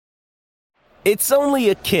It's only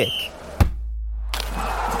a kick.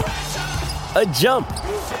 A jump.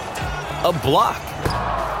 A block.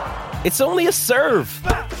 It's only a serve.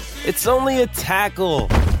 It's only a tackle.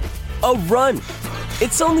 A run.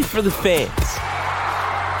 It's only for the fans.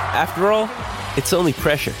 After all, it's only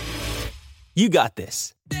pressure. You got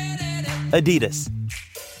this. Adidas.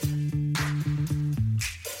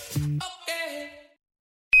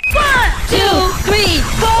 1, 2, 3,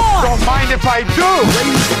 4. Don't mind if I do.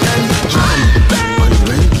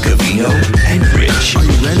 Covino and Rich. Are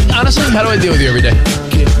you ready? Honestly, how do I deal with you every day?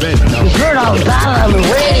 Get ready. You heard all about it on the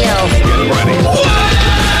radio. Get ready. Whoa!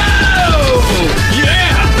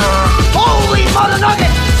 Yeah! Holy mother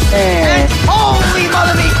nugget! And holy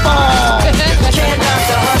mother meatball!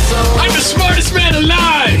 I'm the smartest man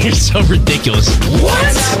alive! You're so ridiculous. What?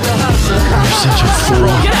 You're such a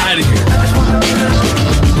fool. Get out of here.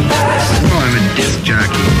 Oh, I'm a disc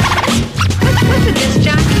jockey. What's a disc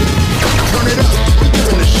jockey? Turn it up. We're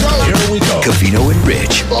doing the show. Here we go. Covino and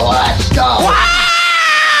Rich. Let's go!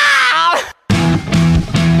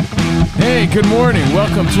 Hey, good morning.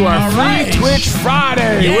 Welcome to our free Twitch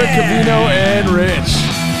Friday with Covino and Rich.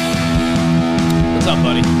 What's up,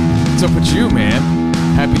 buddy? What's up with you, man?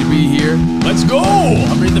 Happy to be here. Let's go!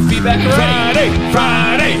 I'm reading the feedback already.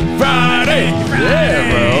 Friday.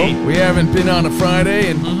 Yeah, bro. We haven't been on a Friday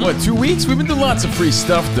in, 2 weeks? We've been doing lots of free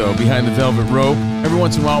stuff, though, behind the velvet rope. Every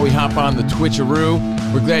once in a while, we hop on the Twitcheroo.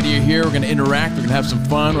 We're glad you're here. We're going to interact. We're going to have some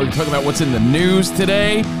fun. We're going to talk about what's in the news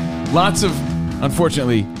today. Lots of,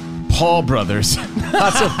 unfortunately, Paul brothers.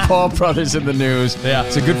 Lots of Paul brothers in the news. Yeah.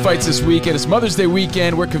 So good fights this weekend. It's Mother's Day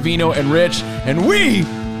weekend. We're Covino and Rich, and we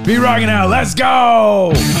be rocking out. Let's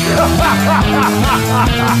go!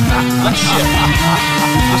 Let's ship.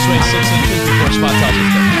 This way, 6 inches before Spot tells us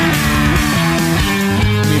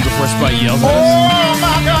I mean, before Spot yells at us. Oh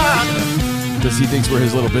my God! Because he thinks we're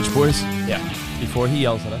his little bitch boys? Yeah. Before he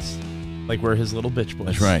yells at us, like we're his little bitch boys.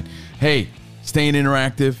 That's right. Hey, staying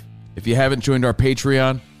interactive. If you haven't joined our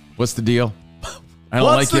Patreon, what's the deal? I don't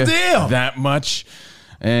What's like the you deal? that much.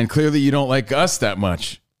 And clearly you don't like us that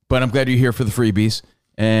much. But I'm glad you're here for the freebies.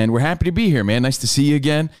 And we're happy to be here, man. Nice to see you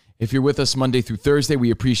again. If you're with us Monday through Thursday,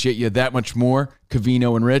 we appreciate you that much more,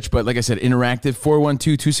 Covino and Rich. But like I said, interactive,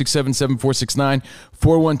 412-267-7469,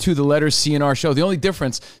 412, the letters CNR show. The only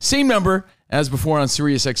difference, same number as before on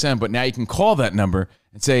SiriusXM, but now you can call that number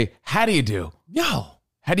and say, how do you do? Yo.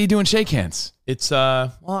 How do you do and shake hands? It's,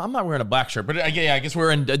 well, I'm not wearing a black shirt, but I guess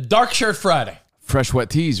we're in a dark shirt Friday. Fresh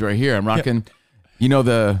wet tees right here. I'm rocking,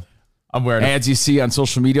 the I'm wearing ads you see on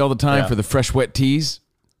social media all the time Yeah. for the fresh wet tees.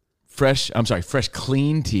 Fresh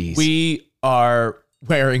clean tees. We are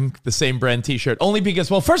wearing the same brand t-shirt only because,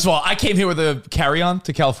 well, first of all, I came here with a carry-on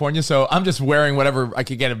to California, so I'm just wearing whatever I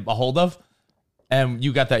could get a hold of. And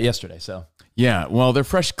you got that yesterday, so. Yeah, well, they're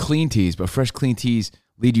fresh clean tees, but fresh clean tees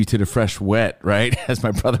lead you to the fresh wet, right? As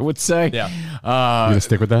my brother would say. Yeah. You gonna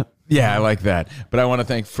stick with that? Yeah, I like that. But I want to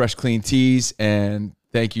thank Fresh Clean Tees and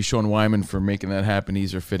thank you, Sean Wyman, for making that happen.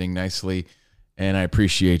 These are fitting nicely, and I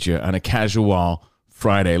appreciate you on a casual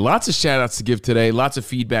Friday. Lots of shout-outs to give today. Lots of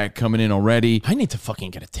feedback coming in already. I need to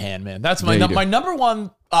fucking get a tan, man. That's my Yeah, you do. my number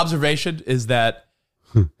one observation is that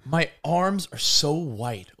my arms are so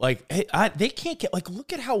white. Like, hey, they can't get, like,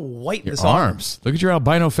 look at how white Your this arms. Look at your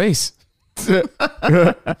albino face. I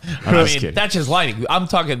mean, kidding. that's just lighting. I'm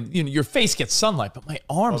talking, your face gets sunlight, but my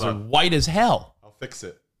arms are white as hell. I'll fix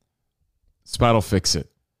it. Spot will fix it.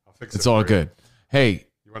 I'll fix It's it. all for you. good. Hey,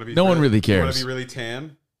 You wanna be no one really You cares. want to be really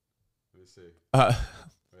tan? Let me see.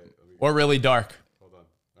 Or really dark. Hold on.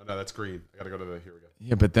 Oh, no, that's green. I gotta go to the. Here we go.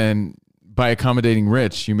 Yeah, but then by accommodating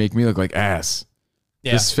Rich, you make me look like ass.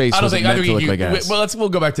 Yeah. This face wasn't meant to look like ass. Well, we'll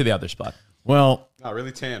go back to the other spot. Well, No,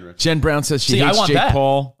 really tan, Rich. Jen Brown says she See, I hates want Jake that.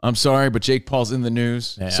 Paul. I'm sorry, but Jake Paul's in the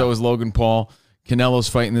news. Yeah. So is Logan Paul. Canelo's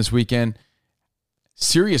fighting this weekend.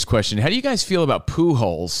 Serious question. How do you guys feel about poo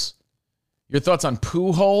holes? Your thoughts on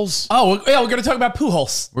poo holes? Oh, yeah, we're going to talk about poo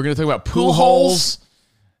holes. We're going to talk about poo Poo holes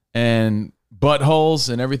and buttholes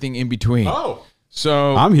and everything in between. Oh,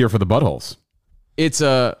 So I'm here for the buttholes. it's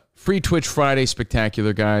a free Twitch Friday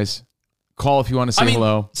spectacular, guys. Call if you want to say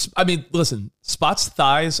hello. Listen, Spot's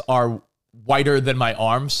thighs are whiter than my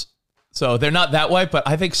arms. So they're not that white, but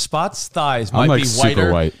I think Spot's thighs might I'm like be whiter.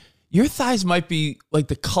 super white. Your thighs might be like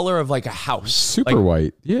the color of like a house. Super Like,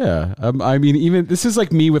 white. Yeah. I mean, even this is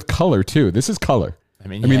like me with color too. This is color. I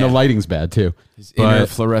mean, the yeah. lighting's bad too. His inner But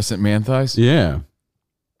fluorescent man thighs. yeah,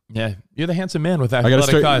 Yeah, you're the handsome man with I gotta athletic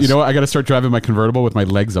start. thighs. You know what? I gotta start driving my convertible with my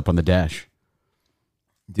legs up on the dash.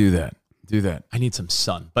 Do that. Do that. I need some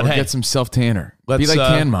sun. But Or hey, get some self tanner. Be let's, like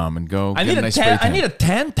Tan Mom and go. I get need a a nice tan. spray I tan. need a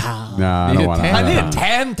tan towel. Nah, I Need don't a want to. tan- I need a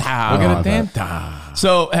tan towel. Go get a Oh, tan okay. towel.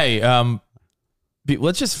 So hey,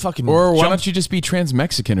 let's just fucking. Or why don't you just be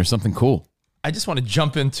trans-Mexican or something cool? I just want to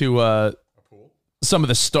jump into some of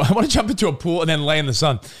the stuff. I want to jump into a pool and then lay in the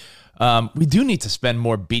sun. We do need to spend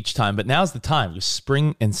more beach time, but now's the time. It's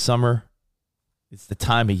spring and summer. It's the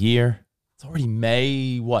time of year. It's already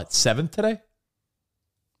May, 7th today?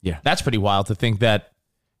 Yeah. That's pretty wild to think that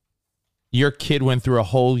your kid went through a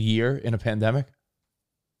whole year in a pandemic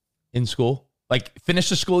in school. Like, finished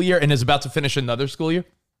the school year and is about to finish another school year.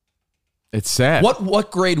 It's sad. What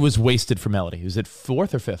grade was wasted for Melody? Is it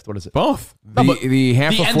 4th or 5th? What is it? Both. No, but The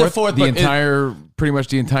half the of end fourth, of fourth, the but entire, pretty much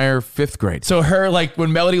the entire 5th grade. So her, like,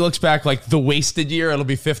 when Melody looks back, like, the wasted year, it'll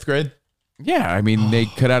be 5th grade? Yeah, I mean, they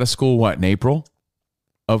cut out of school, in April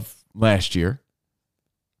of last year.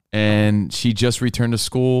 And she just returned to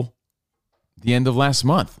school the end of last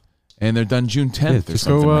month. And they're done June 10th or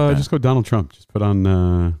something like that. Just go Donald Trump. Just put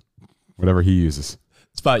on whatever he uses.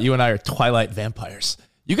 Spot, you and I are Twilight vampires.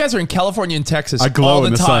 You guys are in California and Texas I glow all the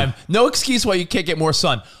in the time. sun. No excuse why you can't get more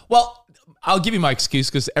sun. Well, I'll give you my excuse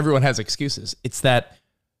because everyone has excuses. It's that,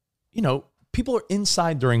 people are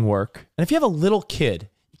inside during work. And if you have a little kid,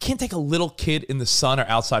 you can't take a little kid in the sun or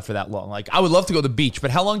outside for that long. Like, I would love to go to the beach, but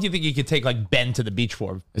how long do you think you could take, like, Ben to the beach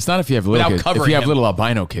for? It's not if you have little Without kids. If covering you have him. little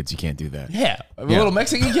albino kids, you can't do that. Yeah. Little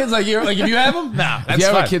Mexican kids like you. Like, if you have them, nah, that's If you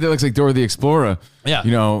have fine. a kid that looks like Dora the Explorer, Yeah.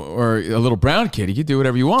 or a little brown kid, you can do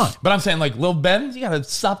whatever you want. But I'm saying, like, little Ben, you got to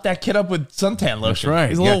sop that kid up with suntan lotion. That's right.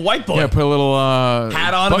 He's a little white boy. Yeah, put a little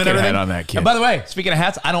hat on him and bucket everything. hat on that kid. And by the way, speaking of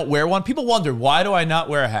hats, I don't wear one. People wonder, why do I not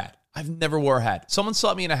wear a hat? I've never wore a hat. Someone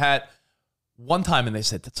saw me in a hat one time and they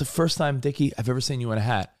said, that's the first time, Dickie, I've ever seen you in a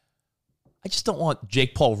hat. I just don't want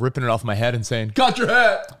Jake Paul ripping it off my head and saying, got your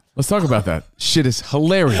hat. Let's talk about that. Shit is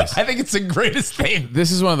hilarious. I think it's the greatest thing.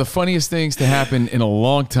 This is one of the funniest things to happen in a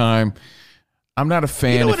long time. I'm not a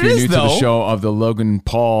fan, You know if what you're it new is, to the though? show, of the Logan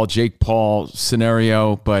Paul, Jake Paul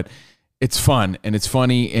scenario, but it's fun and it's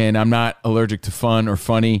funny, and I'm not allergic to fun or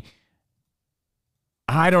funny.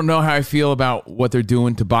 I don't know how I feel about what they're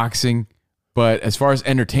doing to boxing, but as far as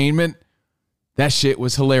entertainment, that shit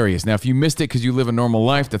was hilarious. Now, if you missed it because you live a normal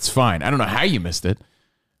life, that's fine. I don't know how you missed it,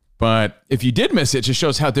 but if you did miss it, it just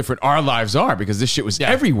shows how different our lives are, because this shit was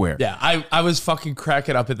everywhere. Yeah, I was fucking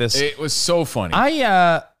cracking up at this. It was so funny.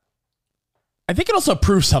 I think it also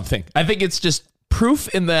proves something. I think it's just proof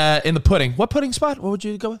in the pudding. What pudding spot? What would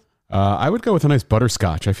you go with? I would go with a nice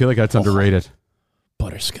butterscotch. I feel like that's underrated.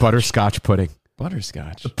 Butterscotch. Butterscotch pudding.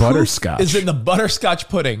 Butterscotch. Butterscotch. Is in the butterscotch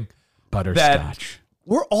pudding. Butterscotch.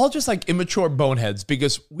 We're all just like immature boneheads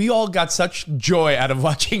because we all got such joy out of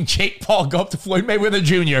watching Jake Paul go up to Floyd Mayweather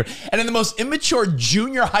Jr. and in the most immature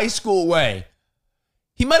junior high school way,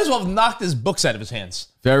 he might as well have knocked his books out of his hands.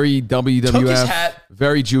 Very WWF. Took his hat.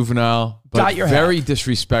 Very juvenile. But Got your hat. very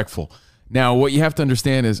disrespectful. Now, what you have to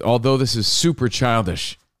understand is, although this is super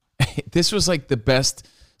childish, this was like the best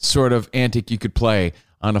sort of antic you could play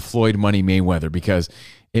on a Floyd Money Mayweather, because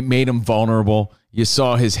it made him vulnerable. You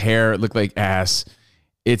saw his hair, it looked like ass.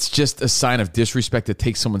 It's just a sign of disrespect to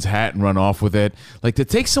take someone's hat and run off with it. Like, to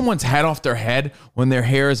take someone's hat off their head when their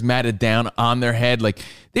hair is matted down on their head. Like,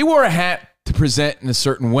 they wore a hat to present in a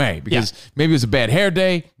certain way because maybe it was a bad hair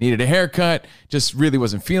day, needed a haircut, just really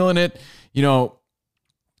wasn't feeling it.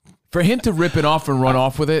 For him to rip it off and run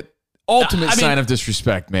off with it, ultimate sign of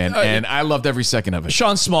disrespect, man. And I loved every second of it.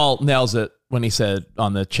 Sean Small nails it when he said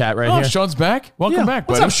on the chat right here. Sean's back. Welcome back,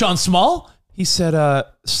 What's buddy. up, Sean Small? He said,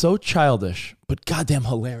 so childish, but goddamn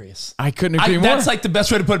hilarious. I couldn't agree more. That's like the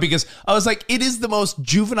best way to put it, because I was like, it is the most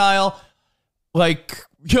juvenile, like,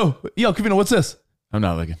 yo, Kavino, what's this? I'm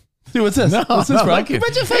not looking. Dude, what's this? No, what's this, I'm bro? not looking.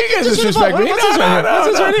 What's your You guys face? disrespect me. What's this right here? What's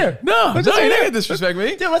this right here? No, What's this you right didn't here? disrespect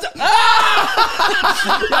me. Dude, what's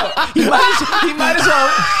Yo, he might as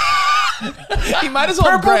well. He might as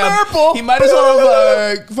well Purple. He might as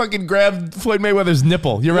well have fucking grabbed Floyd Mayweather's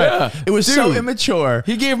nipple. You're right. Yeah. It was so Dude. immature.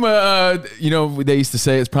 He gave him a, they used to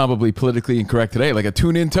say it's probably politically incorrect today, like a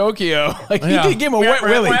tune in Tokyo. Like, Yeah. he gave him a wet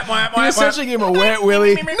willy. He essentially gave him a wet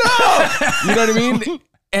willy. No! You know what I mean?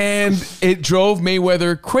 And it drove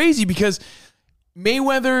Mayweather crazy because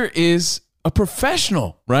Mayweather is a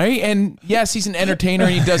professional, right? And yes, he's an entertainer.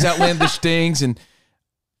 He does outlandish things, and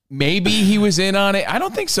maybe he was in on it. I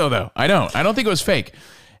don't think so, though. I don't think it was fake.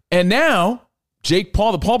 And now Jake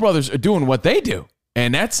Paul, the Paul brothers, are doing what they do.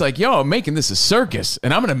 And that's like, yo, I'm making this a circus,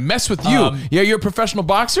 and I'm going to mess with you. Yeah, you're a professional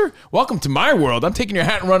boxer? Welcome to my world. I'm taking your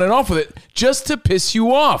hat and running off with it just to piss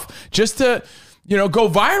you off, just to, go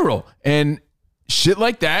viral. And shit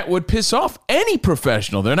like that would piss off any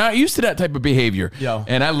professional. They're not used to that type of behavior. Yo.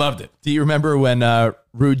 And I loved it. Do you remember when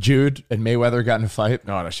Rude Jude and Mayweather got in a fight?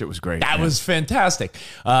 Oh, that shit was great. That man. was fantastic.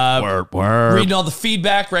 Word. Reading all the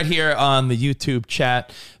feedback right here on the YouTube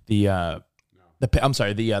chat.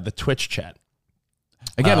 The Twitch chat.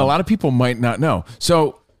 Again, a lot of people might not know.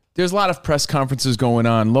 So there's a lot of press conferences going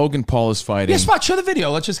on. Logan Paul is fighting. Yeah, Spot, show the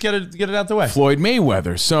video. Let's just get it out the way. Floyd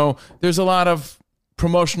Mayweather. So there's a lot of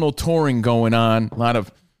promotional touring going on, a lot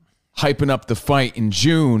of hyping up the fight in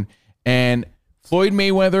June. And Floyd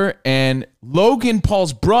Mayweather and Logan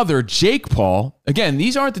Paul's brother, Jake Paul, again,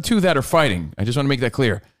 these aren't the two that are fighting. I just want to make that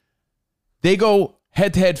clear. They go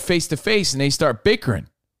head-to-head, face-to-face, and they start bickering.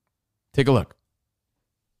 Take a look.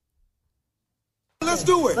 Let's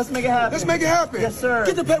do it. Let's make it happen. Let's make it happen. Yes, sir.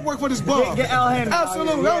 Get the pet work for this bum. Get Al Haymon.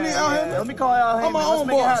 Absolutely. I don't need Al Haymon. Let me call Al Haymon. I'm my own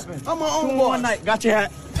boss. I'm my own boss. One night. Got your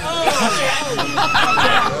hat.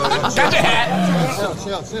 Got your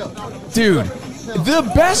hat. Dude,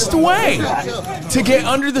 the best way to get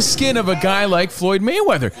under the skin of a guy like Floyd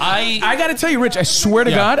Mayweather. I got to tell you, Rich, I swear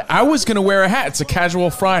to God, I was going to wear a hat. It's a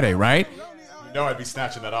casual Friday, right? No, I'd be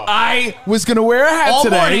snatching that off. I was going to wear a hat all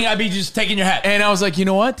today. morning, I'd be just taking your hat. And I was like, you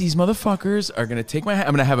know what? These motherfuckers are going to take my hat.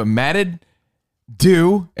 I'm going to have a matted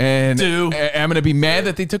do. And I'm going to be mad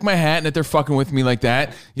that they took my hat and that they're fucking with me like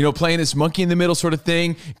that. You know, playing this monkey in the middle sort of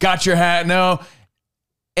thing. Got your hat. No.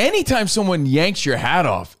 Anytime someone yanks your hat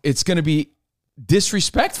off, it's going to be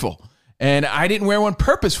disrespectful. And I didn't wear one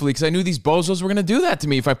purposefully because I knew these bozos were going to do that to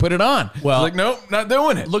me if I put it on. Well, like, nope, not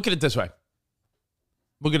doing it. Look at it this way.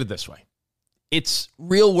 It's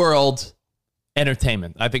real world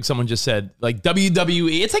entertainment. I think someone just said like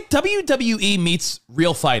WWE. It's like WWE meets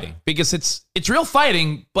real fighting because it's real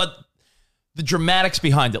fighting, but the dramatics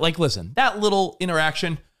behind it. Like, listen, that little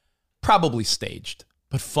interaction probably staged,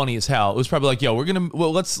 but funny as hell. It was probably like, yo,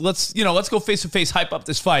 let's go face to face, hype up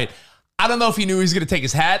this fight. I don't know if he knew he was going to take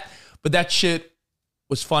his hat, but that shit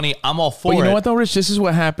was funny. I'm all for it. But you know what though, Rich? This is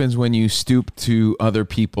what happens when you stoop to other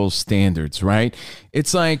people's standards, right?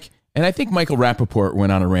 It's like. And I think Michael Rappaport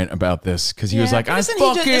went on a rant about this because he was like, I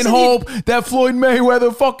fucking hope that Floyd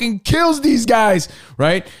Mayweather fucking kills these guys,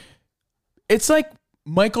 right? It's like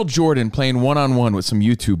Michael Jordan playing one-on-one with some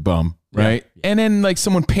YouTube bum, right? Yeah. And then like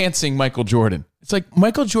someone pantsing Michael Jordan. It's like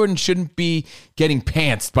Michael Jordan shouldn't be getting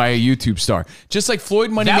pantsed by a YouTube star. Just like Floyd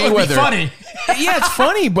Money Mayweather. That would be funny. Yeah, it's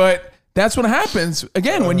funny, but that's what happens,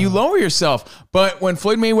 again, when you lower yourself. But when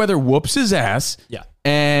Floyd Mayweather whoops his ass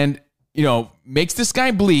and... you know, makes this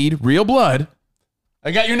guy bleed, real blood.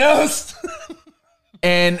 I got your nose.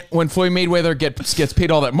 And when Floyd Mayweather gets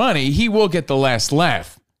paid all that money, he will get the last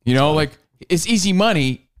laugh. You know, like it's easy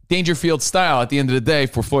money, Dangerfield style at the end of the day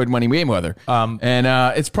for Floyd Money Mayweather. And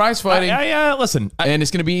it's prize fighting. Listen. And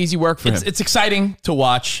it's going to be easy work for him. It's exciting to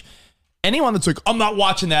watch. Anyone that's like, I'm not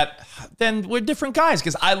watching that, then we're different guys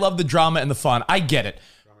because I love the drama and the fun. I get it.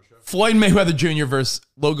 Floyd Mayweather Jr. versus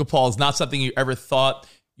Logan Paul is not something you ever thought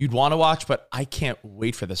you'd want to watch, but I can't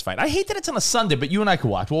wait for this fight. I hate that it's on a Sunday, but you and I could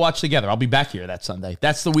watch. We'll watch together. I'll be back here that Sunday.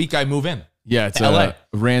 That's the week I move in. Yeah, it's a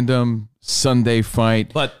random Sunday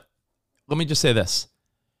fight. But let me just say this.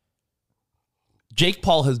 Jake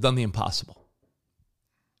Paul has done the impossible.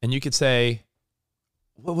 And you could say,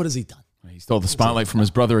 what has he done? He stole the spotlight from his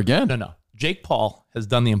brother again. No. Jake Paul has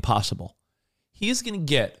done the impossible. He is going to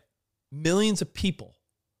get millions of people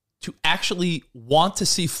to actually want to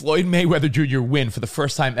see Floyd Mayweather Jr. win for the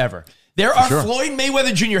first time ever. There are Floyd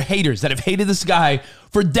Mayweather Jr. haters that have hated this guy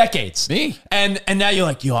for decades. Me. And now you're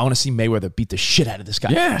like, yo, I want to see Mayweather beat the shit out of this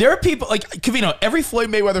guy. Yeah. There are people, like, Covino, every Floyd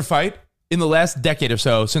Mayweather fight in the last decade or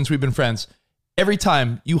so, since we've been friends, every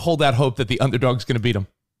time you hold out hope that the underdog's going to beat him.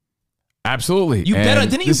 Absolutely. You bet on,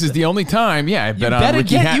 didn't you? This is the only time, I bet on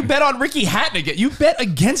Ricky Hatton. You bet on Ricky Hatton again. You bet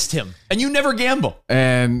against him, and you never gamble.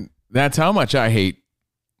 And that's how much I hate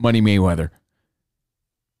Money Mayweather.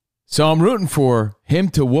 So I'm rooting for him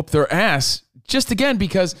to whoop their ass just again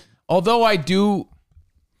because although I do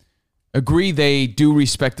agree they do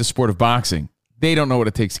respect the sport of boxing, they don't know what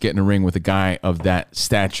it takes to get in a ring with a guy of that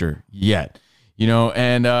stature yet. You know,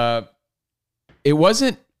 and it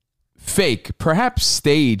wasn't fake, perhaps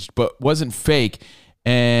staged, but wasn't fake.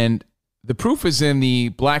 And the proof is in the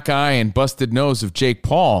black eye and busted nose of Jake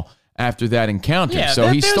Paul after that encounter. Yeah, so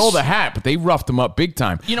he stole the hat, but they roughed him up big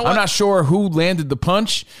time. You know what? I'm not sure who landed the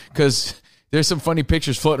punch because there's some funny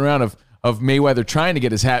pictures floating around of Mayweather trying to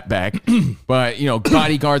get his hat back. But, you know,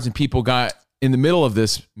 bodyguards and people got in the middle of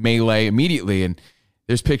this melee immediately. And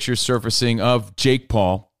there's pictures surfacing of Jake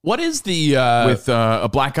Paul. What is the... with a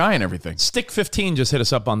black eye and everything. Stick 15 just hit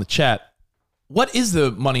us up on the chat. What is the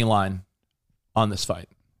money line on this fight?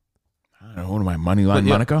 I don't know. What am I, money line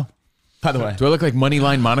Monaco? By the way, do I look like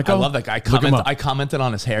Moneyline Monaco? I love that guy. I commented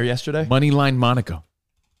on his hair yesterday. Moneyline Monaco.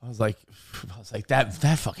 I was like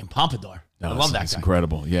that fucking pompadour. No, I love that guy. It's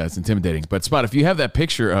incredible. Yeah, it's intimidating. But Spot, if you have that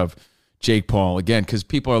picture of Jake Paul again, because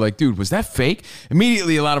people are like, dude, was that fake?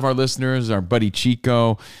 Immediately, a lot of our listeners, our buddy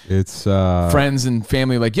Chico, It's friends and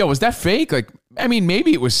family, like, yo, was that fake? Like, I mean,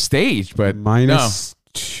 maybe it was staged, but minus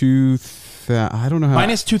 2,000. I don't know how.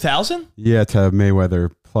 Minus 2,000? Yeah, to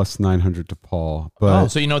Mayweather, plus 900 to Paul. But Oh,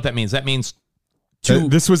 so you know what that means? That means two.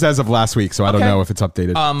 this was as of last week, so I don't Okay. know if it's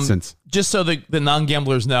updated since. Just so the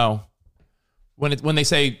non-gamblers know, when they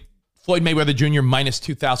say Floyd Mayweather Jr. minus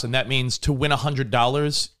 2,000, that means to win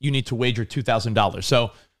 $100, you need to wager $2,000.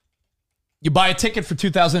 So you buy a ticket for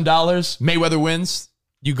 $2,000, Mayweather wins,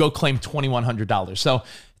 you go claim $2,100. So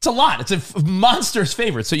it's a lot. It's a monster's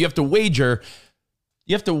favorite. So you have to wager,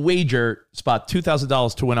 spot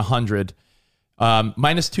 $2,000 to win 100.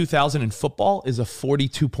 Minus 2,000 in football is a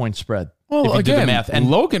 42-point spread. well, if you again, do the math. And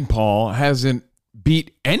Logan Paul hasn't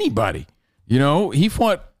beat anybody. You know, he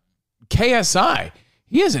fought KSI.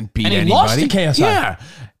 He hasn't beat And he anybody. lost to KSI. Yeah.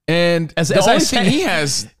 And As the I only say- thing he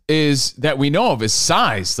has is that we know of is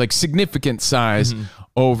size, like significant size Mm-hmm.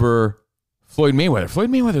 over Floyd Mayweather. Floyd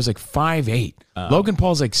Mayweather's like 5'8". Logan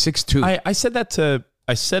Paul's like 6'2". I said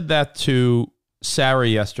that to Sarah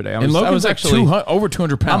yesterday. And Logan's like over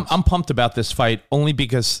 200 pounds. I'm pumped about this fight only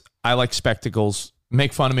because I like spectacles.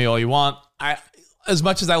 Make fun of me all you want. As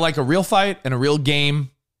much as I like a real fight and a real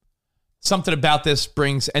game, something about this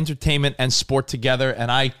brings entertainment and sport together.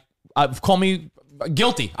 And I call me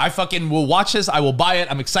guilty. I fucking will watch this. I will buy it.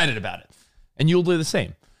 I'm excited about it. And you'll do the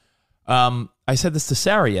same. I said this to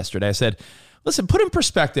Sarah yesterday. I said, listen, put in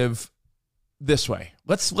perspective this way.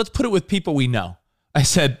 Let's put it with people we know. I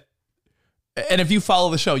said, and if you follow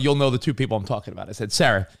the show, you'll know the two people I'm talking about. I said,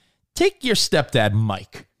 Sarah, take your stepdad,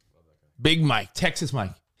 Mike. Big Mike, Texas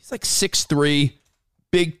Mike. He's like 6'3",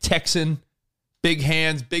 big Texan, big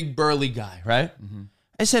hands, big burly guy, right? Mm-hmm.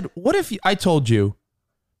 I said, what if I told you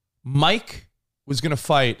Mike was going to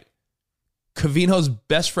fight Covino's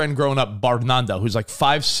best friend growing up, Bernardo, who's like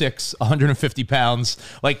 5'6", 150 pounds,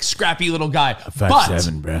 like scrappy little guy.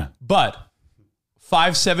 5'7", bro. But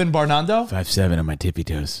 5'7" Bernardo? 5'7" on my tippy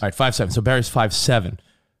toes. All right, 5'7". So Barry's 5'7".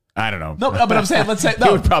 I don't know. No, but I'm saying, let's say, He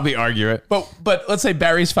would probably argue it. But let's say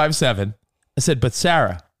Barry's 5'7". I said, but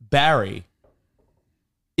Sarah, Barry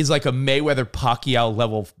is like a Mayweather Pacquiao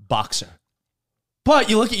level boxer. But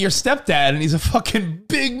you look at your stepdad and he's a fucking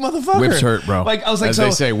big motherfucker. Whips hurt, bro. Like I was like, as so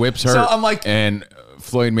they say, whips hurt. So I'm like, and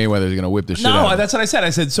Floyd Mayweather is gonna whip the shit out. no, of him. that's what I said.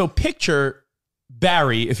 I said, so picture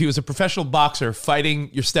Barry if he was a professional boxer fighting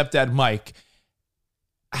your stepdad Mike.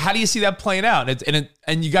 How do you see that playing out?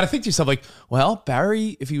 And you got to think to yourself like, well,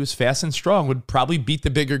 Barry, if he was fast and strong, would probably beat the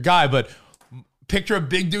bigger guy. But picture a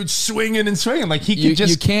big dude swinging and swinging like he could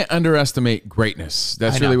You can't underestimate greatness.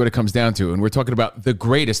 That's really what it comes down to. And we're talking about the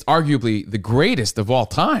greatest, arguably the greatest of all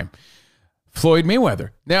time, Floyd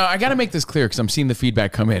Mayweather. Now, I got to make this clear because I'm seeing the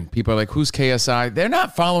feedback come in. People are like, who's KSI? They're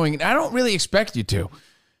not following it. I don't really expect you to.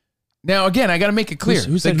 Now, again, I got to make it clear.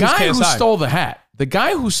 Who said the guy who's who KSI? stole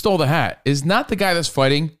the hat, is not the guy that's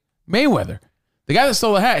fighting Mayweather. The guy that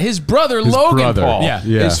stole the hat, his brother, Logan Paul,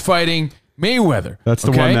 is fighting Mayweather. That's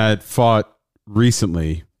the one that fought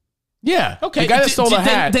recently. Yeah. Okay. The guy that stole the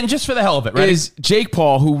hat then just for the hell of it, right? is Jake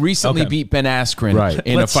Paul, who recently beat Ben Askren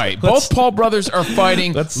in a fight. Both Paul brothers are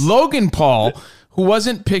fighting. Logan Paul, who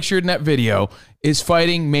wasn't pictured in that video, is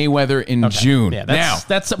fighting Mayweather in June. Yeah, now,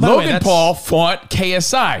 that's by the way, Logan that's- Paul fought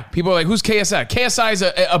KSI. People are like, who's KSI? KSI is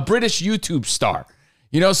a British YouTube star.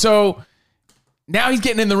 You know, so now he's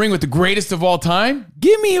getting in the ring with the greatest of all time.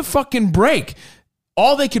 Give me a fucking break.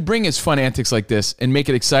 All they could bring is fun antics like this and make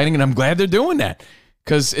it exciting, and I'm glad they're doing that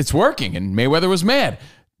because it's working, and Mayweather was mad.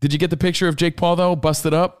 Did you get the picture of Jake Paul, though,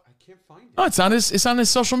 busted up? I can't find it. Oh, it's on his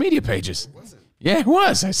social media pages. Yeah, it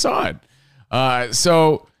was. I saw it.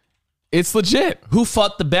 So it's legit. Who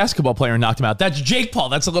fought the basketball player and knocked him out? That's Jake Paul.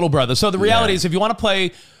 That's a little brother. So the reality is if you want to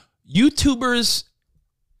play YouTubers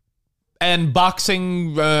and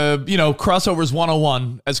boxing, crossovers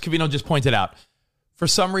 101, as Covino just pointed out, for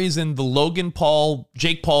some reason, the Logan Paul,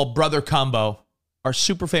 Jake Paul brother combo are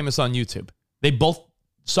super famous on YouTube. They both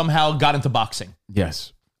somehow got into boxing.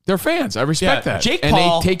 Yes. They're fans. I respect that. Jake and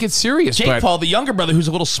Paul, they take it serious. Jake Paul, the younger brother, who's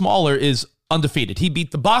a little smaller, is undefeated. He beat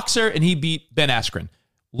the boxer and he beat Ben Askren.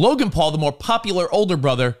 Logan Paul, the more popular older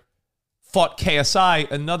brother, fought KSI,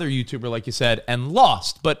 another YouTuber, like you said, and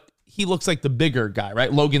lost. But he looks like the bigger guy,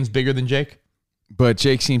 right? Logan's bigger than Jake. But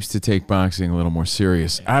Jake seems to take boxing a little more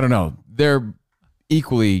serious. I don't know. They're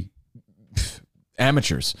equally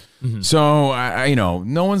amateurs. Mm-hmm. So,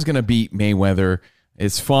 no one's going to beat Mayweather.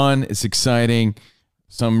 It's fun. It's exciting.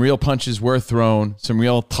 Some real punches were thrown. Some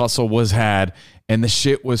real tussle was had. And the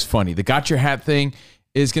shit was funny. The got your hat thing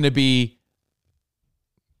is going to be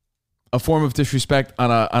a form of disrespect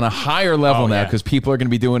on a higher level now, because people are going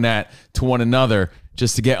to be doing that to one another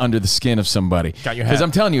just to get under the skin of somebody. Got your hat. Because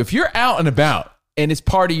I'm telling you, if you're out and about and it's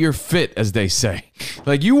part of your fit, as they say,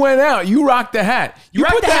 like you went out, you rocked the hat. You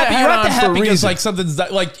rock put the that hat. You hat rock the on hat for a because reason. like something's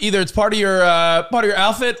like either it's part of your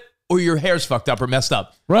outfit or your hair's fucked up or messed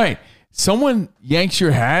up. Right. Someone yanks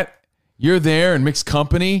your hat, you're there in mixed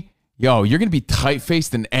company. Yo, you're going to be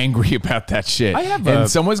tight-faced and angry about that shit. And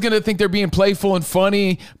someone's going to think they're being playful and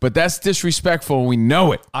funny, but that's disrespectful, and we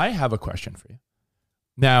know it. I have a question for you.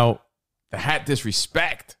 Now, the hat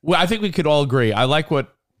disrespect. Well, I think we could all agree. I like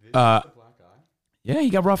what... yeah, he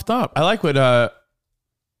got roughed up. I like what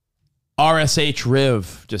RSH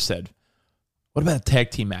Riv just said. What about a tag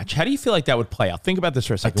team match? How do you feel like that would play out? Think about this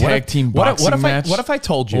for a second. Tag team boxing match? What if I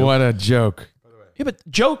told you... What a joke. Yeah,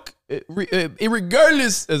 but joke,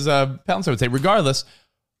 regardless, as Pounce would say, regardless,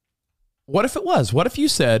 what if it was? What if you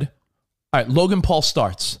said, all right, Logan Paul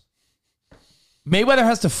starts. Mayweather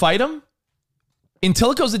has to fight him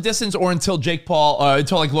until it goes the distance or until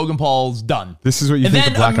until like Logan Paul's done. This is what you think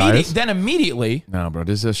of Black Eyes? Then immediately. No, bro,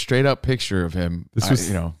 there's a straight up picture of him. This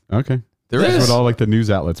was, okay. There This is. is what all like the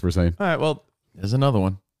news outlets were saying. All right, well. There's another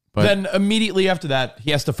one. But Then immediately after that,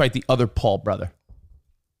 he has to fight the other Paul brother.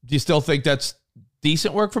 Do you still think that's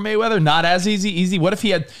decent work for Mayweather? Not as easy. What if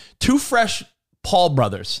he had two fresh Paul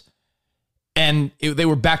brothers and they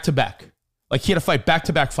were back to back? Like he had to fight back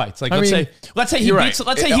to back fights. Like let's say he beats.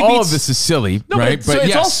 Let's say he beats. All of this is silly, No, right? But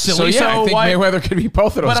it's all silly. So, I think why, Mayweather could be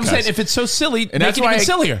both of those. But I'm guys. saying if it's so silly, and make that's it why even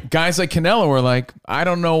sillier. Guys like Canelo are like, I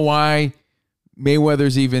don't know why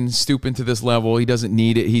Mayweather's even stooping to this level. He doesn't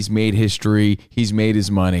need it. He's made history. He's made his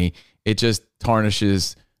money. It just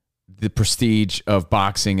tarnishes the prestige of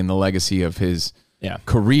boxing and the legacy of his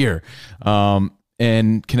career. And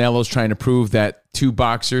Canelo's trying to prove that two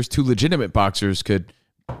legitimate boxers could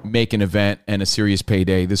make an event and a serious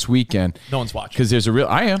payday this weekend. No one's watching. Because there's a real,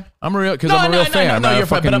 I'm a real fan. I'm not a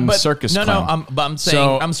fucking circus clown. I'm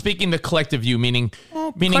saying, I'm speaking the collective you, meaning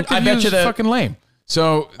I bet you the fucking lame.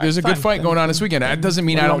 So there's a good fight going on this weekend. That doesn't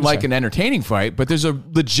mean I don't like an entertaining fight, but there's a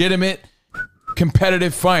legitimate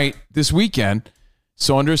competitive fight this weekend.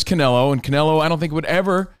 Saunders Canelo, and Canelo I don't think would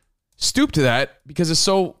ever stoop to that because it's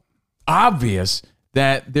so obvious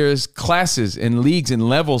that there's classes and leagues and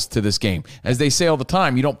levels to this game. As they say all the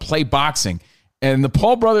time, you don't play boxing. And the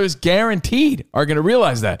Paul brothers guaranteed are going to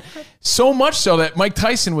realize that. So much so that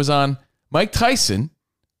legend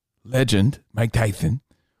Mike Tyson,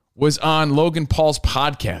 was on Logan Paul's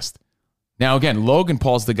podcast. Now, again, Logan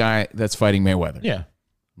Paul's the guy that's fighting Mayweather. Yeah.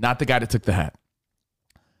 Not the guy that took the hat.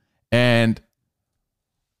 And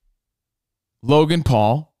Logan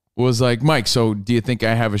Paul was like, Mike, so do you think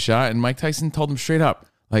I have a shot? And Mike Tyson told him straight up,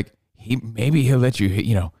 like, maybe he'll let you hit,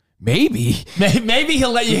 maybe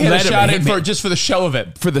he'll let you hit a shot in just for the show of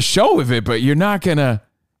it. For the show of it, but you're not going to.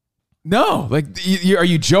 No. Like, are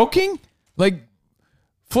you joking? Like,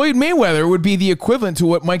 Floyd Mayweather would be the equivalent to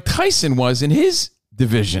what Mike Tyson was in his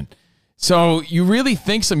division. So you really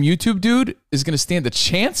think some YouTube dude is going to stand a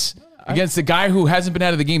chance against the guy who hasn't been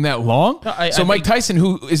out of the game that long? Mike Tyson,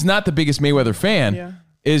 who is not the biggest Mayweather fan,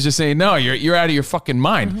 is just saying, no, you're out of your fucking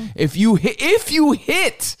mind. Mm-hmm. If you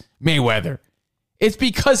hit Mayweather, it's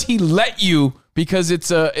because he let you, because it's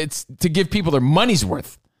to give people their money's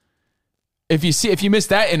worth. If you missed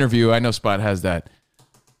that interview, I know Spot has that.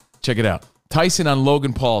 Check it out. Tyson on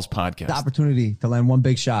Logan Paul's podcast. The opportunity to land one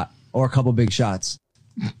big shot or a couple big shots.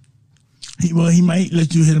 He might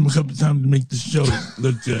let you hit him a couple times to make the show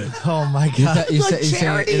look good. Oh my God! You're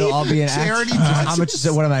saying it'll all be an charity? How much is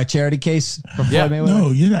it? What am I? A charity case for Floyd Mayweather? No,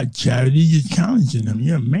 you're not charity. You're challenging them.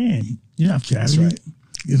 You're a man. You're not charity. That's right.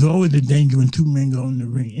 There's always a danger when two men go in the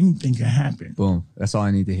ring. Anything can happen. Boom. That's all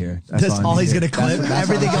I need to hear. That's all he's going to clip.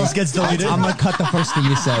 Everything else gets deleted. I'm going to cut the first thing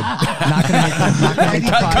you said. Not going to make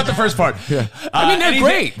cut the first part. Yeah. I mean, they're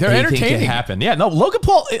great. They're entertaining. Can happen. Yeah. No, Logan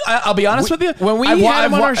Paul. I'll be honest with you. When we had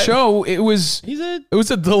him on our show, it was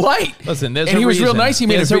a delight. Listen, and he was real nice. He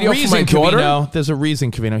made a video for my daughter. There's a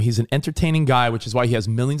reason, Covino. He's an entertaining guy, which is why he has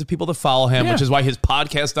millions of people to follow him. Which is why his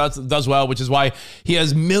podcast does well. Which is why he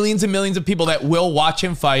has millions and millions of people that will watch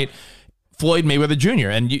him fight Floyd Mayweather Jr.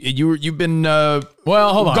 And you've been going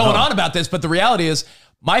on about this, but the reality is,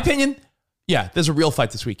 my opinion, there's a real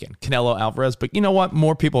fight this weekend, Canelo Alvarez. But you know what?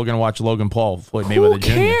 More people are going to watch Logan Paul, Floyd Mayweather Jr.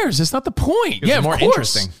 Who cares? It's not the point. It's more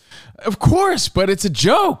interesting. Of course, but it's a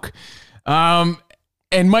joke. And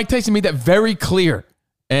Mike Tyson made that very clear,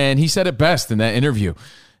 and he said it best in that interview.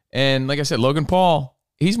 And like I said, Logan Paul,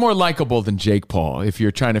 he's more likable than Jake Paul if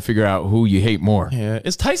you're trying to figure out who you hate more. Yeah.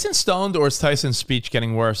 Is Tyson stoned or is Tyson's speech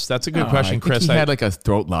getting worse? That's a good question, Chris. He had like a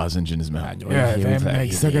throat lozenge in his mouth.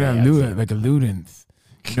 He's like a Ludens.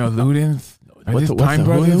 You know, Ludenth.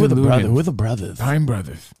 Who are the brothers? Pine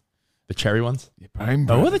Brothers. The cherry ones? Yeah, Pine Oh,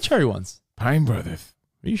 Brothers. who are the cherry ones? Pine Brothers.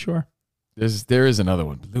 Are you sure? There is another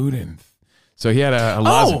one. Ludenth. So he had a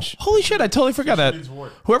lozenge. Oh, holy shit. I totally forgot that.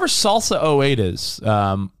 Whoever Salsa 08 is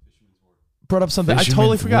brought up something. I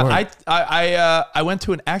totally forgot. Ward. I went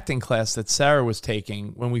to an acting class that Sarah was taking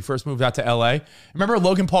when we first moved out to LA. Remember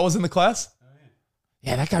Logan Paul was in the class?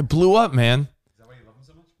 Yeah, that guy blew up, man. Is that why you love him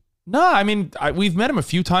so much? No, I mean, we've met him a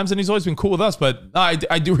few times and he's always been cool with us, but I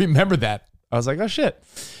do remember that. I was like, oh, shit.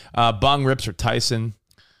 Bong rips or Tyson.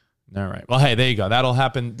 All right. Well, hey, there you go. That'll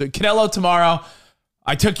happen. The Canelo tomorrow.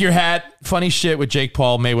 I took your hat. Funny shit with Jake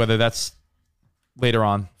Paul Mayweather. That's later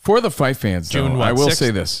on. For the fight fans, June though, what, I will 6th? say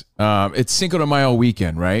this. It's Cinco de Mayo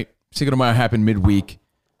weekend, right? Cinco de Mayo happened midweek.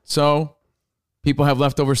 So people have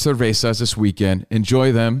leftover cervezas this weekend.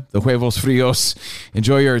 Enjoy them. The huevos frios.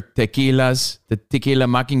 Enjoy your tequilas, the tequila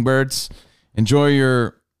mockingbirds. Enjoy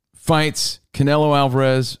your fights. Canelo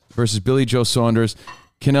Alvarez versus Billy Joe Saunders.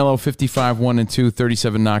 Canelo 55-1-2,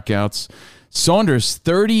 37 knockouts. Saunders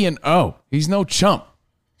 30-0. He's no chump.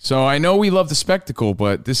 So I know we love the spectacle,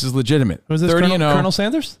 but this is legitimate. Was this 30-0. Colonel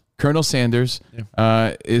Sanders? Colonel Sanders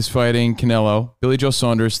is fighting Canelo. Billy Joe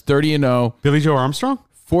Saunders 30-0. Billy Joe Armstrong?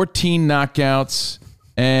 14 knockouts,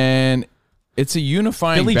 and it's a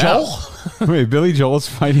unifying Billy battle. Joel? Wait, Billy Joel's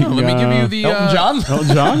fighting. Let me give you the Elton John?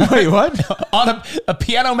 Elton John? Wait, what? On a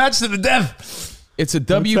piano match to the death. It's a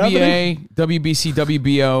WBA, WBC,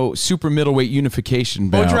 WBO super middleweight unification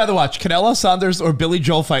What bout. would you rather watch, Canelo Sanders or Billy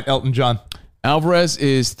Joel fight Elton John? Alvarez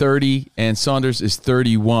is 30 and Saunders is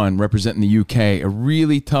 31, representing the UK. A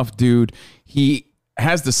really tough dude. He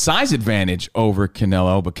has the size advantage over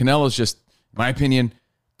Canelo, but Canelo's just, in my opinion,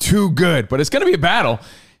 too good. But it's going to be a battle.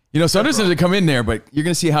 You know, Saunders doesn't come in there, but you're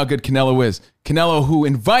going to see how good Canelo is. Canelo, who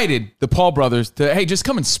invited the Paul brothers to, hey, just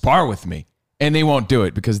come and spar with me. And they won't do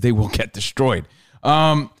it because they will get destroyed.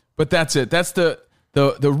 But that's it. That's the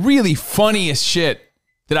really funniest shit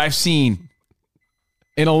that I've seen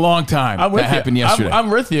in a long time. That happened yesterday. I'm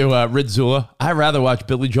with you, Ridzula. I'd rather watch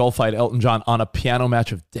Billy Joel fight Elton John on a piano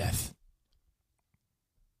match of death.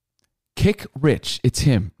 Kick Rich. It's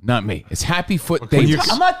him, not me. It's Happy Foot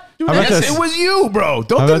Davis. I'm not doing How about that. this? It was you, bro.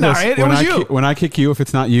 Don't How about deny this? it. It was you. When I kick you, if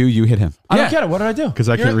it's not you, you hit him. I Yeah. don't get it. What did I do? Because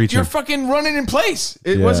I can't reach You're him. fucking running in place.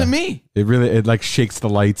 It Yeah. wasn't me. It like shakes the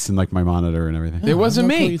lights and like my monitor and everything. It wasn't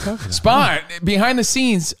know what me. you're talking about. Spot behind the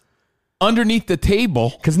scenes, underneath the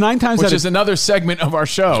table, Because 9 times which out is of another segment of our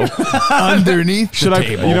show. Underneath should the I?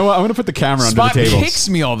 table. You know what? I'm gonna put the camera Spot under the table. kicks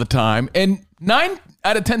me all the time, and 9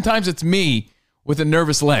 out of 10 times it's me with a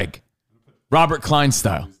nervous leg. Robert Klein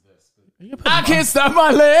style. I can't stop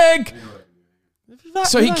my leg.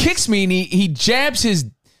 So he kicks me and he jabs his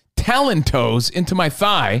talon toes into my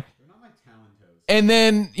thigh. And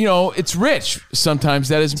then, you know, it's Rich sometimes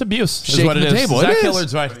that is It's abuse. Is shaking what it the is. table. Zach It is.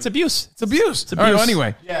 Hillard's right. It's abuse. It's abuse. It's All right, abuse. well,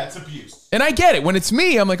 anyway. Yeah, it's abuse. And I get it. When it's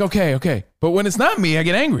me, I'm like, okay. But when it's not me, I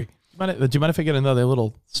get angry. Do you mind if I get another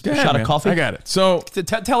little Go ahead, shot man. of coffee? I got it. So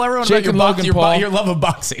Tell everyone Jake about and Logan Paul. your love of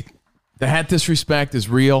boxing. the hat disrespect is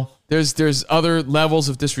real. There's other levels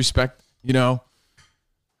of disrespect, you know.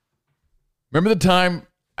 Remember the time,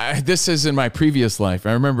 this is in my previous life,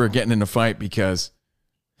 I remember getting in a fight because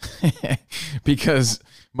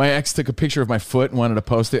my ex took a picture of my foot and wanted to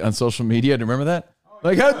post it on social media. Do you remember that?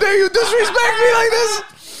 Like, how dare you disrespect me like this?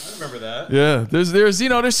 I remember that. Yeah,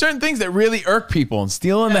 there's certain things that really irk people, and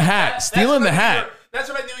stealing the hat. That's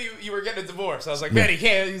when I knew you were getting a divorce. I was like, man, he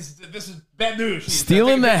can't. This is bad news.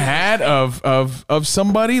 Stealing the hat of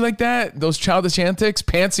somebody like that, those childish antics,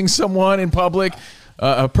 pantsing someone in public,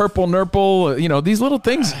 a purple nurple, you know, these little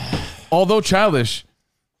things, although childish,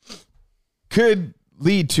 could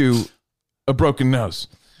lead to a broken nose.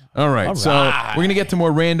 All right, so we're going to get to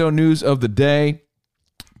more rando news of the day.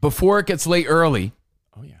 Before it gets late early.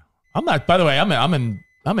 Oh, yeah. I'm not, by the way, I'm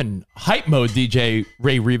in hype mode, DJ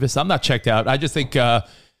Ray Rivas. I'm not checked out. I just think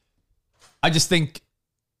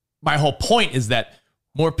my whole point is that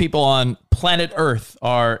more people on planet Earth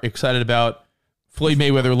are excited about Floyd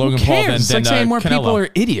Mayweather, Logan Paul than It's like saying more Canelo. people are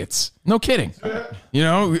idiots. No kidding. You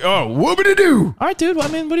know, whoopity-doo. All right, dude. Well,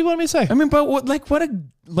 I mean, what do you want me to say? I mean, but what a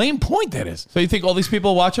lame point that is. So you think all these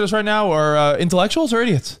people watching us right now are intellectuals or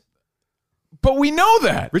idiots? But we know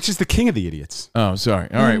that. Rich is the king of the idiots. Oh, sorry.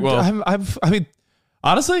 All right, well. I mean,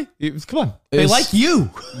 honestly, come on. They like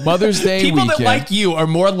you. Mother's Day people weekend. that like you are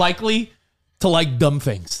more likely to like dumb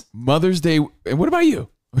things. Mother's Day. What about you?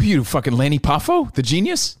 Are you fucking Lanny Poffo, the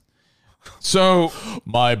genius? So,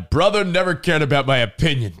 my brother never cared about my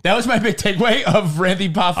opinion. That was my big takeaway of Randy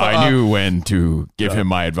Poffo. I knew when to give him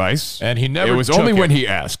my advice. And he never It was took only it. when he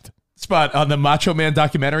asked. Spot, on the Macho Man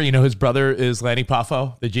documentary, you know his brother is Lanny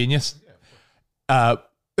Poffo, the genius.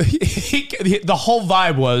 The whole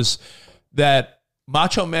vibe was that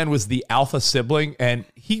Macho Man was the alpha sibling, and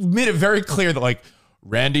he made it very clear that, like,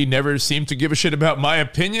 Randy never seemed to give a shit about my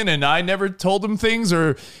opinion, and I never told him things,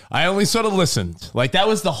 or I only sort of listened. Like, that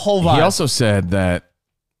was the whole vibe. He also said that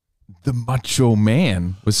the Macho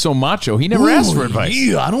Man was so macho, he never asked for advice.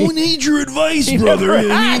 Yeah, I don't need your advice, He brother.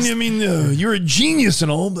 never asked. I mean, you're a genius and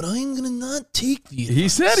all, but I'm going to not take the advice. He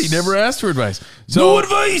said he never asked for advice. No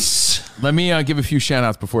advice. Let me give a few shout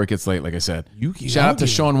outs before it gets late, like I said. Shout out to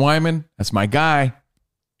Sean Wyman. That's my guy.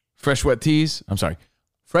 Fresh Wet Tees. I'm sorry.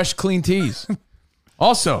 Fresh Clean Tees.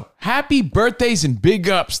 Also, happy birthdays and big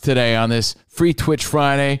ups today on this Free Twitch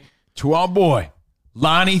Friday to our boy,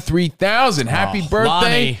 Lonnie 3000. Happy birthday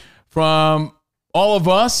Lonnie. from all of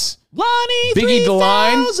us. Lonnie Biggie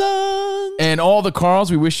 3000. DeLine and all the Carls.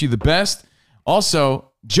 We wish you the best.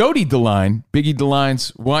 Also, Jody DeLine, Biggie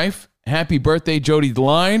DeLine's wife. Happy birthday, Jody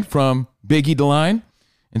DeLine from Biggie DeLine.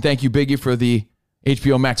 And thank you, Biggie, for the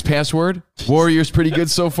HBO Max password. Warrior's pretty good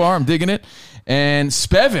so far. I'm digging it. And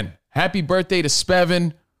Spevin. Happy birthday to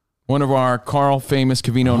Spevin, one of our Carl famous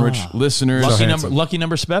Covino and Rich listeners. Lucky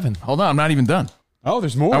number Spevin. Hold on, I'm not even done. Oh,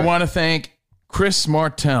 there's more. I want to thank Chris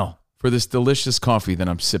Martell for this delicious coffee that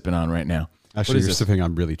I'm sipping on right now. Actually, you're sipping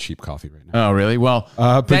on really cheap coffee right now. Oh, really? Well,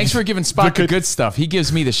 but thanks for giving Spock the good stuff. He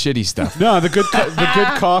gives me the shitty stuff. No, the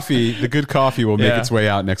good coffee will make its way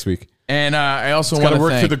out next week. And I also It's want got to to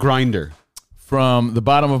work thank through the grinder. from the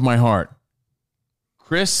bottom of my heart,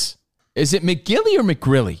 Chris. Is it McGilly or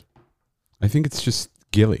McGrilly? I think it's just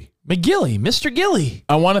Gilly. McGilly, Mr. Gilly.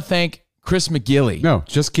 I want to thank Chris McGilly. No,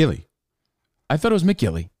 just Gilly. I thought it was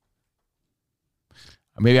McGilly.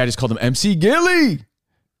 Maybe I just called him MC Gilly.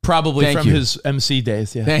 Probably Thank from you. his MC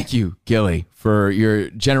days. Yeah. Thank you, Gilly, for your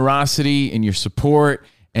generosity and your support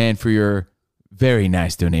and for your very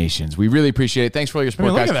nice donations. We really appreciate it. Thanks for all your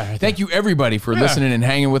support, look guys. at that right Thank you, everybody, for listening and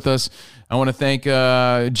hanging with us. I want to thank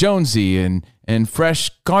Jonesy and Fresh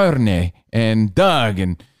Carne and Doug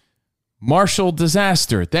and Marshall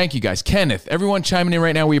Disaster. Thank you, guys. Kenneth, everyone chiming in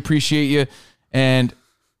right now. We appreciate you. And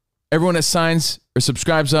everyone that signs or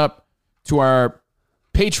subscribes up to our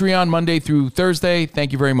Patreon Monday through Thursday,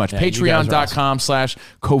 thank you very much. Yeah, you guys are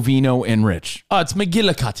Patreon.com/Covino and Rich. Oh, it's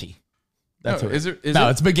McGillicuddy. That's what is it? Is no,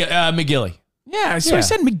 it? it's McGilly. Yeah, so I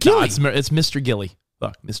said McGilly. No, it's Mr. Gilly.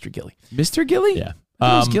 Look, Mr. Gilly. Mr. Gilly? Yeah.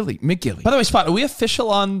 Who's Gilly? McGilly. By the way, Spot, are we official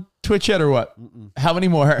on Twitch yet or what? How many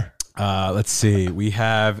more? Let's see. We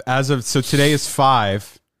have so today is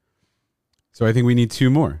 5. So I think we need 2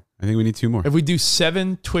 more. If we do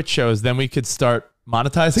 7 Twitch shows, then we could start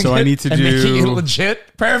monetizing So it I need to and making it do-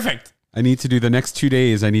 legit. Perfect. I need to do the next 2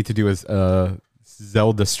 days. I need to do a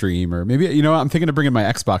Zelda stream, or maybe, you know what? I'm thinking of bringing my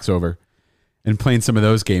Xbox over and playing some of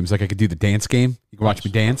those games. Like I could do the dance game. You can watch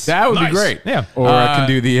me dance. That would Nice. be great. Yeah. Or I can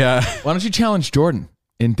do the. Why don't you challenge Jordan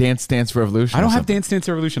in Dance Dance Revolution? I don't or have something? Dance Dance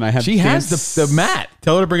Revolution. I have. She has the mat.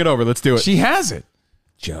 Tell her to bring it over. Let's do it. She has it.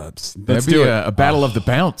 Jubs. That'd Let's be do it. a battle of the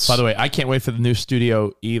bounce. By the way, I can't wait for the new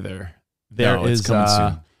studio either. There No, it's is coming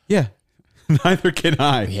soon. Yeah. Neither can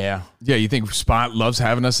I. Yeah. Yeah, you think Spot loves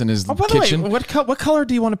having us in his Oh, by kitchen? the way, what color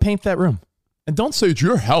do you want to paint that room? And don't say it's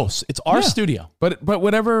your house. It's our Yeah. studio. But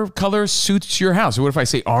whatever color suits your house. What if I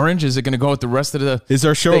say orange? Is it going to go with the rest of the Is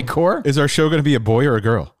our show decor? Is our show going to be a boy or a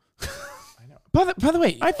girl? By the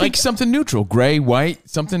way, I think something neutral, gray, white,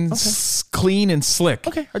 something clean and slick.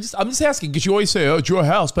 Okay, I'm just asking because you always say, "Oh, it's your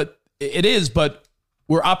house," but it is. But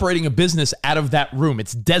we're operating a business out of that room.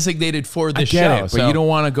 It's designated for I this get show. it, but so- you don't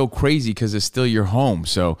want to go crazy because it's still your home.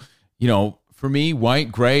 So, for me,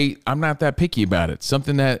 white, gray, I'm not that picky about it.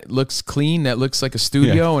 Something that looks clean, that looks like a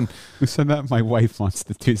studio, and Who said that? My wife wants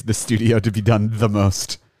the studio to be done the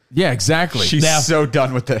most. yeah, exactly. She's Now- so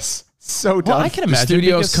done with this. So Well, done. I can imagine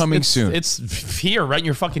studio's because coming it's- soon. It's here, right in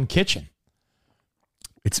your fucking kitchen.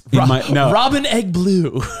 It's in my no. Robin Egg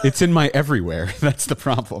Blue. It's in my everywhere. That's the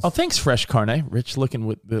problem. Oh, thanks, Fresh Carne. Rich looking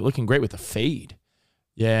great with the fade.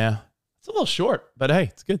 Yeah, it's a little short, but hey,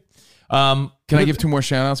 it's good. Can I give 2 more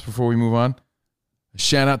shout outs before we move on? A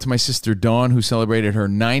shout out to my sister Dawn, who celebrated her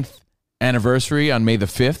 9th anniversary on May the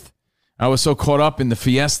 5th. I was so caught up in the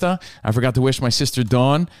fiesta, I forgot to wish my sister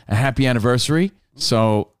Dawn a happy anniversary.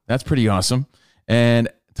 So that's pretty awesome. And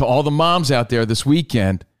to all the moms out there this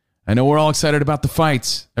weekend, I know we're all excited about the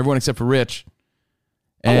fights, everyone except for Rich.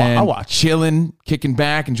 And I'll watch. Chilling, kicking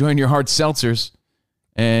back, enjoying your hard seltzers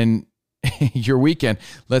and your weekend.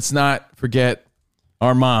 Let's not forget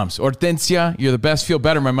our moms. Hortensia, you're the best. Feel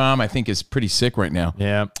better. My mom, I think, is pretty sick right now.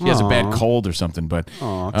 Yeah. She has a bad Aw. cold or something. But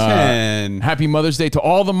Aw, Ken. happy Mother's Day to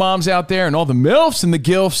all the moms out there and all the MILFs and the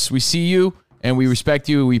GILFs. We see you. and we respect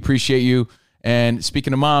you. We appreciate you. And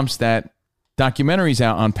speaking of moms, that documentary's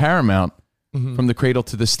out on Paramount. From the Cradle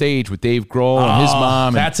to the Stage with Dave Grohl and his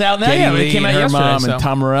mom. That's and out now. Geddy Yeah, it Lee came and out her yesterday, mom so. and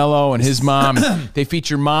Tom Morello and his mom. They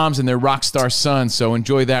feature moms and their rock star sons. So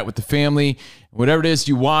enjoy that with the family. Whatever it is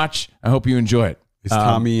you watch, I hope you enjoy it. Is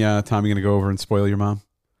Tommy going to go over and spoil your mom?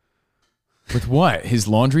 With what? His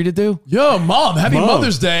laundry to do? Yo, Mom, happy Mom,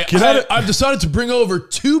 Mother's Day. get out of- I've decided to bring over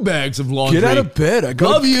 2 bags of laundry. Get out of bed.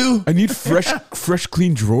 Love you. I need fresh,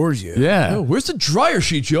 clean drawers. Yeah. Yo, where's the dryer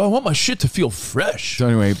sheet, Joe? I want my shit to feel fresh. So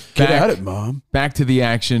anyway, Get at it, Mom. Back to the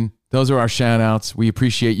action. Those are our shout outs. We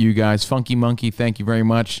appreciate you guys. Funky Monkey, thank you very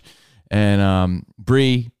much. And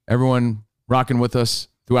Bree, everyone rocking with us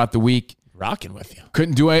throughout the week. Rocking with you.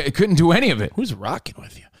 Couldn't do any of it Who's rocking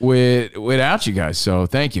with you? without you guys. So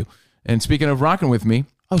thank you. And speaking of rocking with me,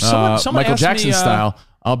 someone Michael asked Jackson me, style,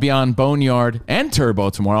 I'll be on Boneyard and Turbo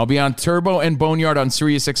tomorrow. I'll be on Turbo and Boneyard on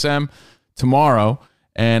Sirius XM tomorrow,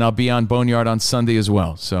 and I'll be on Boneyard on Sunday as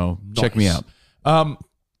well. So check me out.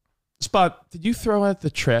 Spot, did you throw out the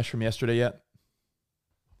trash from yesterday yet?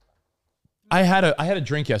 I had a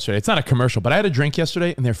drink yesterday. It's not a commercial, but I had a drink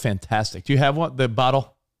yesterday, and they're fantastic. Do you have one? The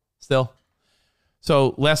bottle still?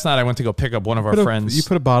 So last night I went to go pick up one of our friends. You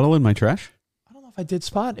put a bottle in my trash? I don't know if I did,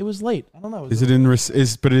 Spot. It was late. I don't know. Is it in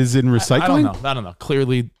recycling? I don't know. I don't know.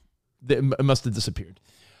 Clearly, it must have disappeared.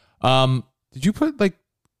 Did you put like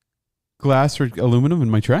glass or aluminum in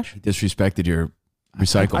my trash? Disrespected your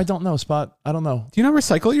recycle. I don't know, Spot. I don't know. Do you not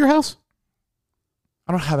recycle at your house?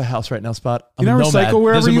 I don't have a house right now, Spot. You not recycle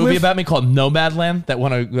wherever There's a you movie live? about me called Nomadland that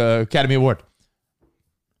won an Academy Award.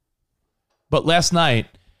 But last night,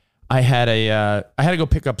 I had to go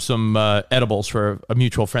pick up some edibles for a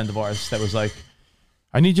mutual friend of ours that was like,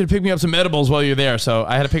 I need you to pick me up some edibles while you're there. So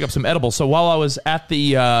I had to pick up some edibles. So while I was at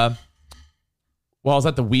the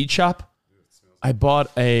weed shop, I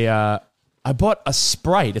bought a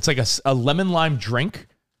Sprite. It's like a lemon lime drink.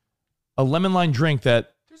 A lemon lime drink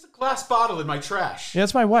that. There's a glass bottle in my trash. Yeah,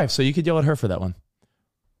 it's my wife, so you could yell at her for that one.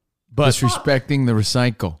 But Disrespecting the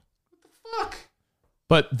recycle.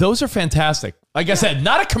 But those are fantastic. Like I said,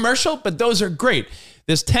 not a commercial, but those are great.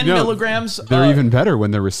 There's 10 milligrams. They're even better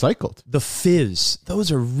when they're recycled. The fizz.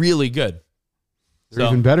 Those are really good. They're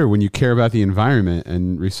even better when you care about the environment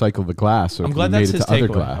and recycle the glass. So I'm glad that's his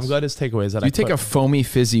takeaway. I'm glad his takeaway is that Do you take a foamy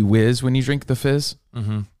fizzy whiz when you drink the fizz?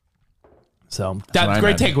 Mm-hmm. So That's what that's I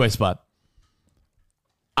great imagine. takeaway, Spot.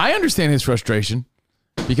 I understand his frustration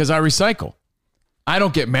because I recycle. I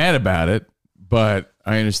don't get mad about it, but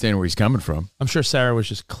I understand where he's coming from. I'm sure Sarah was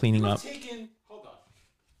just cleaning up.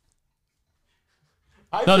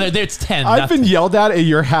 No, it's 10. I've not been 10. yelled at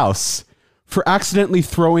your house for accidentally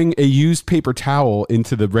throwing a used paper towel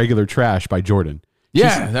into the regular trash by Jordan.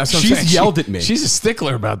 Yeah, that's what I'm saying. She's yelled at me. She's a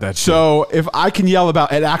stickler about that shit. So if I can yell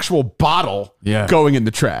about an actual bottle Yeah. going in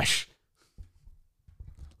the trash.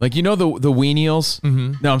 Like, you know the weenials?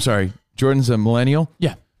 Mm-hmm. No, I'm sorry. Jordan's a millennial?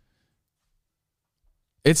 Yeah.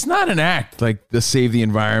 It's not an act like the save the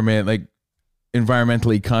environment, like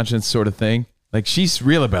environmentally conscious sort of thing. Like, she's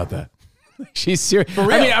real about that. She's serious. For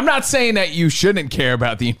real. I mean, I'm not saying that you shouldn't care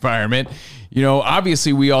about the environment. You know,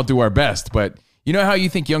 obviously we all do our best, but you know how you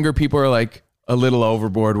think younger people are like a little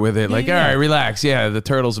overboard with it? Like, Yeah. all right, relax. Yeah, the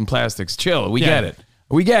turtles and plastics. Chill. We Yeah. get it.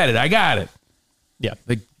 We get it. I got it. Yeah.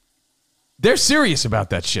 Like, they're serious about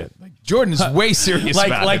that shit. Like, Jordan's way serious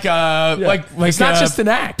about it. Like It's not just an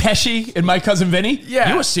act. Pesci and My Cousin Vinny. Yeah.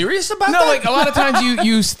 You were serious about that? No, like a lot of times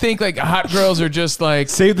you think like hot girls are just like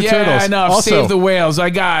Save the yeah, turtles. enough, Also, save the whales. I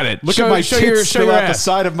got it. Look at my show tits your, show still your out the ass.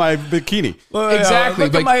 side of my bikini. Exactly.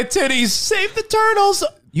 Look like- at my titties. Save the turtles.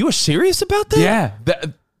 You were serious about that? Yeah.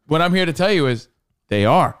 What I'm here to tell you is they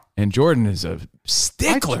are. And Jordan is a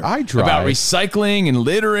stickler I drive. about recycling and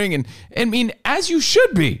littering and I mean, as you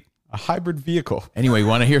should be. A hybrid vehicle. Anyway,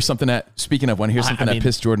 want to hear something that, speaking of, want to hear something I that mean,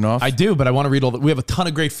 pissed Jordan off? I do, but I want to read all we have a ton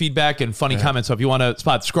of great feedback and funny comments. So if you want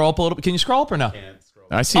to scroll up a little bit, can you scroll up or no?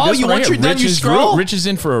 I see Oh, this you one want right your here. done, you Rich is scroll? Rich is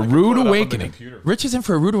in for a rude awakening. Rich is in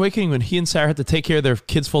for a rude awakening when he and Sarah had to take care of their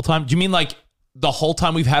kids full time. Do you mean like the whole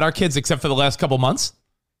time we've had our kids except for the last couple months?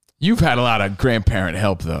 You've had a lot of grandparent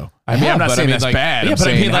help, though. I mean, I'm not but saying mean, that's like, bad. Yeah, I'm but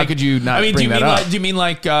saying, I mean, how like, could you not I mean, bring that up? do you mean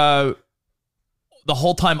like the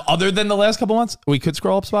whole time other than the last couple months? We could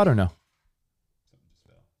scroll up, Spot, or no?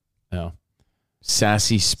 No.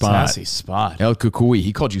 Sassy Spot. Sassy Spot. El Kukui.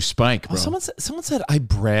 He called you Spike, bro. Oh, someone said I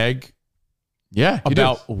brag yeah, you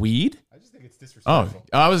about weed. Oh,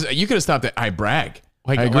 you could have stopped at I brag.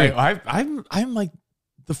 Like, I agree. I'm like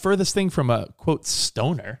the furthest thing from a quote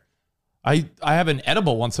stoner. I have an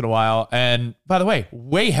edible once in a while, and by the way,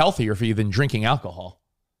 way healthier for you than drinking alcohol.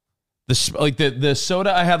 The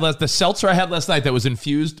soda I had the seltzer I had last night that was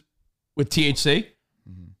infused with THC.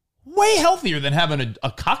 Way healthier than having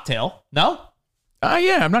a cocktail. No?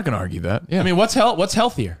 Yeah, I'm not going to argue that. Yeah. I mean, what's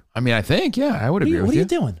healthier? I mean, I think, I would agree with you. What are you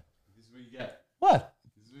doing? This is what you get. What?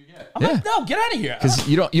 This is what you get. I'm like, no, get out of here. Because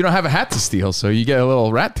you don't have a hat to steal, so you get a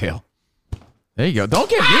little rat tail. There you go. Don't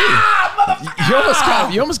get me.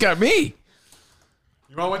 You almost got me.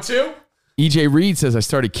 You want one too? EJ Reed says, I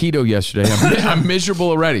started keto yesterday. I'm miserable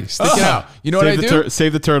already. Stick it out. You know what I do?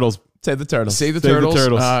 Save the turtles. Save the turtles. Save the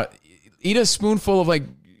turtles. Eat a spoonful of like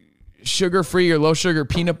sugar-free or low-sugar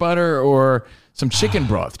peanut butter or some chicken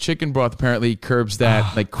broth. Chicken broth apparently curbs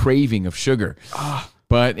that like craving of sugar.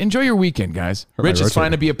 But enjoy your weekend, guys. Rich, it's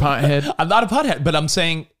fine to be a pothead. I'm not a pothead, but I'm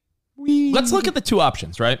saying let's look at the two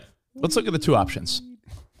options, right? Let's look at the two options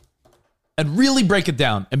and really break it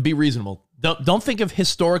down and be reasonable. Don't think of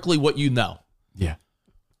historically what you know. Yeah.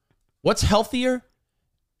 What's healthier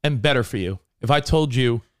and better for you? If I told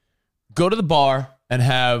you, go to the bar and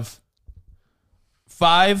have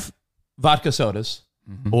 5 vodka sodas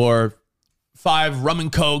or 5 rum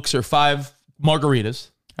and cokes or 5 margaritas.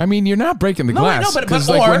 I mean, you're not breaking the glass. Because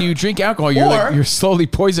like when you drink alcohol, you're slowly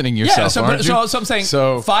poisoning yourself, aren't you? So I'm saying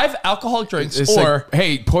 5 alcoholic drinks it's or... like,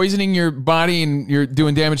 hey, poisoning your body and you're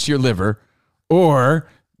doing damage to your liver or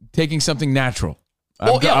taking something natural.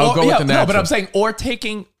 I'll go with the natural. No, but I'm saying or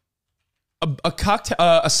taking a cocktail,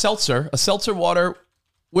 a seltzer water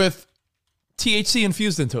with THC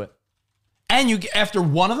infused into it. And you after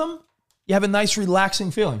one of them, you have a nice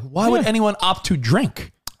relaxing feeling. Why would anyone opt to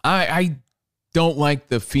drink? I don't like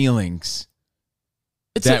the feelings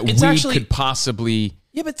that weed could possibly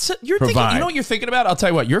Yeah, but you're provide. thinking, you know what you're thinking about? I'll tell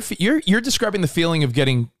you what. You're describing the feeling of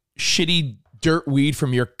getting shitty dirt weed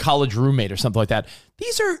from your college roommate or something like that.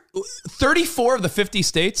 These are 34 of the 50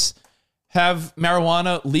 states have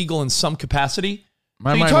marijuana legal in some capacity.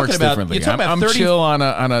 My mind works differently. I'm chill on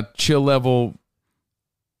a chill level,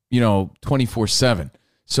 24/7.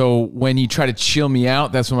 So when you try to chill me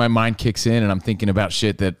out, that's when my mind kicks in and I'm thinking about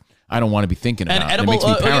shit that I don't want to be thinking about. And edible, it makes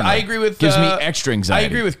me paranoid. I agree with gives me extra anxiety. I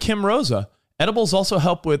agree with Kim Rosa. Edibles also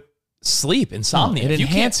help with sleep, insomnia. It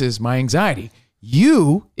enhances my anxiety.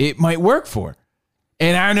 It might work for.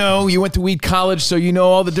 And I know you went to weed college, so you know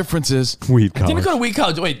all the differences. Weed college. I didn't go to weed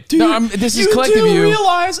college. Wait, this is collective you you.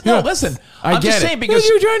 Realize? No, listen. I'm just saying because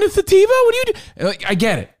you're trying to sativa. What do you do? I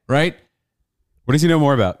get it, right? What does he know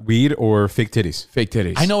more about, weed or fake titties? Fake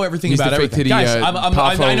titties. I know everything about everything. Titty, Guys,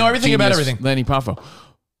 I know everything about everything. Lenny Poffo.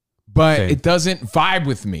 But it doesn't vibe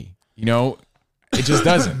with me. It just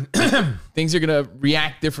doesn't. Things are going to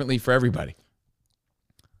react differently for everybody.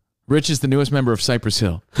 Rich is the newest member of Cypress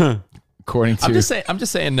Hill. According to... I'm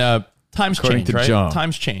just saying times change, right? John.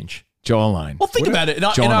 Times change. Jawline. Well, think about it. In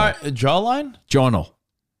our jawline? Journal.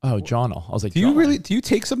 Oh, journal. I was like, do you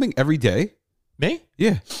take something every day? Me?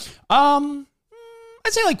 Yeah. I'd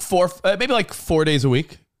say maybe 4 days a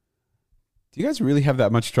week. Do you guys really have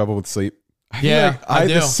that much trouble with sleep? I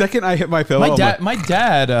do. The second I hit my pillow,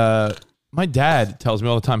 my dad tells me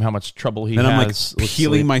all the time how much trouble he has. And I'm with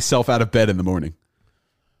peeling sleep. myself out of bed in the morning.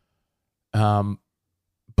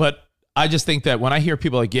 But I just think that when I hear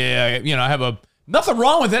people like, I have nothing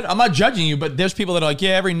wrong with it. I'm not judging you, but there's people that are like,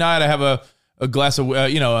 every night I have a glass of, a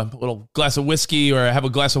little glass of whiskey, or I have a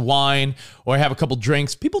glass of wine, or I have a couple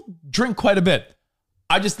drinks. People drink quite a bit.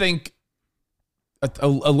 I just think a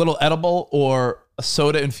little edible or a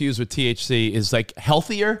soda infused with THC is like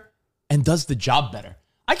healthier and does the job better.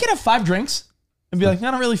 I could have 5 drinks and be like,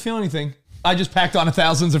 I don't really feel anything. I just packed on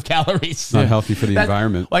thousands of calories. Not healthy for the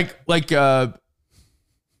environment. Like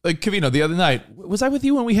Cavino, the other night, was I with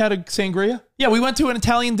you when we had a sangria? Yeah, we went to an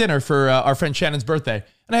Italian dinner for our friend Shannon's birthday.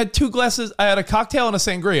 And I had 2 glasses. I had a cocktail and a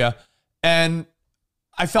sangria. And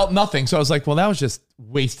I felt nothing. So I was like, well, that was just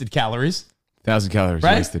wasted calories. 1,000 calories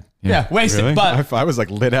right? wasted. Yeah, wasted. Really? But I was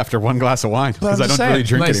like lit after 1 glass of wine because I don't really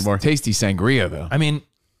drink anymore. Tasty sangria, though. I mean,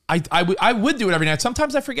 I would do it every night.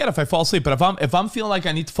 Sometimes I forget if I fall asleep. But if I'm feeling like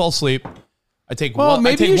I need to fall asleep, I take one.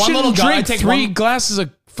 Maybe you shouldn't drink I take 3 glasses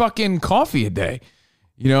of fucking coffee a day.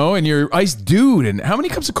 And you're ice dude. And how many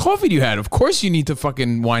cups of coffee do you have? Of course you need to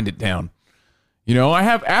fucking wind it down. I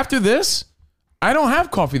have, after this, I don't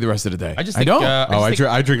have coffee the rest of the day. I don't.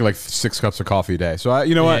 I drink like 6 cups of coffee a day. So what?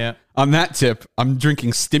 Yeah. On that tip, I'm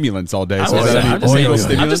drinking stimulants all day. I'm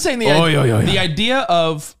just saying the idea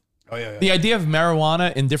of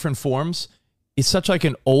marijuana in different forms is such like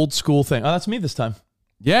an old school thing. Oh, that's me this time.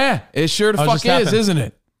 Yeah, it sure the fuck is, isn't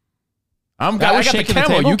it? I got the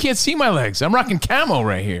camo. You can't see my legs. I'm rocking camo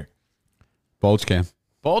right here. Bulge cam.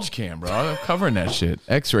 Bulge cam, bro. I'm covering that shit.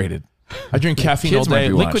 X-rated. I drink caffeine all Kids might day.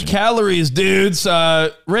 be Liquid watching. calories, dudes.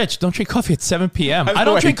 Rich, don't drink coffee at 7 p.m. By the I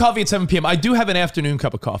don't way- drink coffee at 7 p.m. I do have an afternoon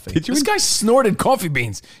cup of coffee. This guy snorted coffee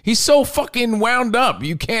beans. He's so fucking wound up.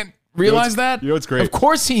 You can't realize that? You know what's great? Of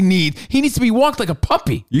course he needs to be walked like a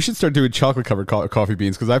puppy. You should start doing chocolate covered coffee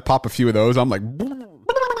beans because I pop a few of those. I'm like,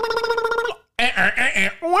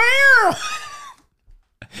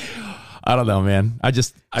 I don't know, man.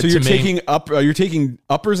 so you're taking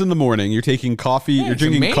uppers in the morning. You're taking coffee. Yeah, you're he's a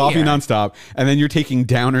drinking coffee maniac. nonstop, and then you're taking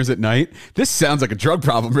downers at night. This sounds like a drug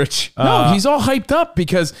problem, Rich. No, he's all hyped up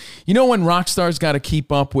because you know when rock stars got to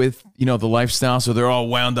keep up with the lifestyle, so they're all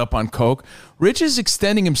wound up on coke. Rich is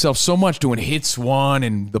extending himself so much, doing Hits One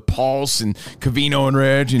and the Pulse and Cavino and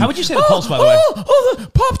Reg. And, How would you say the Pulse, by the way?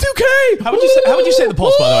 Pop 2K. How would you say the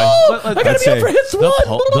Pulse, by the way? I gotta be up for Hits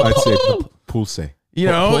One. I'd say pulse. You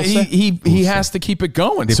know, he has to keep it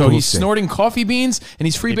going. De So he's pulse. snorting coffee beans and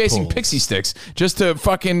he's freebasing pulse. pixie sticks just to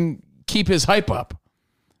fucking keep his hype up.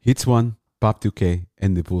 Hits One, Pop 2K,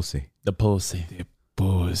 and the pulse. The Pulse.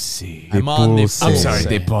 Pussy. I'm on the Pulse. I'm Pulse. sorry,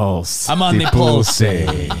 the pulse. I'm on the Pulse.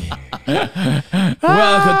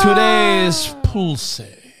 Welcome to today's Pulse.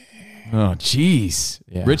 Oh, jeez.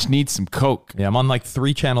 Yeah. Rich needs some coke. Yeah, I'm on like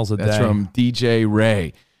 3 channels a That's day. from DJ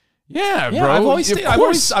Ray. Yeah, Yeah, bro. I've always Of stayed,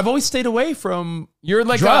 course. I've always stayed away from You're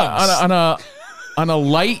like drugs. on a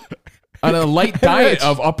light diet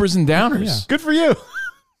of uppers and downers. Yeah. Good for you.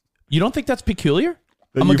 You don't think that's peculiar?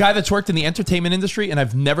 I'm a guy that's worked in the entertainment industry, and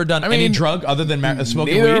I've never done any drug other than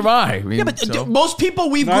smoking Neither weed. have I. I mean, Yeah, but so- most people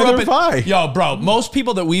we've Neither grew up have I. Yo, bro, most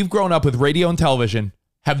people that we've grown up with radio and television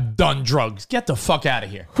have done drugs. Get the fuck out of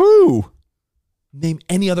here. Who? Name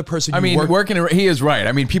any other person. I mean, he is right.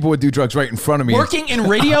 I mean, people would do drugs right in front of me. Working in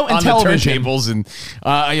radio and on television. the turntables and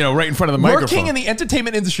right in front of the microphone. Working in the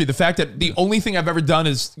entertainment industry, the fact that the only thing I've ever done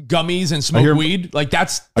is gummies and I smoke hear- weed, like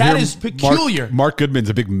that I hear is peculiar. Mark Goodman's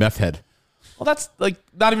a big meth head. Well, that's like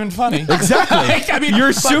not even funny. Exactly. Like, I mean, You're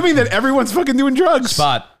but- assuming that everyone's fucking doing drugs.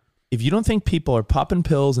 Spot. If you don't think people are popping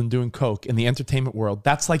pills and doing coke in the entertainment world,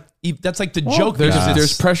 that's like the joke.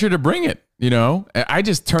 There's pressure to bring it. I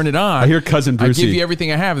just turn it on. I hear Cousin I Brucey. give you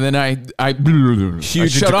everything I have, and then I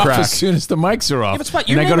Huge shut into off crack. as soon as the mics are off. Yeah, but Spot,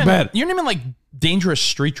 and I go to bed. You're naming like dangerous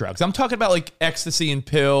street drugs. I'm talking about like ecstasy and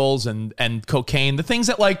pills and cocaine, the things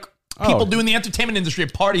that like people do in the entertainment industry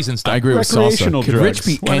at parties and stuff. I agree with salsa. Recreational Could drugs. Rich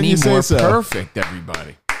be Why don't any you say more so? perfect,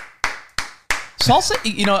 everybody? Salsa,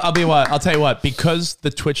 I'll tell you what, because the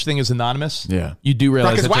Twitch thing is anonymous. Yeah. You do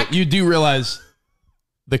realize Rock is whack. you do realize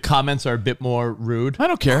the comments are a bit more rude. I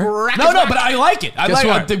don't care. No, but I like it. I Guess like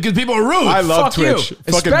what? it because people are rude. I love Fuck Twitch. you.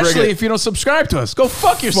 Fucking bring Especially it. if you don't subscribe to us. Go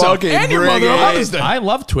fuck yourself. Fucking And your bring mother on it. Mother's Day. I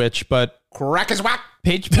love Twitch, but Crack is whack.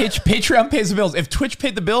 Patreon pays the bills. If Twitch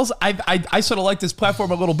paid the bills, I sort of like this platform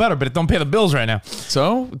a little better, but it don't pay the bills right now.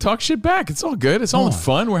 So talk shit back. It's all good. It's all in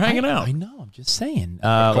fun. We're hanging out. I know. I'm just saying.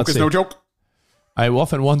 Coke Let's is see. no joke. I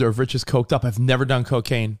often wonder if Rich is coked up. I've never done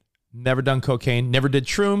cocaine. Never done cocaine. Never did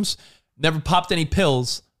shrooms. Never popped any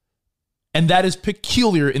pills. And that is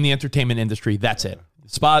peculiar in the entertainment industry. That's it.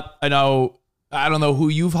 Spot, I don't know who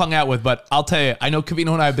you've hung out with, but I'll tell you, I know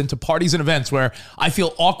Cavino and I have been to parties and events where I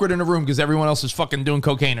feel awkward in a room because everyone else is fucking doing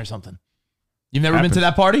cocaine or something. You've never been to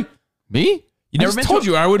that party? Me? You never I been just told to-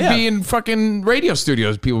 you I would Yeah. be in fucking radio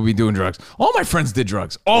studios. People would be doing drugs. All my friends did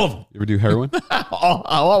drugs. All of them. You ever do heroin?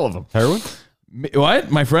 all of them. Heroin? What?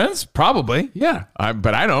 My friends? Probably. Yeah.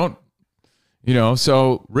 But I don't.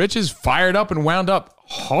 So Rich is fired up and wound up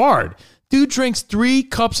hard. Dude drinks 3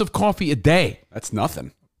 cups of coffee a day. That's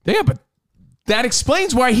nothing. Yeah, but that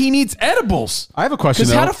explains why he needs edibles. I have a question,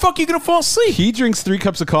 Because though. how the fuck are you going to fall asleep? He drinks 3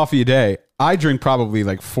 cups of coffee a day. I drink probably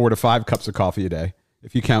like 4 to 5 cups of coffee a day,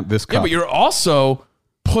 if you count this cup. Yeah, but you're also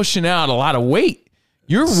pushing out a lot of weight.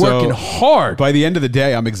 You're So, working hard. By the end of the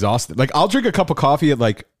day, I'm exhausted. Like, I'll drink a cup of coffee at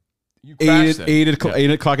like 8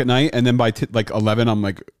 o'clock at night, and then by like 11, I'm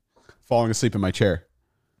like falling asleep in my chair.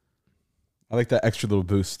 I like that extra little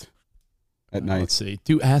boost at night. Let's see.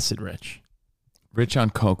 Do acid, Rich. Rich on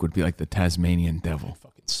coke would be like the Tasmanian devil.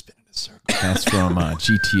 Fucking spin in a circle. That's from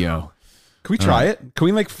GTO. Can we try it? Can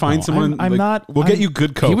we like find No, someone? I'm like, not- We'll I'm- get you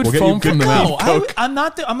good coke. He would we'll get foam you good from the clean mouth. coke. I'm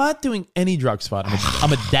not doing any drug Spot.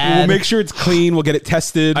 I'm a dad. We'll make sure it's clean. We'll get it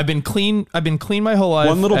tested. I've been clean my whole life.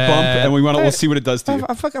 One little bump, and we'll see what it does to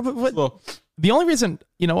you. The only reason,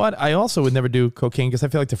 you know what? I also would never do cocaine because I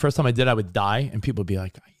feel like the first time I did, I would die, and people would be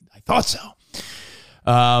like, "I thought so."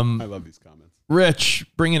 I love these comments. Rich,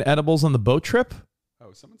 bringing edibles on the boat trip? Oh,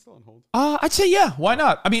 is someone still on hold? I'd say yeah. Why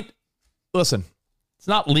not? I mean, listen, it's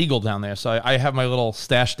not legal down there, so I have my little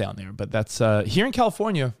stash down there. But that's here in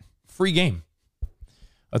California, free game.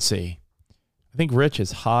 Let's see. I think Rich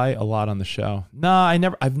is high a lot on the show. Nah, I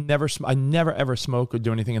never ever smoke or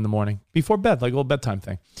do anything in the morning before bed, like a little bedtime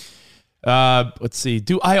thing. Let's see.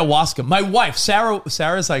 Do ayahuasca. My wife,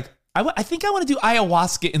 Sarah's like, I think I want to do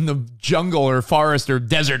ayahuasca in the jungle or forest or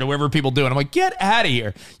desert or wherever people do it. I'm like, get out of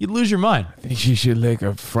here. You'd lose your mind. I think she should lick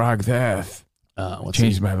a frog death.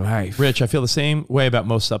 Changed my life. Rich, I feel the same way about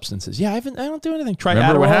most substances. Yeah, I don't do anything. Try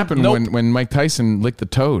Remember Adderall? what happened Nope. when Mike Tyson licked the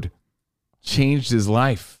toad? Changed his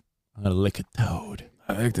life. I'm going to lick a toad.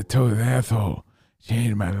 I licked the toad's asshole.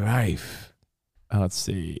 Changed my life. Let's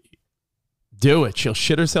see. Do it. She'll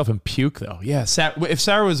shit herself and puke, though. Yeah. If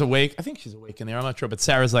Sarah was awake, I think she's awake in there. I'm not sure. But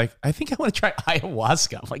Sarah's like, I think I want to try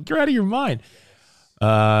ayahuasca. I'm like, you're out of your mind.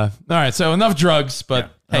 All right. So enough drugs.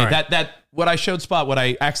 But hey, right. What I showed Spot, what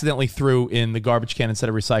I accidentally threw in the garbage can instead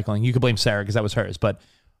of recycling, you could blame Sarah because that was hers. But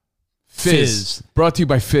Fizz. Brought to you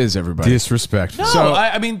by Fizz, everybody. Disrespect. No, so,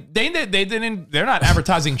 I mean, they didn't, they're not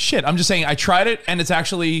advertising shit. I'm just saying I tried it and it's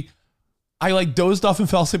actually, I like dozed off and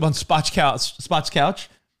fell asleep on Spot's couch.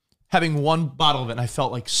 Having one bottle of it, and I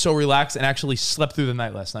felt like so relaxed and actually slept through the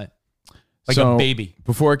night last night. Like a baby.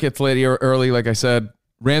 Before it gets late early, like I said,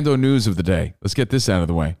 rando news of the day. Let's get this out of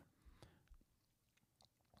the way.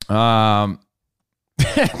 You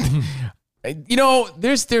know,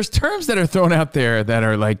 there's terms that are thrown out there that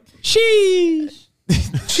are like, cheese.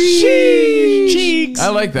 Cheeks. I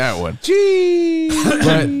like that one. Cheese.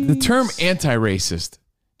 But the term anti-racist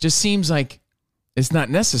just seems like it's not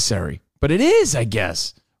necessary. But it is, I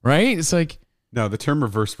guess. Right? It's like... No, the term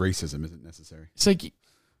reverse racism isn't necessary. It's like...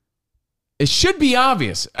 It should be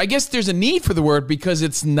obvious. I guess there's a need for the word because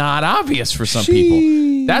it's not obvious for some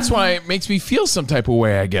people. That's why it makes me feel some type of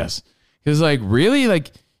way, I guess. Because like, really?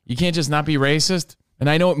 Like, you can't just not be racist? And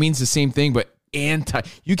I know it means the same thing, but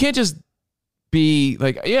you can't just be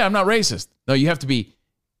like, yeah, I'm not racist. No, you have to be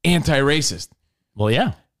anti-racist. Well,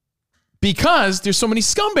 yeah. Because there's so many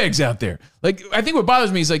scumbags out there. Like, I think what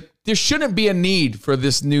bothers me is like, there shouldn't be a need for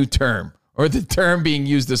this new term or the term being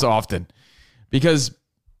used this often because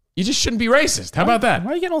you just shouldn't be racist. How about that?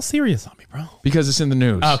 Why are you getting all serious on me, bro? Because it's in the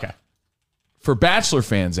news. Oh, okay. For Bachelor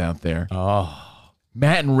fans out there,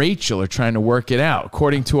 Matt and Rachel are trying to work it out.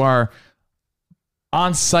 According to our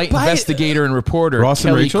on-site investigator and reporter, Ross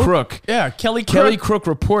Kelly and Rachel? Crook. Yeah, Kelly Crook. Kelly Crook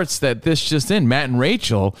reports that this just in, Matt and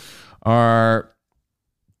Rachel are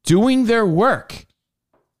doing their work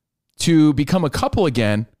to become a couple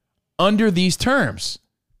again under these terms.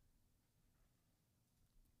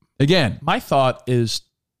 Again, my thought is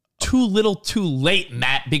too little too late,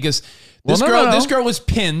 Matt, because this girl was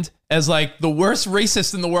pinned as like the worst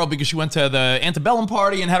racist in the world because she went to the antebellum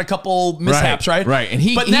party and had a couple mishaps, right? Right. And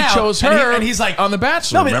he chose her and he's like on The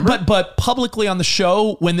Bachelor, remember? But publicly on the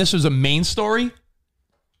show, when this was a main story,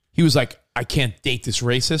 he was like, I can't date this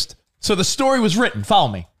racist. So the story was written.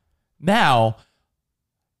 Follow me. Now,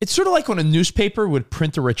 it's sort of like when a newspaper would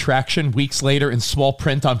print a retraction weeks later in small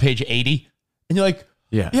print on page 80. And you're like,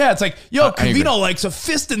 yeah, it's like, yo, Covino likes a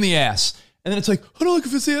fist in the ass. And then it's like, I don't like a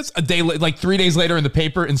fist in the ass. A day, like 3 days later in the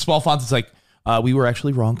paper in small fonts, it's like, we were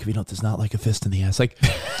actually wrong. Covino does not like a fist in the ass. Like,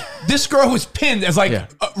 this girl was pinned as like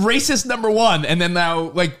racist number one. And then now,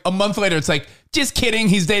 like a month later, it's like, just kidding.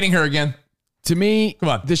 He's dating her again. To me, come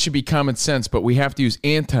on, this should be common sense, but we have to use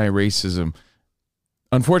anti-racism.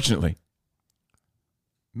 Unfortunately,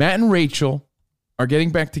 Matt and Rachel are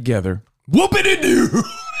getting back together. Whoop-it-a-doo!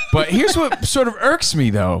 But here's what sort of irks me,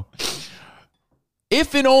 though.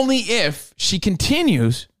 If and only if she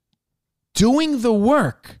continues doing the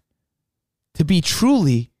work to be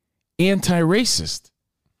truly anti-racist.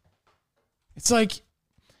 It's like,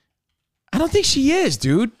 I don't think she is,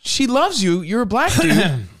 dude. She loves you. You're a black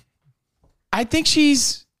dude. I think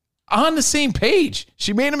she's on the same page.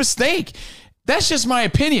 She made a mistake. That's just my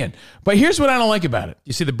opinion. But here's what I don't like about it.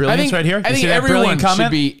 You see the brilliance right here? I think everyone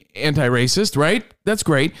should be anti-racist, right? That's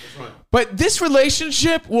great. But this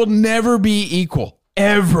relationship will never be equal.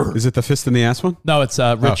 Ever. Is it the fist in the ass one? No, it's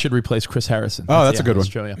Rich should replace Chris Harrison. Oh, that's a good one.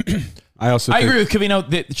 True, yeah. I agree with Covino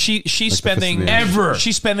that she's spending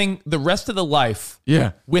the rest of the life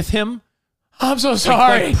with him. I'm so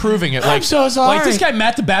sorry. Like proving it. I'm so sorry. Like this guy,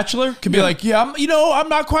 Matt the Bachelor, could be like, yeah, I'm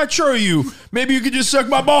not quite sure of you. Maybe you could just suck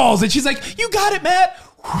my balls. And she's like, you got it, Matt.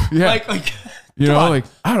 Yeah. Like you know, like,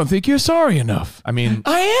 I don't think you're sorry enough. I mean,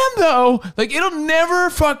 I am though. Like, it'll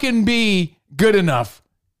never fucking be good enough.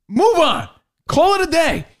 Move on. Call it a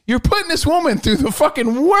day. You're putting this woman through the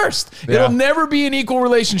fucking worst. Yeah. It'll never be an equal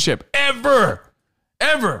relationship. Ever.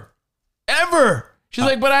 Ever. Ever. She's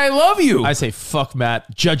like, but I love you. I say, fuck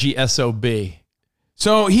Matt, judgy SOB.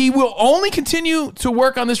 So he will only continue to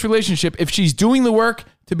work on this relationship if she's doing the work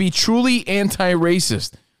to be truly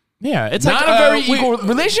anti-racist. Yeah, it's not like, a very equal.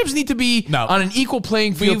 Relationships need to be No. on an equal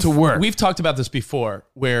playing field to work. We've talked about this before,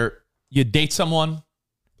 where you date someone.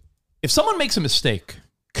 If someone makes a mistake,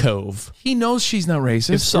 Cove, he knows she's not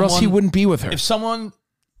racist, if someone, or else he wouldn't be with her. If someone,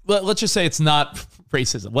 let's just say it's not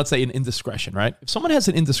racism. Let's say an indiscretion, right? If someone has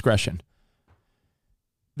an indiscretion,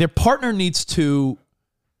 their partner needs to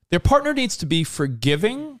be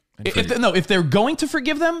forgiving. If they're going to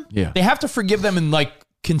forgive them, they have to forgive them and like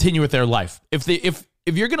continue with their life.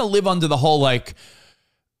 If you're gonna live under the whole like,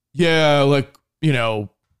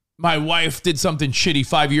 my wife did something shitty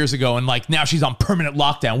 5 years ago and like now she's on permanent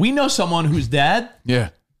lockdown. We know someone whose dad,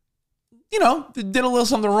 did a little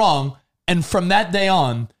something wrong, and from that day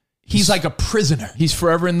on, he's like a prisoner. He's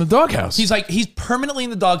forever in the doghouse. He's permanently in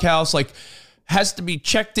the doghouse. Like, has to be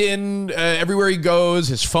checked in everywhere he goes.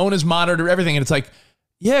 His phone is monitored, everything, and it's like,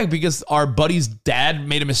 yeah, because our buddy's dad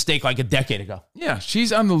made a mistake like a decade ago. Yeah,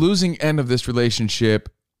 she's on the losing end of this relationship,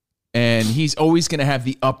 and he's always going to have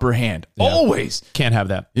the upper hand. Yeah. Always. Can't have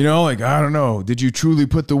that. Like, I don't know. Did you truly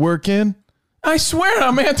put the work in? I swear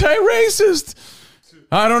I'm anti-racist.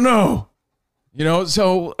 I don't know.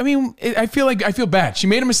 So, I mean, I feel bad. She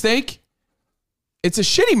made a mistake. It's a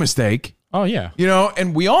shitty mistake. Oh, yeah.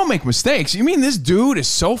 And we all make mistakes. You mean this dude is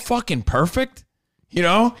so fucking perfect?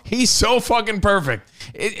 He's so fucking perfect.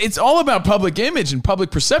 It's all about public image and public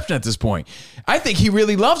perception at this point. I think he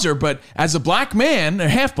really loves her, but as a black man, a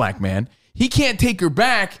half black man, he can't take her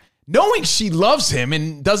back knowing she loves him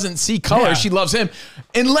and doesn't see color. Yeah. She loves him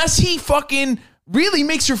unless he fucking really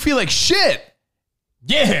makes her feel like shit.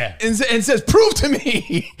 Yeah. And says, prove to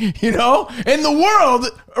me, in the world,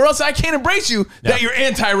 or else I can't embrace you that you're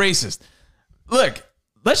anti-racist. Look,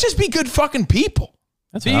 let's just be good fucking people.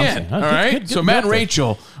 That's what I'm saying. All right. Good so Matt and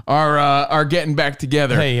Rachel are getting back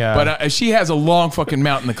together. Hey, but she has a long fucking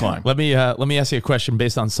mountain to climb. Let me ask you a question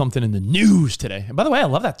based on something in the news today. And by the way, I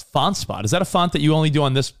love that font spot. Is that a font that you only do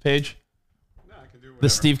on this page? No, I can do whatever. The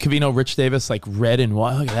Steve Covino, Rich Davis, like red and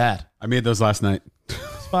white. Look at that. I made those last night.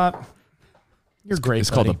 Spot. You're great. It's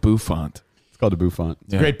called a boo font. It's called a boo font.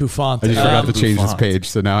 It's a great boo font. I just forgot to change this page,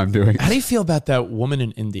 so now I'm doing it. How do you feel about that woman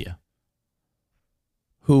in India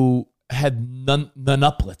who had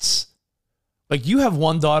nunuplets? Like, you have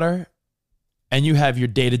one daughter and you have your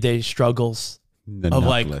day-to-day struggles of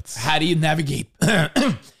like, how do you navigate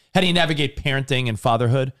parenting and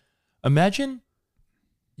fatherhood? Imagine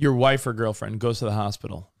your wife or girlfriend goes to the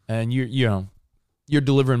hospital and you're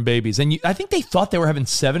delivering babies, and I think they thought they were having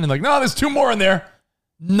 7 and like, no, there's 2 more in there.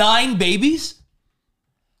 9 babies?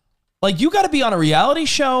 Like, you got to be on a reality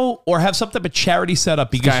show or have some type of charity set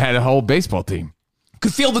up because this guy had a whole baseball team.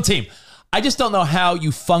 Could field the team. I just don't know how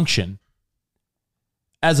you function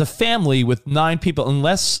as a family with 9 people,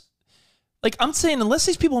 unless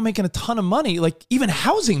these people are making a ton of money, like even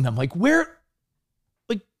housing them, like where,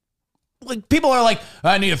 like people are like,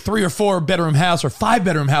 I need a 3 or 4 bedroom house or 5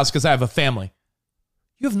 bedroom house because I have a family.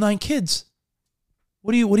 You have 9 kids.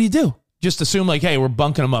 What do you do? Just assume like, hey, we're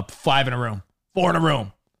bunking them up, 5 in a room, 4 in a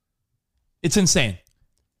room. It's insane.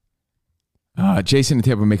 Jason in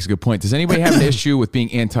Tampa makes a good point. Does anybody have an issue with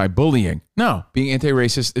being anti-bullying? No, being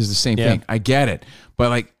anti-racist is the same thing. I get it. But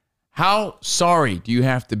like, how sorry do you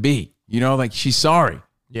have to be? Like, she's sorry.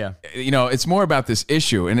 Yeah. It's more about this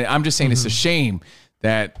issue. And I'm just saying it's a shame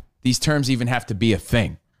that these terms even have to be a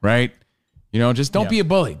thing, right? Just don't be a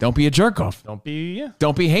bully. Don't be a jerk off. Don't be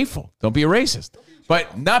hateful. Don't be a racist.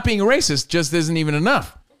 But not being a racist just isn't even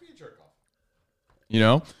enough. Don't be a jerk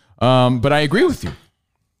off. But I agree with you.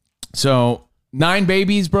 So 9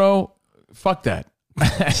 babies, bro. Fuck that.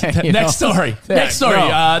 Next story. Next story.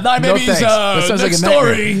 9 babies. That sounds next like a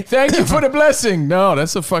story. Thank you for the blessing. No,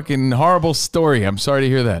 that's a fucking horrible story. I'm sorry to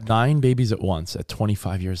hear that. 9 babies at once at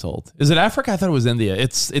 25 years old. Is it Africa? I thought it was India.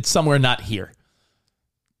 It's somewhere not here.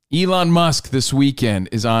 Elon Musk this weekend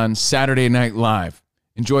is on Saturday Night Live.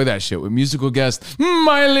 Enjoy that shit with musical guest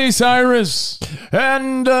Miley Cyrus.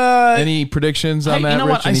 And any predictions on that? You know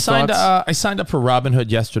Rich? what? I signed up for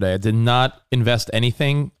Robinhood yesterday. I did not invest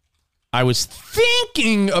anything. I was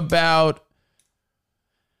thinking about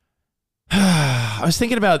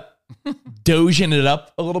doging it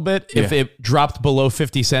up a little bit if it dropped below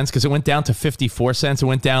 50 cents, because it went down to 54 cents. It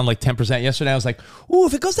went down like 10% yesterday. I was like, ooh,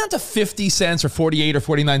 if it goes down to 50 cents or 48 or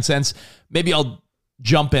 49 cents, maybe I'll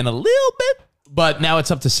jump in a little bit. But now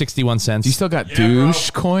it's up to 61 cents. You still got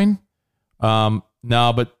Dogecoin? No,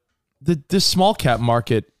 but this small cap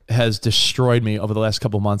market has destroyed me over the last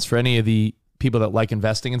couple months. For any of the people that like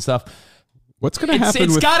investing and stuff, what's going to happen?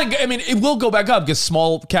 It will go back up because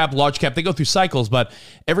small cap, large cap, they go through cycles. But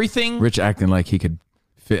everything. Rich acting like he could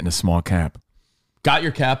fit in a small cap. Got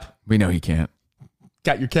your cap. We know he can't.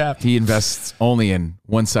 got your cap. He invests only in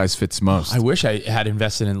one size fits most. I wish I had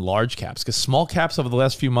invested in large caps because small caps over the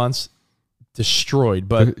last few months destroyed.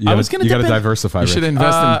 But I was going to. You got to diversify. You should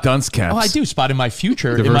invest in dunce caps. Oh, I do. Spot in my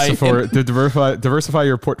future. Diversify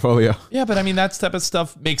your portfolio. Yeah, but I mean that type of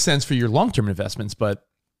stuff makes sense for your long-term investments, but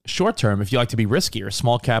short term, if you like to be riskier,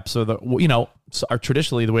 small caps are are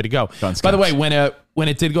traditionally the way to go. By the way, when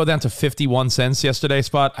it did go down to 51 cents yesterday,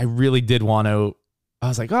 Spot, I really did want to. I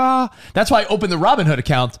was like, that's why I opened the Robinhood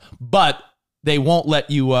account, but they won't let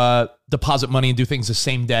you deposit money and do things the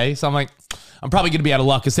same day. So I'm like, I'm probably going to be out of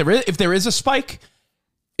luck. If there is a spike,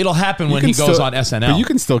 it'll happen when he goes on SNL. But you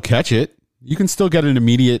can still catch it. You can still get an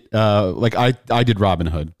immediate. Like I did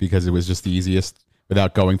Robinhood because it was just the easiest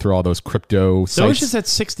without going through all those crypto sites. Doge is at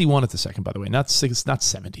 61 at the second, by the way, not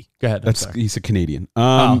 70. Go ahead. He's a Canadian.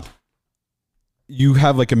 You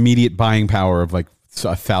have like immediate buying power of like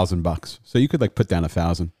 $1,000, so you could like put down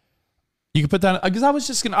 1,000. You could put down because I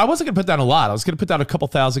wasn't gonna put down a lot. I was gonna put down a couple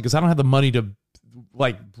thousand because I don't have the money to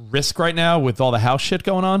like risk right now with all the house shit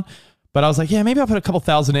going on. But I was like, yeah, maybe I'll put a couple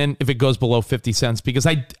thousand in if it goes below 50 cents because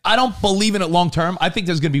I don't believe in it long term. I think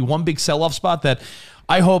there's gonna be one big sell off spot that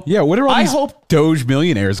I hope. Yeah, what are all these Doge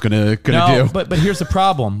millionaires gonna do? But here's the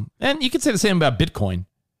problem, and you could say the same about Bitcoin.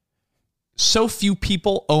 So few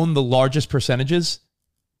people own the largest percentages,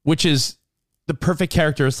 which is the perfect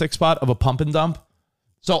characteristic spot of a pump and dump.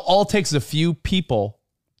 So all it takes is a few people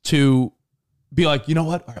to be like, you know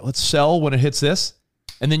what? All right, let's sell when it hits this.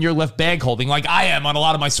 And then you're left bag holding like I am on a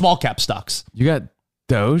lot of my small cap stocks. You got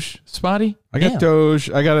Doge, Spotty? I got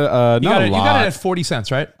Doge. I got it. You got it at 40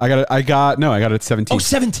 cents, right? I got it at 17. Oh,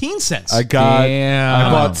 17 cents. I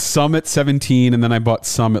bought some at 17 and then I bought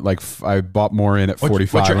some at I bought more in at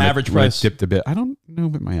 45. What's your average price? It dipped a bit. I don't know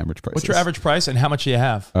what my average price is. What's your average price and how much do you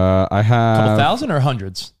have? I have a couple thousand or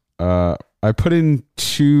hundreds? I put in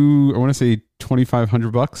I want to say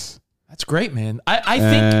 $2,500. That's great, man.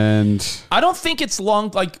 I don't think it's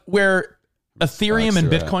long like where Ethereum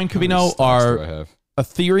and Bitcoin, Covino, are.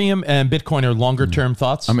 Ethereum and Bitcoin are longer term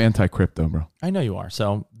thoughts. I'm anti-crypto, bro. I know you are.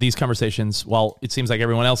 So these conversations, while it seems like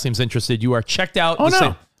everyone else seems interested, you are checked out. Oh,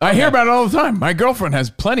 no. I hear about it all the time. My girlfriend has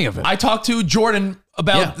plenty of it. I talked to Jordan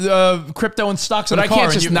about crypto and stocks. But I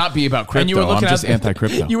can't just not be about crypto. And you were looking I'm just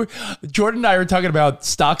anti-crypto. Jordan and I were talking about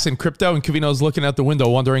stocks and crypto, and Covino's looking out the window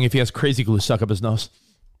wondering if he has crazy glue stuck up his nose.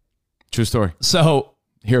 True story. So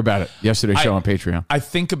hear about it. Yesterday's show on Patreon. I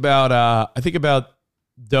think about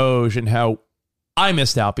Doge and how I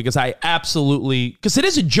missed out because because it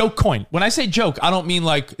is a joke coin. When I say joke, I don't mean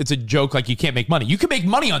like it's a joke like you can't make money. You can make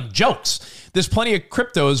money on jokes. There's plenty of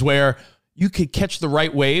cryptos where you could catch the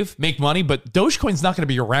right wave, make money, but Dogecoin's not going to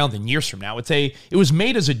be around in years from now. It was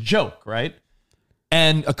made as a joke, right?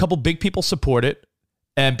 And a couple big people support it.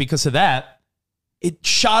 And because of that, it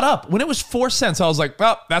shot up. When it was 4 cents, I was like,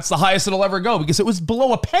 well, that's the highest it'll ever go because it was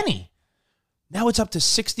below a penny. Now it's up to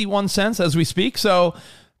 61 cents as we speak. So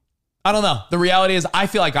I don't know. The reality is I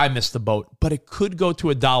feel like I missed the boat, but it could go to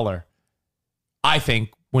 $1. I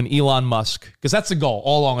think when Elon Musk, because that's the goal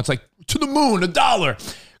all along. It's like to the moon,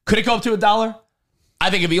 $1. Could it go up to $1? I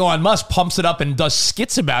think if Elon Musk pumps it up and does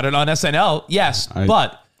skits about it on SNL, yes,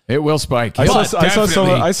 but it will spike. I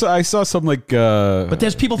saw some like. But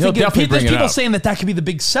there's people saying that could be the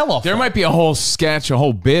big sell-off. There might be a whole sketch, a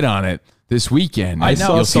whole bit on it this weekend. I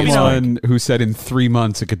saw someone who said in 3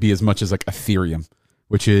 months it could be as much as like Ethereum,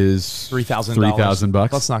 which is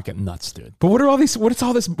 $3,000. Let's not get nuts, dude. But what are all these? What is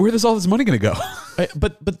all this? Where is all this money going to go?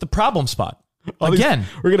 But the problem spot again,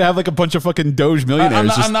 we're going to have like a bunch of fucking Doge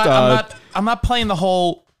millionaires. I'm not playing the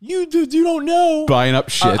whole. You don't know buying up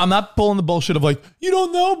shit. I'm not pulling the bullshit of like you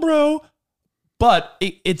don't know, bro. But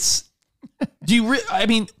it's. I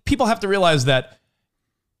mean, people have to realize that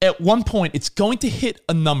at one point it's going to hit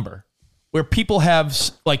a number where people have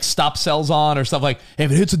like stop sells on or stuff like, hey,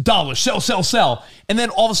 if it hits $1, sell. And then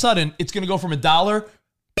all of a sudden it's going to go from $1,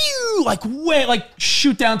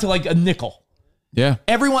 shoot down to like a nickel. Yeah.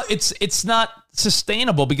 Everyone, it's not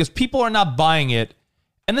sustainable because people are not buying it.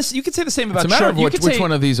 And this, you could say the same about it's a matter of which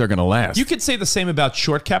one of these are going to last. You could say the same about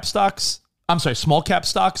short cap stocks. I'm sorry, small cap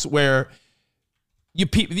stocks where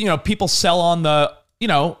people sell on the,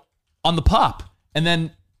 on the pop and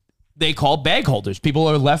then they call bag holders. People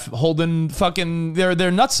are left holding fucking their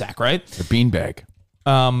nutsack, right? Their beanbag.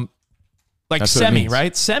 Like That's Semi,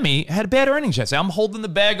 right? Semi had bad earnings yesterday. I'm holding the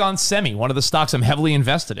bag on Semi, one of the stocks I'm heavily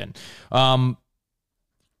invested in.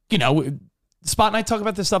 Spot and I talk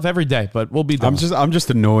about this stuff every day, but we'll be done. I'm just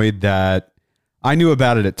annoyed that I knew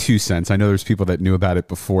about it at 2 cents. I know there's people that knew about it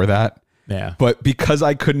before that. Yeah. But because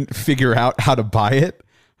I couldn't figure out how to buy it,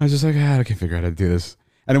 I was just like, I can't figure out how to do this.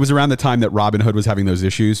 And it was around the time that Robinhood was having those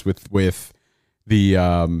issues with the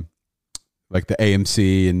like the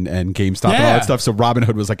AMC and GameStop and all that stuff. So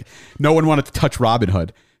Robinhood was like, no one wanted to touch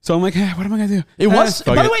Robinhood. So I'm like, hey, what am I gonna do? It was,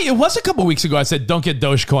 by the way, it was a couple weeks ago. I said, don't get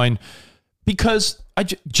Dogecoin because I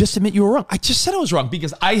just admit you were wrong. I just said I was wrong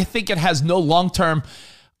because I think it has no long term.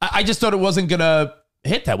 I just thought it wasn't gonna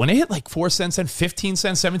hit that. When it hit like 4 cents and 15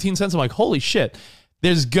 cents, 17 cents, I'm like, holy shit,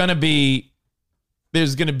 there's gonna be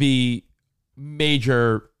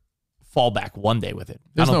major fallback one day with it.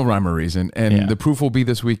 There's no rhyme or reason. And the proof will be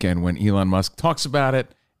this weekend when Elon Musk talks about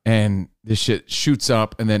it and this shit shoots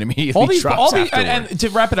up and then immediately drops afterward. And to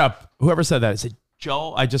wrap it up, whoever said that, I said,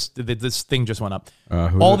 Joe, this thing just went up.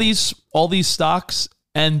 All these stocks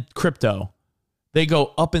and crypto, they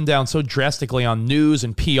go up and down so drastically on news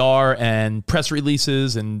and PR and press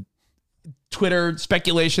releases and Twitter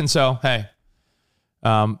speculation. So, hey,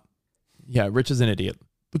 Rich is an idiot.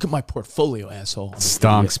 Look at my portfolio, asshole.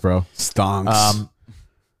 Stonks, bro. Stonks.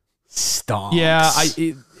 Stonks. Yeah,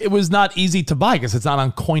 it was not easy to buy because it's not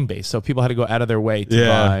on Coinbase. So people had to go out of their way to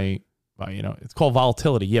buy, it's called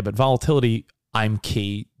volatility. Yeah, but volatility, I'm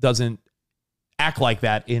key, doesn't act like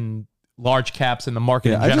that in large caps in the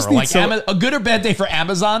market in general. Like a good or bad day for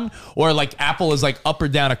Amazon or like Apple is like up or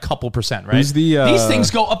down a couple percent, right? These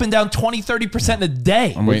things go up and down 20, 30% in a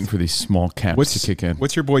day. I'm waiting for these small caps to kick in.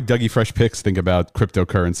 What's your boy Dougie Fresh Picks think about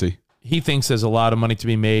cryptocurrency? He thinks there's a lot of money to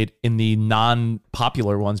be made in the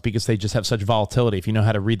non-popular ones because they just have such volatility if you know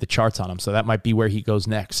how to read the charts on them. So that might be where he goes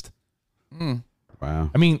next. Wow.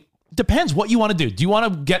 I mean, depends what you want to do. Do you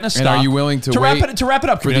want to get in a stock? And are you willing to wait wrap it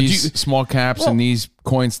up for these small caps and these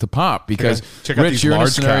coins to pop? Because check out Rich, these you're in a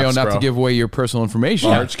large scenario caps, not bro. to give away your personal information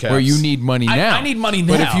Large caps. where you need money now. I need money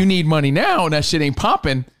now. But if you need money now and that shit ain't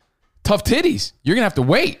popping, tough titties. You're going to have to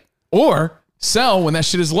wait or sell when that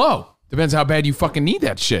shit is low. Depends how bad you fucking need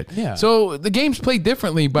that shit. Yeah. So the game's played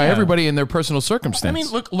differently by everybody in their personal circumstance. I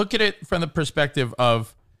mean, look at it from the perspective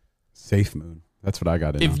of Safe Moon. That's what I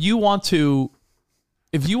got in. If you want to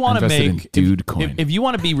make Dude Coin. if you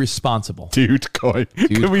want to be responsible, Dude Coin.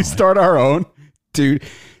 Can we start our own? Dude,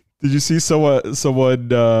 did you see someone it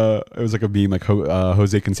was like a meme like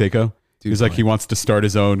Jose Canseco? He was like he wants to start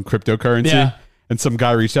his own cryptocurrency. Yeah. And some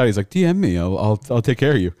guy reached out. He's like, DM me. I'll take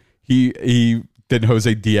care of you. Then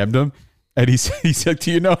Jose DM'd him and he said,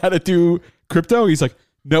 do you know how to do crypto? He's like,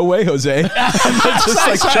 no way, Jose. I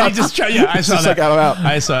saw that. Like, I'm out.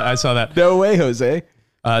 I saw that. No way, Jose.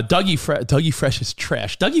 Dougie Fresh is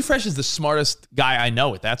trash. Dougie Fresh is the smartest guy I know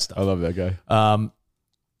with that stuff. I love that guy.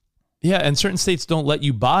 Yeah, and certain states don't let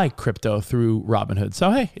you buy crypto through Robinhood. So,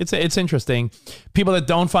 hey, it's interesting. People that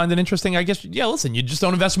don't find it interesting, I guess, listen, you just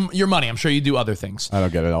don't invest your money. I'm sure you do other things. I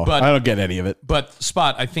don't get it all. I don't get any of it. But,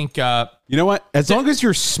 Spot, I think... you know what? As long as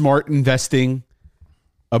you're smart investing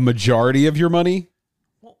a majority of your money...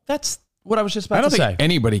 Well, that's what I was just about to say. I don't think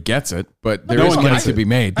anybody gets it, but there is money to be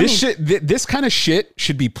made. This kind of shit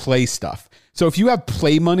should be play stuff. So if you have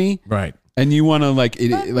play money... Right. And you want to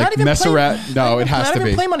mess around? No, it has to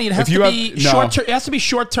be play money. It has to be short term. It has to be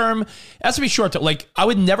short term. It has to be short term. Like I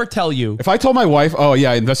would never tell you. If I told my wife, "Oh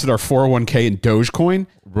yeah, I invested our 401k in Dogecoin,"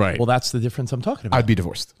 right? Well, that's the difference I'm talking about. I'd be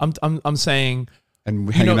divorced. I'm saying.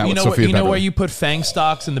 And hanging out with Sophia you know where you put FANG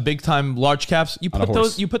stocks and the big time large caps. You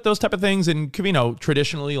put those type of things in.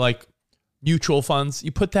 Traditionally like mutual funds.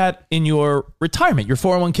 You put that in your retirement, your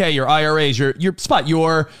 401k, your IRAs, your spot,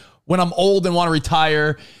 when I'm old and want to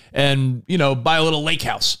retire and, buy a little lake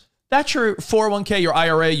house. That's your 401k, your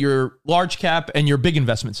IRA, your large cap, and your big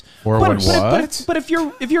investments. But if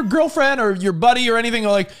your girlfriend or your buddy or anything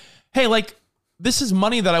are like, hey, like, this is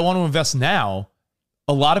money that I want to invest now.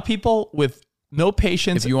 A lot of people with no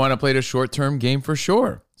patience. If you want to play the short-term game, for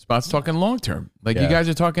sure. Spot's talking long-term. Like, you guys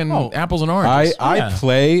are talking apples and oranges. I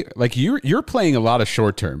play, like, you're playing a lot of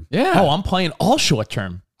short-term. Yeah. Oh, I'm playing all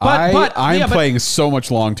short-term. I'm playing so much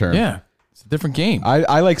long term. Yeah, it's a different game.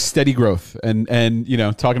 I like steady growth, and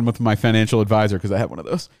talking with my financial advisor because I have one of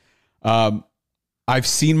those. I've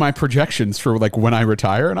seen my projections for like when I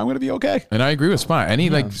retire, and I'm going to be okay. And I agree with Spot. Any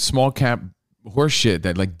like small cap horse shit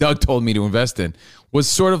that like Doug told me to invest in was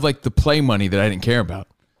sort of like the play money that I didn't care about.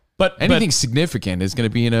 But anything significant is going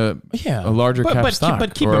to be in a larger cap stock.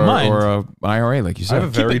 But keep in mind, or a IRA, like you said. I have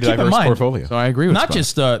a very diverse portfolio. So I agree with not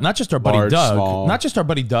just our buddy Large, Doug, small, not just our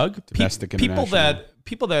buddy Doug. Domestic, people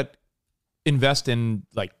that invest in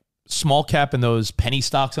like small cap and those penny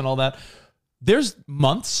stocks and all that. There's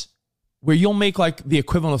months where you'll make like the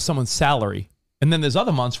equivalent of someone's salary, and then there's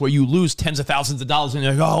other months where you lose tens of thousands of dollars, and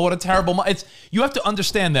you're like, oh, what a terrible month. You have to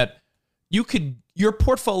understand that your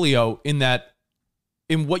portfolio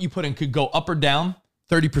in what you put in could go up or down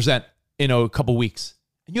 30% in a couple weeks.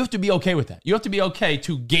 And you have to be okay with that. You have to be okay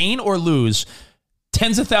to gain or lose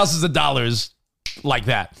tens of thousands of dollars like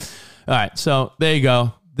that. All right, so there you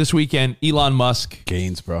go. This weekend, Elon Musk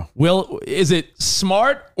gains, bro. Is it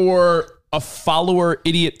smart or a follower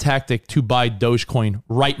idiot tactic to buy Dogecoin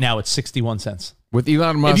right now at 61 cents? With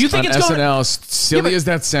Elon Musk on SNL, as silly as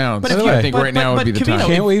that sounds, I think right now would be the time. I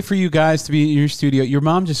can't wait for you guys to be in your studio. Your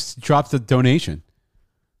mom just dropped a donation.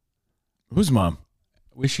 Whose mom?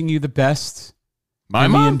 Wishing you the best. My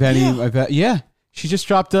Emmy mom? and Benny. Yeah. I bet. Yeah. She just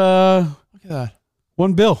dropped Look at that.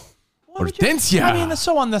 $1 bill. Hortensia. I mean, that's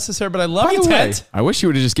so unnecessary, but I love By you, the way, Ted. I wish you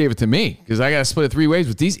would have just gave it to me because I got to split it 3 ways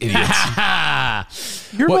with these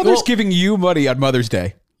idiots. Your mother's giving you money on Mother's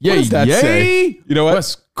Day. Yay, What does that say? You know what?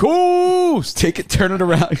 What's cool? Take it, turn it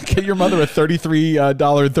around. Get your mother a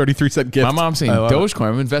 $33.33 gift. My mom's saying Dogecoin.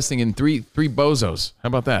 I'm investing in three bozos. How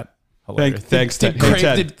about that? Thanks, Ted. Hey,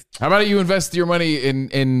 Ted. How about you invest your money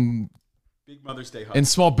in Big Mother's Day in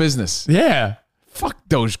small business? Yeah. Fuck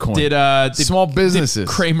Dogecoin. Did small businesses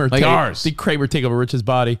Did Kramer like ours? Did Kramer take over Rich's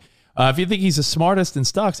body? If you think he's the smartest in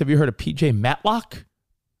stocks, have you heard of PJ Matlock?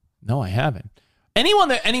 No, I haven't. Anyone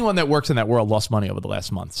that works in that world lost money over the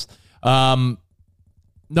last months. No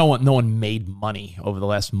one made money over the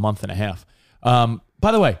last month and a half.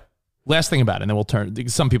 By the way, last thing about it, and then we'll turn.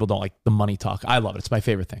 Some people don't like the money talk. I love it. It's my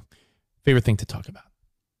favorite thing. Favorite thing to talk about.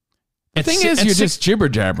 The thing is, you're just jibber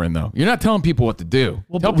jabbering though. You're not telling people what to do.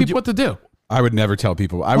 Tell people what to do. I would never tell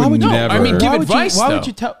people. I would never. I mean, give advice. Why would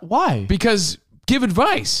you tell? Why? Because give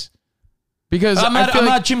advice. Because I'm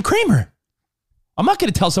not Jim Cramer. I'm not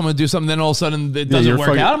going to tell someone to do something, then all of a sudden it doesn't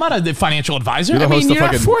work out. I'm not a financial advisor. You're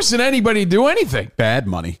not forcing anybody to do anything. Bad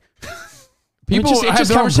money. People it's just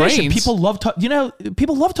their own conversation. brains. People love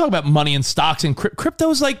people love talking about money and stocks, and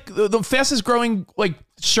crypto's like the fastest growing like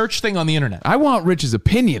search thing on the internet. I want Rich's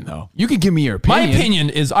opinion though. You can give me your opinion. My opinion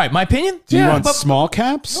is all right. My opinion. Do you want small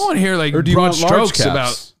caps? I want to hear like or do you broad want large strokes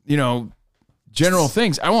caps? about general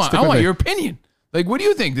things. I want your opinion. Like, what do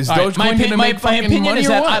you think? This All right, Dogecoin going to make fucking opinion money is or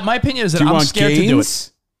that what? my opinion is that Do you I'm want scared gains to do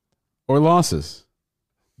it. or losses?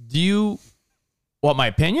 Do you? What my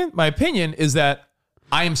opinion? My opinion is that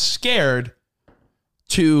I am scared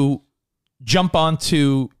to jump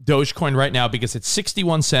onto Dogecoin right now because it's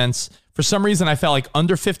 61 cents. For some reason, I felt like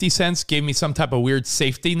under 50 cents gave me some type of weird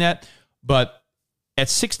safety net. But at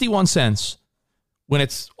 61 cents, when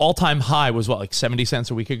its all-time high was like 70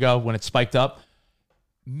 cents a week ago when it spiked up,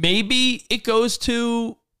 maybe it goes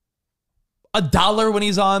to $1 when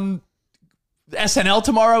he's on SNL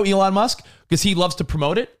tomorrow, Elon Musk, because he loves to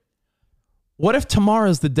promote it. What if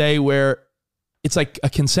tomorrow's the day where it's like a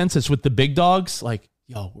consensus with the big dogs? Like,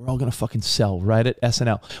 yo, we're all going to fucking sell right at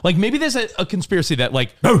SNL. Like maybe there's a conspiracy that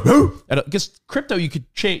like, because crypto, you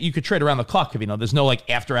could trade around the clock if there's no like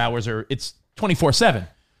after hours or it's 24/7.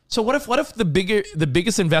 So what if the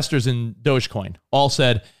biggest investors in Dogecoin all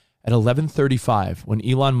said at 11:35 when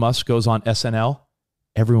Elon Musk goes on SNL,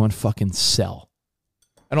 everyone fucking sell.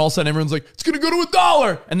 And all of a sudden, everyone's like, it's going to go to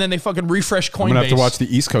 $1. And then they fucking refresh Coinbase. I'm going to have to watch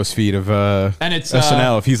the East Coast feed of it's,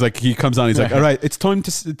 SNL. If he's like, he comes on, he's like, all right, it's time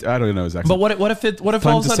to, I don't know exactly. But what if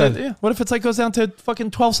all of a sudden, what if it's like goes down to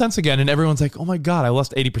fucking 12 cents again and everyone's like, oh my God, I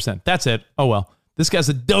lost 80%. That's it. Oh, well, this guy's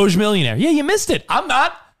a Doge millionaire. Yeah, you missed it. I'm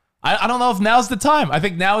not. I don't know if now's the time. I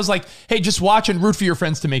think now is like, hey, just watch and root for your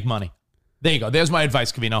friends to make money. There you go. There's my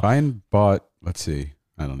advice, Covino. Ryan bought, let's see.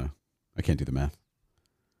 I don't know. I can't do the math.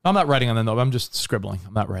 I'm not writing on the note. I'm just scribbling.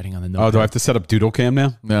 I'm not writing on the note. Oh, do I have to set up Doodle Cam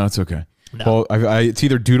now? No, it's okay. No. Well, it's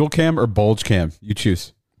either Doodle Cam or Bulge Cam. You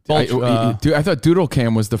choose. I thought Doodle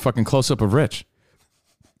Cam was the fucking close-up of Rich.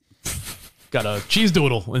 Got a cheese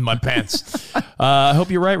doodle in my pants. I hope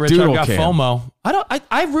you're right, Rich. Doodle I got Cam. FOMO.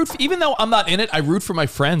 I root for, even though I'm not in it, I root for my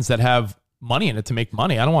friends that have money in it to make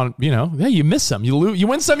money. I don't want, yeah, you miss some. You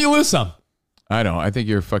win some, you lose some. I don't. I think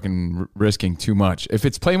you're fucking risking too much. If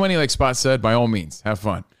it's play money, like Spot said, by all means, have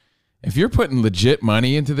fun. If you're putting legit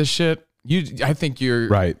money into this shit, I think you're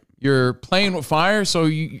right. You're playing with fire. So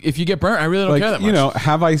if you get burnt, I really don't care that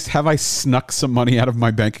much. Have I snuck some money out of my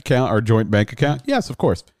bank account, our joint bank account? Yes, of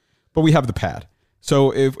course. But we have the pad.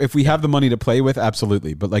 So if we have the money to play with,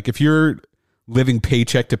 absolutely. But like if you're living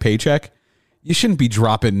paycheck to paycheck, you shouldn't be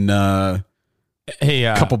dropping a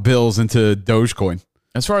couple bills into Dogecoin.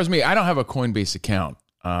 As far as me, I don't have a Coinbase account,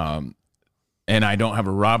 and I don't have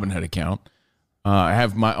a Robinhood account. I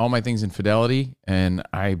have all my things in Fidelity, and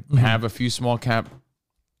I have a few small cap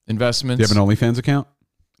investments. Do you have an OnlyFans account?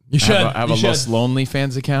 You should. I have a Los Lonely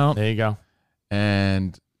Fans account. There you go.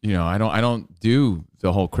 And I don't do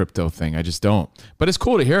the whole crypto thing. I just don't. But it's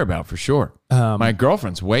cool to hear about for sure. My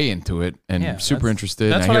girlfriend's way into it and super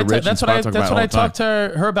interested. That's and I hear Rich that's what I talk to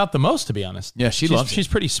her about the most, to be honest. Yeah, she's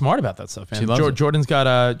pretty smart about that stuff. Man. She loves it. Jordan's got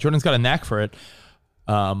a knack for it.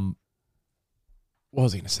 What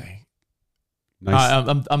was I going to say?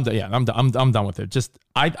 Nice. I'm done with it. Just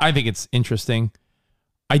I think it's interesting.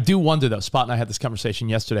 I do wonder though. Spot and I had this conversation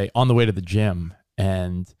yesterday on the way to the gym,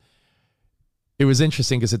 and it was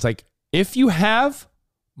interesting because it's like if you have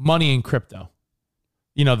money in crypto,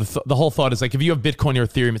 you know the whole thought is like if you have Bitcoin or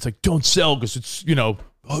Ethereum, it's like don't sell because it's you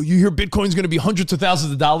hear Bitcoin's going to be hundreds of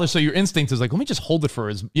thousands of dollars, so your instinct is like let me just hold it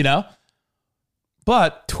for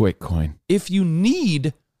But Twitcoin. If you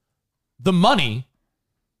need the money,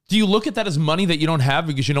 do you look at that as money that you don't have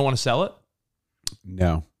because you don't want to sell it?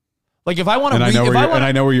 No. Like if I want to, and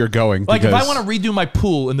I know where you're going. Like if I want to redo my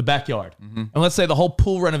pool in the backyard, and let's say the whole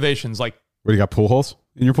pool renovation's like, what do you got? Pool holes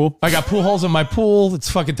in your pool? I got pool holes in my pool. It's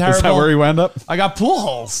fucking terrible. Is that where he wound up? I got pool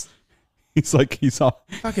holes. He's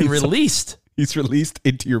released. He's released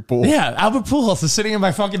into your pool. Yeah, Albert Pujols is sitting in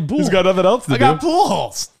my fucking pool. He's got nothing else to do. I got pool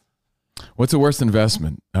holes. What's the worst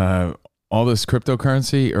investment? All this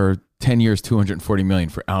cryptocurrency or 10 years, $240 million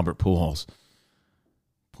for Albert Pujols?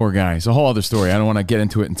 Poor guy. It's a whole other story. I don't want to get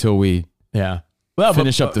into it until we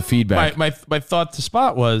finish up the feedback. My thought to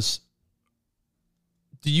Spot was,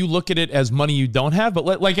 do you look at it as money you don't have? But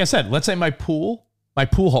like I said, let's say my pool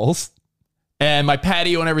holes, and my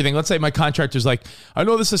patio and everything. Let's say my contractor's like, I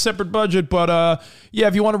know this is a separate budget, but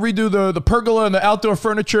if you want to redo the pergola and the outdoor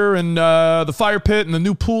furniture and the fire pit and the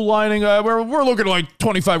new pool lining, we're looking at like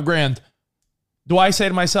 $25,000. Do I say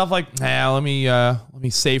to myself like, let me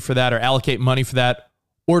save for that or allocate money for that?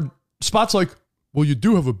 Or Spot's like, well, you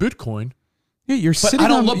do have a Bitcoin. Yeah, you're but I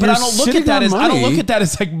don't look at that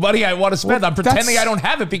as like money I want to spend. I'm pretending I don't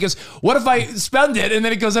have it because what if I spend it and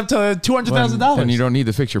then it goes up to $200,000? Then you don't need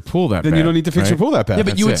to fix your pool that bad. Then you don't need to fix your pool that bad. Yeah,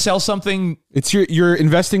 but you would sell something. It's you're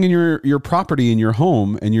investing in your property in your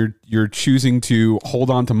home, and you're choosing to hold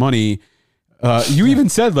on to money. You even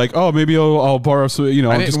said like, oh, maybe I'll borrow. So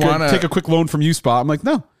I'll just take a quick loan from you, Spot. I'm like,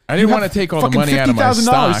 no, I didn't want to take all the money out of my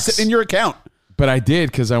stocks in your account. But I did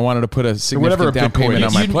because I wanted to put a significant down payment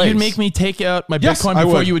on my place. You'd make me take out my Bitcoin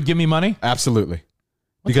before you would give me money? Absolutely.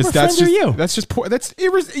 What kind of friend are you? That's just poor.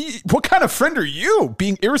 What kind of friend are you?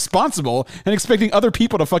 Being irresponsible and expecting other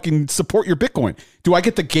people to fucking support your Bitcoin. Do I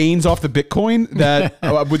get the gains off the Bitcoin that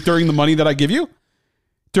during the money that I give you?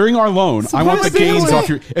 During our loan, I want the gains off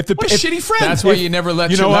your. What a shitty friend! That's why you never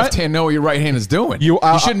let your left hand know what your right hand is doing. You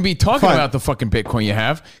shouldn't be talking about the fucking Bitcoin you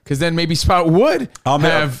have, because then maybe Spot would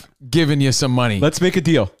have given you some money. Let's make a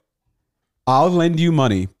deal. I'll lend you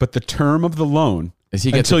money, but the term of the loan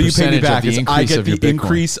until you pay me back is I get the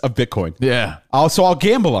increase of Bitcoin. Yeah. I'll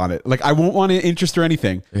gamble on it. Like I won't want interest or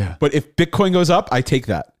anything. Yeah. But if Bitcoin goes up, I take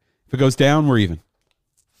that. If it goes down, we're even.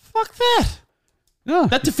 Fuck that. No.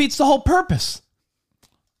 That defeats the whole purpose.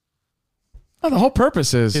 No, the whole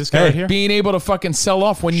purpose is being able to fucking sell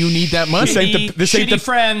off when you need that money. This ain't the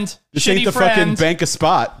friend. This ain't the fucking bank of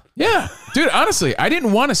Spot. Yeah. Dude, honestly, I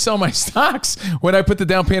didn't want to sell my stocks when I put the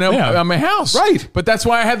down payment on my house. Right. But that's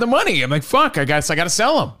why I had the money. I'm like, fuck, I got to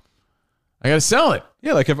sell them. I got to sell it.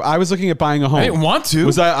 Yeah, like if I was looking at buying a home. I didn't want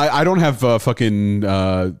to. I don't have a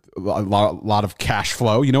lot of cash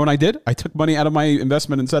flow. You know what I did? I took money out of my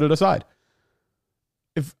investment and set it aside.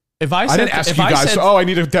 If I didn't ask you guys, I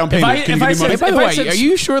need a down payment. Can you give me money? By the way, are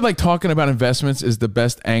you sure like talking about investments is the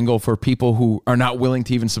best angle for people who are not willing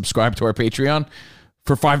to even subscribe to our Patreon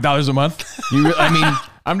for $5 a month?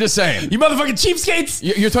 I'm just saying. You motherfucking cheapskates.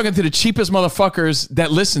 You're talking to the cheapest motherfuckers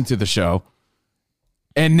that listen to the show.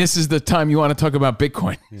 And this is the time you want to talk about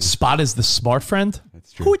Bitcoin. Yeah. Spot is the smart friend.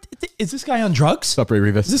 That's true. Is this guy on drugs? What's up, Ray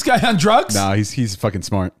Rivas? Is this guy on drugs? No, he's fucking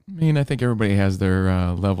smart. I think everybody has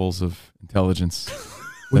their levels of intelligence.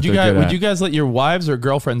 Would you guys let your wives or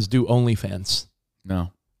girlfriends do OnlyFans?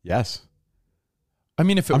 No. Yes. I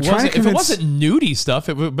mean, if it wasn't nudie stuff,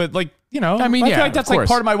 it would, but like, I feel like that's like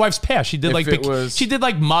part of my wife's past. She did she did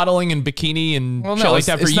like modeling and bikini and shit like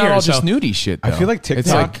that for years. It's not all just nudie shit, though. I feel like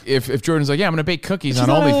TikTok. It's like if Jordan's like, I'm going to bake cookies on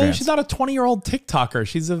OnlyFans. She's not a 20-year-old TikToker.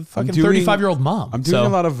 She's a fucking 35-year-old mom. I'm doing a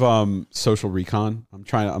lot of social recon.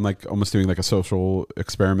 I'm like almost doing like a social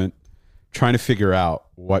experiment, trying to figure out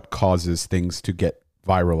what causes things to get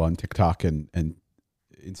viral on TikTok and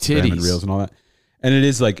Instagram and Reels and all that. And it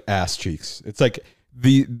is like ass cheeks. It's like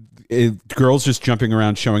girls just jumping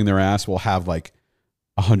around showing their ass will have like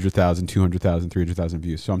 100,000, 200,000, 300,000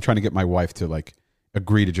 views. So I'm trying to get my wife to like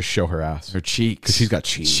agree to just show her ass. Her cheeks. Because she's got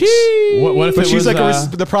cheeks. What if she's like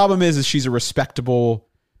the problem is she's a respectable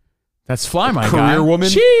that's fly my career woman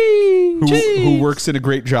who works in a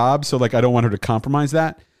great job. So like I don't want her to compromise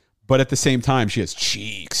that. But at the same time, she has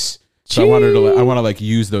cheeks. So I want to like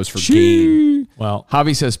use those for gain. Well,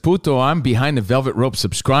 Javi says, "Puto, I'm behind the Velvet Rope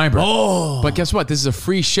subscriber." Oh, but guess what? This is a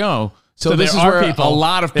free show, so this is where a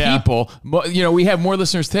lot of people. We have more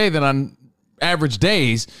listeners today than on average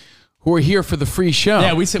days who are here for the free show.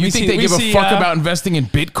 Yeah, you think they give a fuck about investing in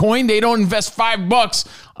Bitcoin? They don't invest $5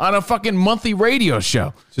 on a fucking monthly radio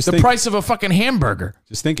show. Just the price of a fucking hamburger.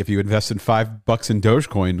 Just think if you invested $5 in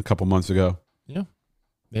Dogecoin a couple months ago. Yeah.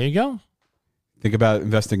 There you go. Think about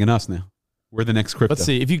investing in us now. We're the next crypto. Let's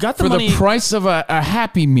see. If you got the for money the price of a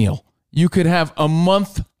Happy Meal, you could have a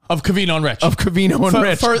month of Covino and Rich. By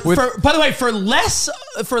the way, for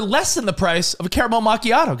less than the price of a caramel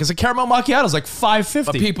macchiato, because a caramel macchiato is like $5.50.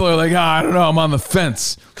 But people are like, I don't know, I'm on the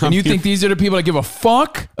fence. And you think these are the people that give a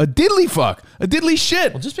fuck? A diddly fuck. A diddly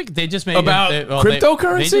shit. Well, they just made about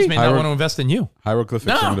cryptocurrency? They just may not want to invest in you.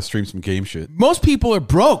 Hieroglyphics. I'm going to stream some game shit. Most people are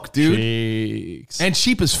broke, dude. Cheeks. And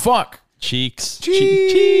cheap as fuck. Cheeks.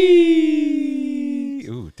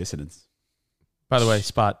 Ooh, dissonance. By the way,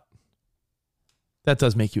 Spot, that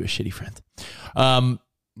does make you a shitty friend.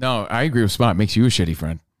 No, I agree with Spot. Makes you a shitty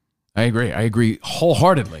friend. I agree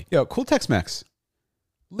wholeheartedly. Yo, Cool Tex-Mex.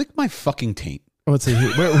 Lick my fucking taint. Let's see.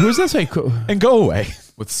 Who's this? And go away.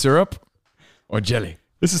 With syrup or jelly?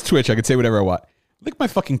 This is Twitch. I can say whatever I want. Lick my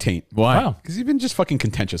fucking taint. Why? Because you've been just fucking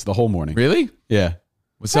contentious the whole morning. Really? Yeah.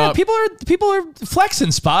 What's up? People are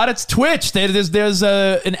flexing, Spot. It's Twitch. There's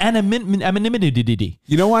an anonymity.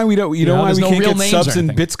 You know why we don't? You know why we can't get subs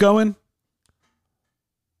and bits going?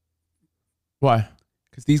 Why?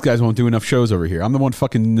 Because these guys won't do enough shows over here. I'm the one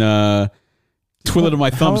fucking twiddling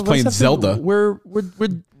my thumbs playing Zelda.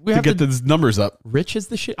 We have to get those numbers up. Rich is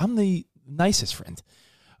the shit. I'm the nicest friend.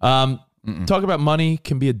 Talk about money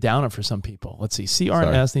can be a downer for some people. Let's see.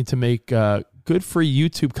 CRNS need to make good free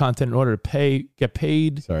YouTube content in order to get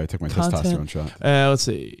paid. Sorry, I took my testosterone shot. Let's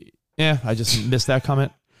see. Yeah, I just missed that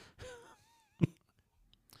comment.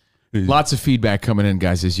 Lots of feedback coming in,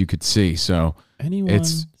 guys, as you could see. So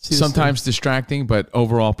it's sometimes distracting, but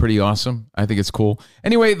overall pretty awesome. I think it's cool.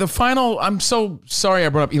 Anyway, the final, I'm so sorry I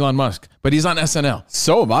brought up Elon Musk, but he's on SNL.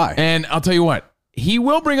 So am I. And I'll tell you what, he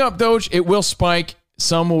will bring up Doge. It will spike.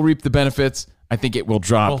 Some will reap the benefits. I think it will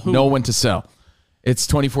drop. Know when to sell. It's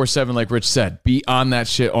 24/7, like Rich said. Be on that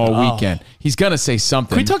shit all weekend. He's going to say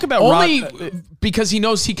something. Can we talk about only because he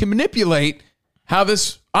knows he can manipulate how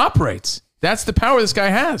this operates. That's the power this guy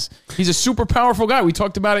has. He's a super powerful guy. We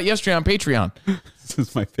talked about it yesterday on Patreon. This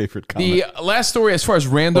is my favorite comment. The last story as far as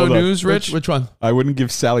rando news, Rich. Which one? I wouldn't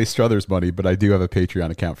give Sally Struthers money, but I do have a Patreon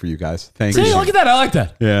account for you guys. Thank you. Look at that. I like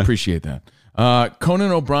that. Yeah. Appreciate that.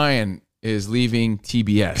 Conan O'Brien is leaving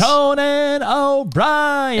TBS. Conan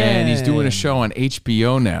O'Brien. And he's doing a show on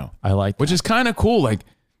HBO now. I like that. Which is kind of cool.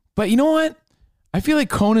 But you know what? I feel like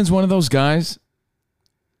Conan's one of those guys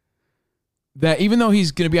that even though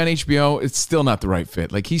he's going to be on HBO, it's still not the right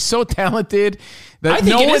fit. Like, he's so talented that I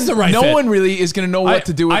think it is the right fit. No one really is going to know what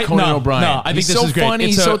to do with Conan O'Brien. No, I think he's this so is great. funny.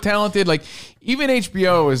 He's so talented. Like, even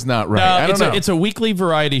HBO is not right. I don't know. It's a weekly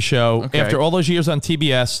variety show after all those years on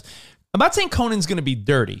TBS. I'm not saying Conan's going to be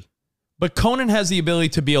dirty, but Conan has the ability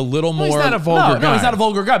to be a little more. He's not a vulgar guy. No, he's not a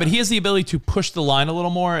vulgar guy, but he has the ability to push the line a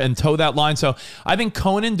little more and toe that line. So I think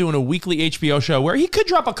Conan doing a weekly HBO show where he could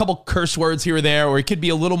drop a couple curse words here or there, or he could be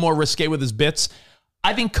a little more risque with his bits.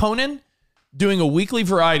 I think Conan doing a weekly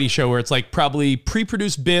variety show where it's like probably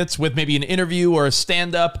pre-produced bits with maybe an interview or a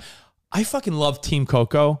stand-up. I fucking love Team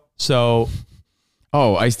Coco. So,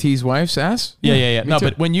 Ice-T's wife's ass? Yeah. No,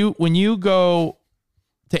 but when you go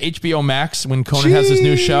to HBO Max when Conan has his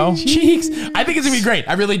new show, Cheeks, I think it's gonna be great.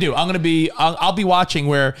 I really do. I'll be watching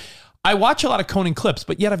where I watch a lot of Conan clips,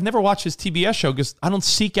 but yet I've never watched his TBS show because I don't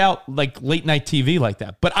seek out like late night TV like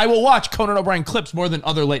that. But I will watch Conan O'Brien clips more than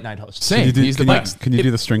other late night hosts. Same. Can you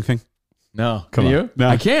do the string thing? No. Come can on. you? No.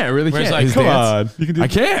 I can't. I really can't. Like, come on. You can do I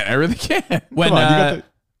can't. I really can't. When come on,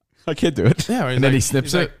 I can't do it. Yeah. And then he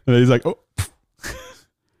snips it. And he's like, oh.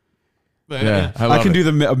 Yeah, I can do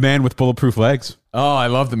the man with bulletproof legs. Oh, I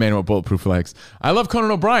love the man with bulletproof legs. I love Conan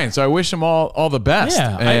O'Brien, so I wish him all the best.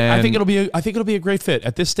 Yeah, I think it'll be a great fit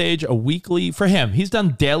at this stage. A weekly for him. He's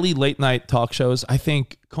done daily late night talk shows. I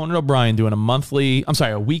think Conan O'Brien doing a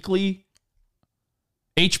weekly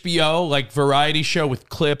HBO like variety show with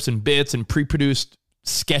clips and bits and pre-produced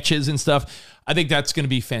sketches and stuff. I think that's going to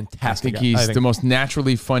be fantastic. I think he's the most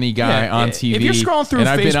naturally funny guy on TV. If you're scrolling through and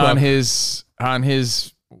Facebook, I've been on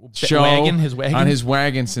his show his wagon? on his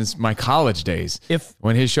wagon since my college days.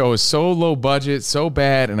 When his show is so low budget, so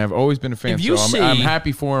bad, and I've always been a fan. So I'm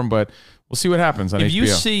happy for him, but we'll see what happens on HBO. If you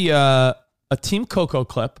see a Team Coco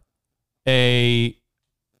clip, a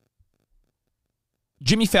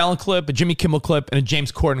Jimmy Fallon clip, a Jimmy Kimmel clip, and a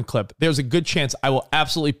James Corden clip, there's a good chance I will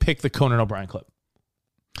absolutely pick the Conan O'Brien clip.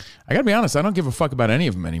 I gotta be honest, I don't give a fuck about any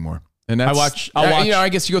of them anymore. And I'll watch. I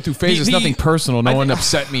guess you go through phases. Nothing personal. No one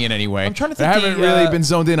upset me in any way. I'm trying to think. I haven't really been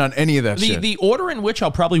zoned in on any of that shit. The order in which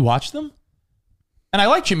I'll probably watch them. And I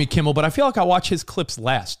like Jimmy Kimmel, but I feel like I watch his clips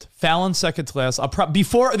last. Fallon second to last.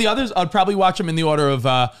 Before the others, I'd probably watch them in the order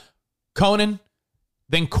of Conan,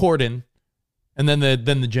 then Corden, and then the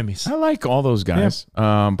Jimmys. I like all those guys,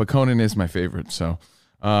 but Conan is my favorite. So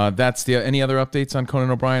that's any other updates on Conan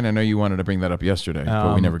O'Brien? I know you wanted to bring that up yesterday,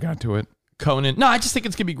 but we never got to it. Conan. No, I just think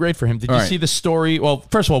it's going to be great for him. Did you see the story? Well,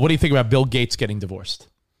 first of all, what do you think about Bill Gates getting divorced?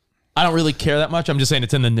 I don't really care that much. I'm just saying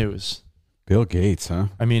it's in the news. Bill Gates, huh?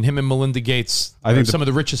 I mean, him and Melinda Gates are some of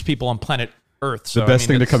the richest people on planet Earth. So, the best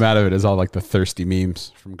thing to come out of it is all like the thirsty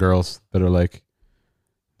memes from girls that are like,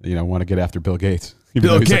 want to get after Bill Gates.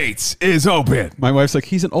 Bill Gates is open. My wife's like,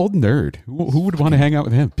 he's an old nerd. Who would want to hang out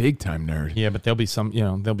with him? Big time nerd. Yeah, but there'll be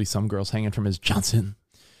some girls hanging from his Johnson.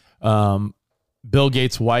 Bill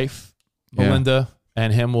Gates' wife, Melinda,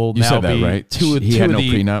 and him will now be right? two of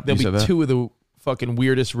prenup. They'll be two of the fucking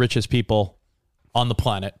weirdest, richest people on the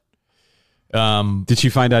planet. Did she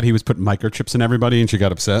find out he was putting microchips in everybody and she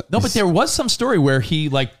got upset? No, but there was some story where he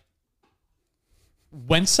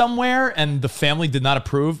went somewhere and the family did not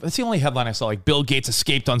approve. That's the only headline I saw. Like Bill Gates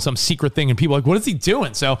escaped on some secret thing and people are like, what is he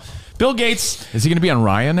doing? So Bill Gates. Is he going to be on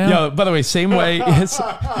Raya now? Yeah, by the way, same way.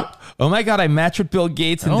 Oh my God, I matched with Bill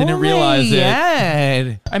Gates and didn't realize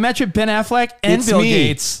it. I matched with Ben Affleck and Bill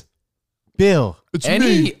Gates. Bill. It's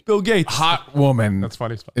me, Bill Gates. Hot woman. That's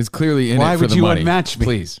funny. Is clearly in Why it for would the you money. unmatch me?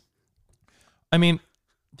 Please. I mean,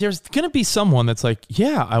 there's going to be someone that's like,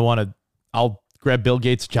 yeah, I'll grab Bill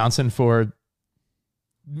Gates Johnson for,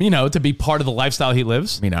 to be part of the lifestyle he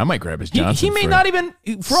lives. I mean, I might grab his Johnson. He may not even,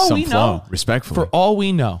 for all we know, respectfully. For all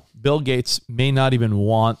we know, Bill Gates may not even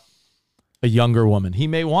want a younger woman. He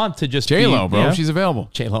may want to just J-Lo, bro. She's available.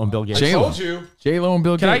 J-Lo and Bill Gates. J-Lo. I told you. J-Lo and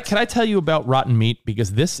Bill Gates. Can I tell you about Rotten Meat?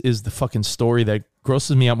 Because this is the fucking story that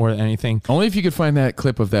grosses me out more than anything. Only if you could find that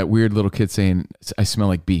clip of that weird little kid saying, I smell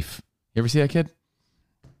like beef. You ever see that kid?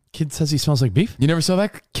 Kid says he smells like beef? You never saw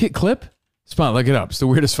that kid clip? Spawn, look it up. It's the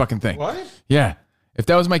weirdest fucking thing. What? Yeah. If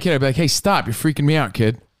that was my kid, I'd be like, hey, stop. You're freaking me out,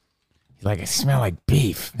 kid. He's like, I smell like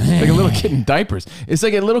beef. Like a little kid in diapers. It's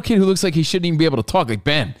like a little kid who looks like he shouldn't even be able to talk, like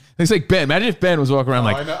Ben. Looks like Ben. Imagine if Ben was walking around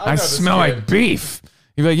like, I smell like beef.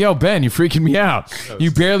 You'd be like, yo, Ben, you're freaking me out.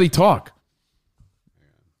 You barely talk.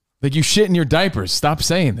 Like you shit in your diapers. Stop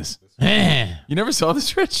saying this. You never saw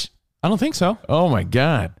this, Rich? I don't think so. Oh, my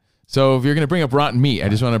God. So if you're going to bring up Rotten Meat, I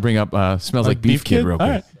just want to bring up Smells Like Beef Kid real quick.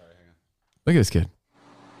 Right. Look at this kid.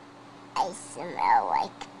 I smell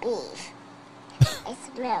like beef. I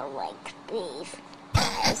smell like beef.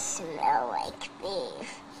 I smell like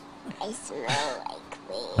beef. I smell like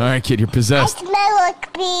beef. All right, kid, you're possessed. I smell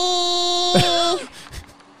like beef.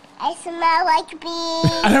 I smell like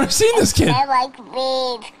beef. I've never seen this kid. I smell like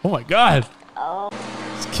beef. Oh, my God. Oh.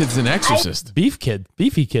 This kid's an exorcist. Beefy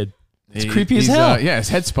kid. It's creepy as hell. Yeah, his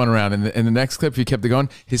head spun around. In the next clip, if you kept it going,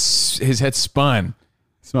 his head spun.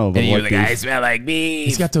 Smell a little like beef. I smell like beef.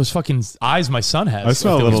 He's got those fucking eyes my son has. I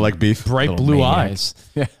smell a little like beef. Bright blue maniac.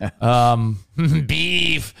 eyes.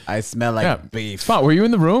 Beef. I smell like beef. Spot, were you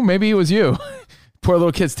in the room? Maybe it was you. Poor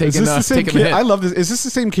little kid's taking, Is this the same taking kid? the hit. I love this. Is this the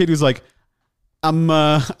same kid who's like, I'm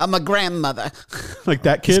a grandmother? Like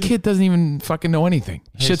that kid? This kid doesn't even fucking know anything.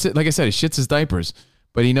 He shits it, like I said, he shits his diapers,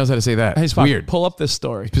 but he knows how to say that. Hey, It's Spot, weird. Pull up this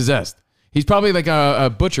story. He's possessed. He's probably like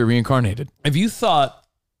a butcher reincarnated. If you thought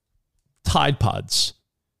Tide Pods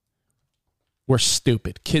were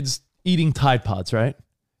stupid, kids eating Tide Pods, right?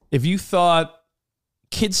 If you thought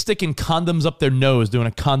kids sticking condoms up their nose doing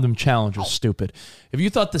a condom challenge was stupid, if you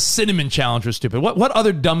thought the cinnamon challenge was stupid, what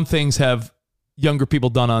other dumb things have younger people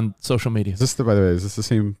done on social media? By the way, is this the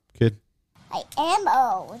same kid? I am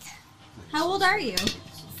old. How old are you?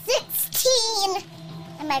 16.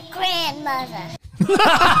 I'm a grandmother. No,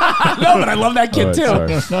 but I love that kid too. I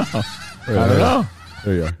don't know.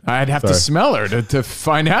 There you are. I'd have to smell her to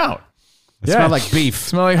find out. Smell like beef.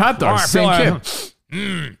 Smell like hot dogs. Same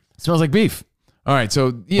kid. Smells like beef. All right,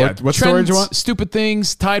 so yeah. What story do you want? Stupid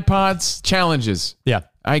things, Tide Pods, challenges. Yeah.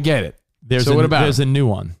 I get it. What about there's a new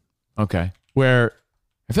one. Okay. Where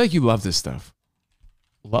I feel like you love this stuff.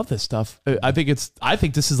 Love this stuff. I think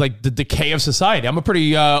this is like the decay of society. I'm a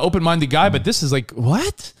pretty open-minded guy, but this is like,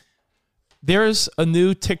 what? There's a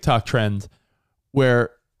new TikTok trend where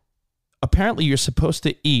apparently you're supposed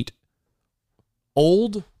to eat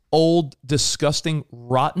old, disgusting,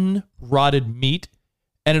 rotted meat,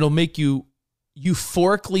 and it'll make you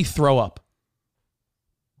euphorically throw up.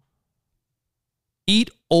 Eat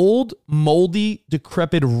old, moldy,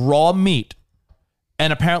 decrepit, raw meat,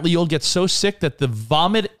 and apparently you'll get so sick that the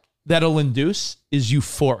vomit that it'll induce is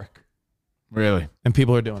euphoric. Really? And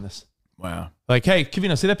people are doing this. Wow. Like, hey,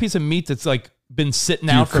 Kavino, see that piece of meat that's like been sitting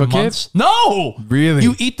Do you out for cook months? it? No! Really?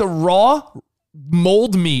 You eat the raw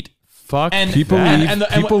mold meat fuck? And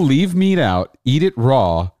People leave meat out, eat it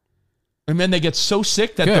raw. And then they get so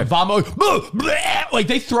sick that the vomit, like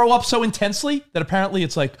they throw up so intensely that apparently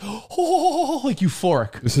it's like, like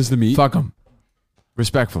euphoric. This is the meat. Fuck them.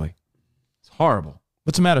 Respectfully. It's horrible.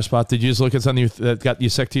 What's the matter, Spot? Did you just look at something that got you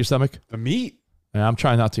sick to your stomach? The meat. Yeah, I'm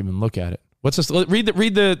trying not to even look at it. What's this? Read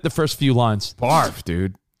the first few lines. Barf,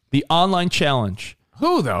 dude. The online challenge.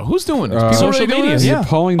 Who though? Who's doing this? Social media. The Yeah.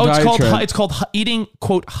 appalling diet trend. It's called eating,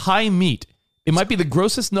 quote, high meat. It might be the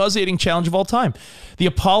grossest, nauseating challenge of all time. The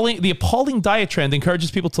appalling diet trend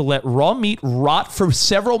encourages people to let raw meat rot for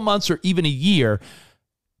several months or even a year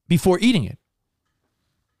before eating it.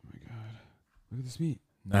 Oh my God. Look at this meat.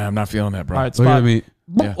 Nah, I'm not feeling that, bro. All right, Look at Spot. the meat.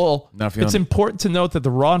 Yeah, Well, not feeling it's it. important to note that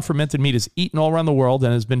the raw and fermented meat is eaten all around the world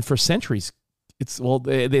and has been for centuries. It's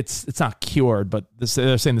not cured, but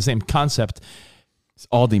they're saying the same concept. It's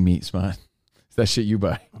Aldi meat, Spot. It's that shit you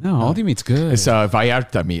buy. No, Aldi meat's good. It's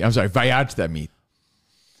Vallarta meat. I'm sorry, Vallarta meat.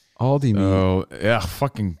 Aldi meat. Oh, yeah,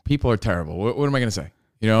 fucking people are terrible. What am I going to say?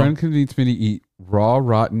 You know? Friend convinced me to eat raw,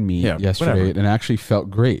 rotten meat yesterday whatever. and actually felt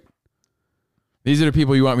great. These are the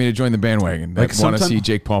people you want me to join the bandwagon that Like want to sometime- see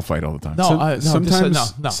Jake Paul fight all the time.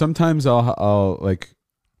 Sometimes I'll like.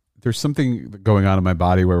 There's something going on in my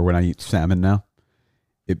body where when I eat salmon now,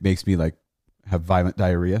 it makes me like have violent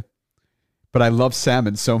diarrhea. But I love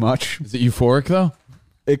salmon so much. Is it euphoric though?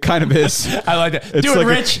 It kind of is. I like that. It's Do it, like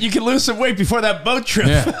Rich. You can lose some weight before that boat trip.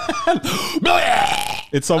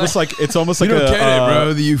 It's almost like You don't get it,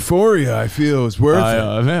 bro. The euphoria I feel is worth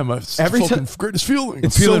it. Man, my Every fucking ti- greatest feeling.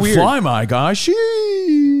 It's so weird. Fly, my guy. She.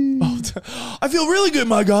 I feel really good,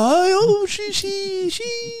 my guy. Oh, she.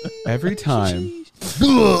 Every time.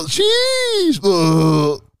 Cheese.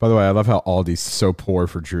 By the way, I love how Aldi's so poor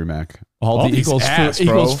for Drew Mac. Aldi equals, ass, food,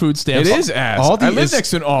 bro. equals food stamps. It is ass. Aldi I live is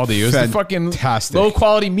next to an Aldi. It was the fucking fantastic. low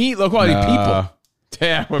quality meat, low quality people.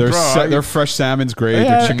 Damn, bro. Their fresh salmon's great.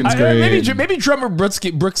 Yeah, Their chicken's great. Maybe drummer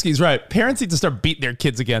Brooksky's right. Parents need to start beating their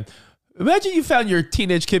kids again. Imagine you found your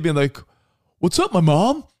teenage kid being like, "What's up, my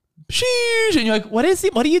mom?" Sheesh. And you're like, "What is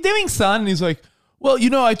it? What are you doing, son?" And he's like, "Well,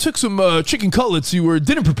 I took some chicken cutlets you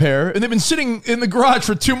didn't prepare, and they've been sitting in the garage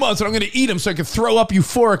for 2 months, and I'm going to eat them so I can throw up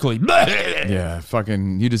euphorically." Yeah,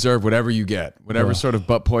 fucking, you deserve whatever you get. Whatever sort of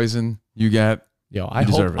butt poison you get. Yo, I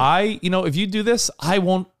deserve hope it. if you do this, I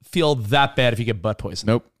won't feel that bad if you get butt poison.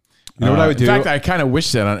 Nope. You know what I would do? In fact, I kind of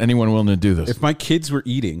wish that on anyone willing to do this. If my kids were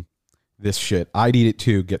eating this shit, I'd eat it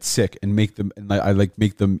too, get sick, and make them. And I like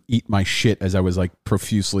make them eat my shit as I was like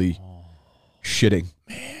profusely shitting.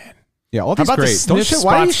 Man, yeah, Aldi's How about great. the Don't Sniff shit.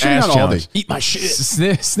 Why are you Spots shitting ass on challenge? Aldi? Eat my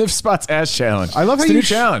shit. Sniff Spot's ass challenge. I love how It's the you new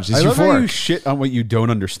challenge. It's I love how you euphoric. shit on what you don't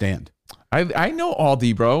understand. I know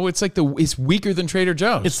Aldi, bro. It's like it's weaker than Trader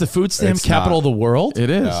Joe's. It's the food stamp It's capital of the world. It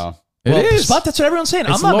is. No. It Well, is. Spot, that's what everyone's saying.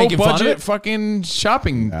 It's I'm not low making fun of budget it. fucking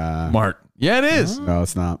shopping mart. Yeah, it is. No,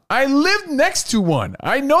 it's not. I lived next to one.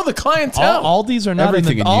 I know the clientele. Aldi's are not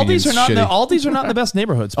Everything in in the Union's Aldi's are not in the, shitty. Aldi's are not in the best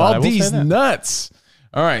neighborhoods. Spot, I will say Aldi's that. nuts.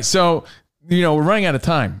 All right, so we're running out of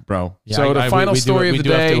time, bro. Yeah, so the final story of the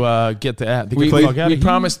day. We do have to get the ad. We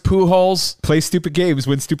promised Pujols. Play stupid games,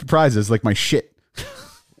 win stupid prizes, like my shit.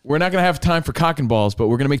 We're not going to have time for cock and balls, but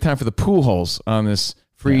we're going to make time for the Pujols on this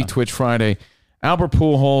free Twitch Friday. Albert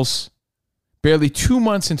Pujols, barely 2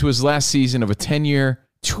 months into his last season of a 10-year,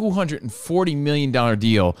 $240 million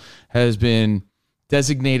deal, has been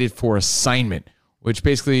designated for assignment, which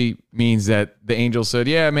basically means that the Angels said,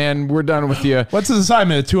 "Yeah, man, we're done with you." What's his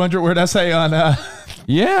assignment? A 200-word essay on?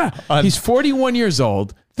 Yeah, he's 41 years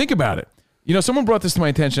old. Think about it. Someone brought this to my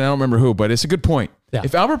attention. I don't remember who, but it's a good point. Yeah.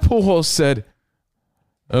 If Albert Pujols said,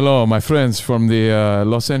 "Hello, my friends from the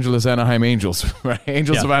Los Angeles Anaheim Angels, right?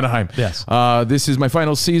 Angels of Anaheim. Yes. This is my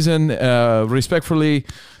final season. Respectfully,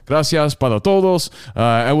 gracias para todos.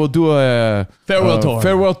 I will do a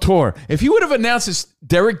Farewell tour. If he would have announced this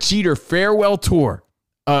Derek Jeter farewell tour,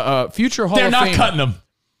 future Hall They're of not Famer, cutting him.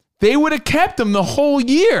 they would have kept him the whole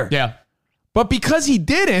year. Yeah. But because he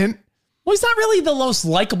didn't, Well, he's not really the most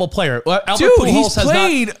likable player. Albert dude, Pujols he's has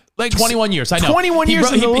played not, like 21 years. I know. 21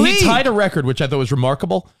 years in the he league. tied a record, which I thought was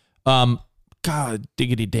remarkable. God,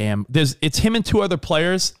 diggity damn. It's him and two other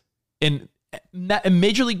players in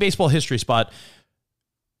Major League Baseball history. Spot.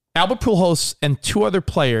 Albert Pujols and two other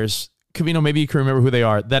players. Covino, maybe you can remember who they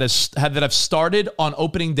are. That have started on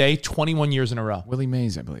opening day 21 years in a row. Willie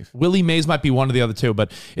Mays, I believe. Willie Mays might be one of the other two,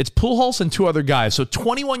 but it's Pujols and two other guys. So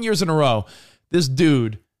 21 years in a row, this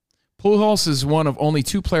dude. Pujols is one of only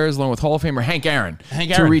two players, along with Hall of Famer Hank Aaron,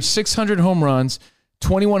 to reach 600 home runs,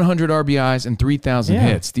 2,100 RBIs, and 3,000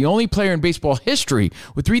 hits. The only player in baseball history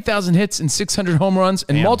with 3,000 hits and 600 home runs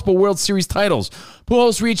and multiple World Series titles.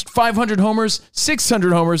 Pujols reached 500 homers,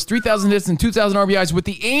 600 homers, 3,000 hits, and 2,000 RBIs with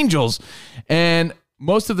the Angels. And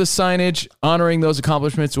most of the signage honoring those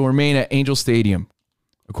accomplishments will remain at Angel Stadium,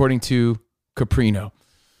 according to Caprino.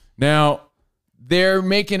 Now, they're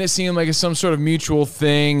making it seem like it's some sort of mutual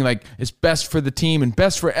thing, like it's best for the team and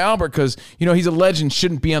best for Albert because, he's a legend,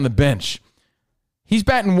 shouldn't be on the bench. He's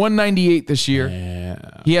batting 198 this year.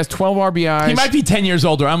 Yeah. He has 12 RBIs. He might be 10 years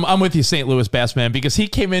older. I'm with you, St. Louis Bass Man, because he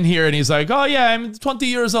came in here and he's like, oh, yeah, I'm 20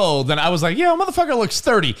 years old. And I was like, yeah, motherfucker looks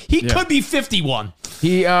 30. He could be 51.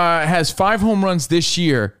 He has 5 home runs this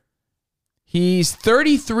year. He's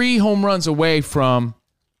 33 home runs away from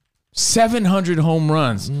 700 home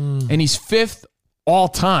runs. And he's 5th all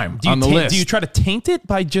time on the list. Do you try to taint it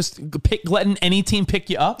by just letting any team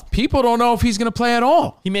pick you up? People don't know if he's going to play at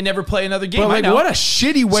all. He may never play another game. But what a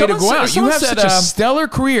shitty way to go out. You have such a stellar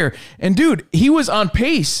career. And dude, he was on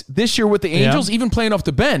pace this year with the Angels, even playing off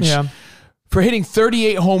the bench, for hitting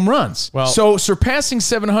 38 home runs. Well, so surpassing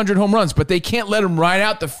 700 home runs, but they can't let him ride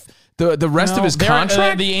out the rest of his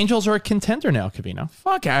contract. The Angels are a contender now, Covino.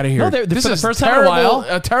 Fuck out of here. No, this is the first time in a while.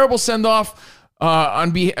 A terrible send-off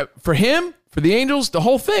for him. For the Angels, the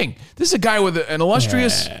whole thing. This is a guy with an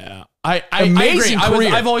illustrious, amazing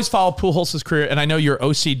career. I've always followed Pujols' career, and I know your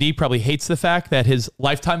OCD probably hates the fact that his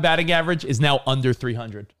lifetime batting average is now under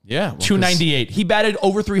 300. Yeah. 298. He batted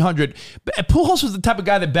over 300. Pujols was the type of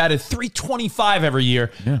guy that batted 325 every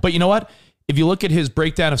year. Yeah. But you know what? If you look at his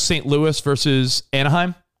breakdown of St. Louis versus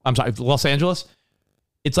Los Angeles,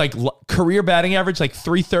 it's like career batting average, like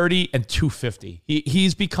 330 and 250.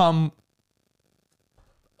 He's become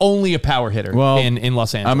only a power hitter in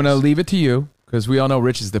Los Angeles. I'm going to leave it to you because we all know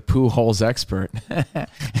Rich is the Pujols expert.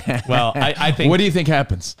 Well, I think. What do you think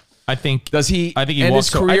happens? I think. Does he? I think he end walks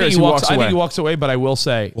his career. I think he walks away. But I will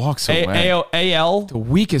say, walks away. AL, the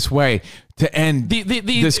weakest way to end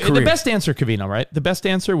this career. The best answer, Covino, right? The best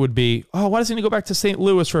answer would be, why doesn't he go back to St.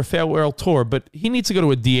 Louis for a farewell tour? But he needs to go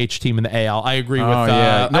to a DH team in the AL. I agree with.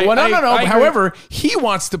 No. However, he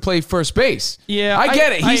wants to play first base. Yeah, I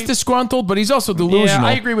get it. He's disgruntled, but he's also delusional. Yeah,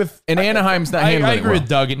 I agree with. And Anaheim's not handling it. I agree with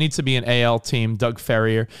Doug. It needs to be an AL team. Doug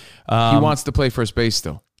Ferrier. He wants to play first base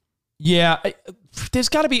still. Yeah. There's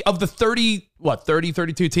got to be, of the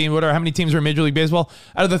 32 teams, whatever, how many teams are in Major League Baseball?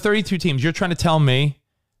 Out of the 32 teams, you're trying to tell me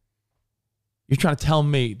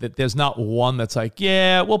that there's not one that's like,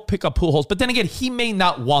 yeah, we'll pick up Pujols. But then again, he may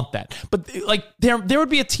not want that. But like there would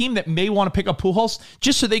be a team that may want to pick up Pujols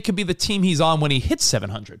just so they could be the team he's on when he hits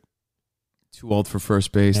 700. Too old for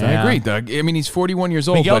first base. Yeah. I agree, Doug. I mean, he's 41 years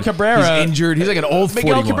old. Miguel Cabrera, he's injured. He's like an old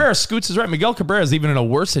 41. Miguel Cabrera, Scoots is right. Miguel Cabrera is even in a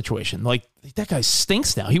worse situation. Like, that guy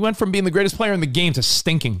stinks now. He went from being the greatest player in the game to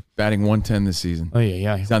stinking. Batting 110 this season. Oh,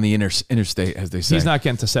 yeah. He's on the interstate, as they say. He's not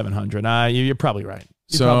getting to 700. You're probably right.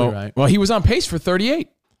 Probably right. Well, he was on pace for 38.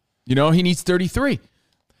 He needs 33.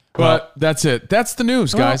 But that's it. That's the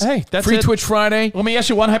news, guys. Hey, that's Free it. Twitch Friday. Let me ask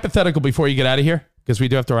you one hypothetical before you get out of here, because we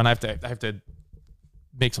do have to run. I have to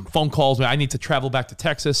make some phone calls. I need to travel back to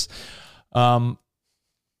Texas. This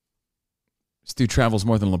dude travels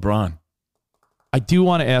more than LeBron. I do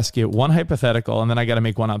want to ask you one hypothetical, and then I got to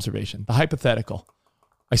make one observation. The hypothetical.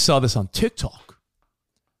 I saw this on TikTok.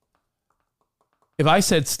 If I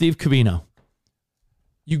said, Steve Covino,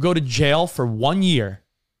 you go to jail for 1 year,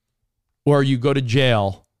 or you go to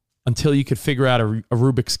jail until you could figure out a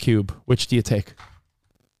Rubik's Cube, which do you take?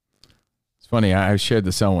 It's funny. I shared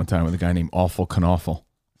the cell one time with a guy named Awful Knawful.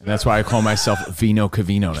 And that's why I call myself Vino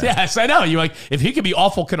Covino now. Yes, I know. You're like, if he could be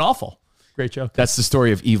Awful Knawful. Great joke. That's the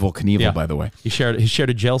story of Evil Knievel, by the way. He shared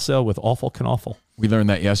a jail cell with Awful Knawful. We learned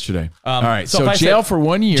that yesterday. All right, so jail for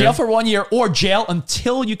 1 year. Jail for 1 year, or jail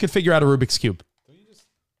until you could figure out a Rubik's Cube.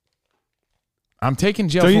 I'm taking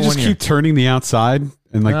jail for 1 year. Don't you just keep turning the outside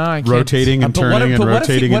and rotating and turning and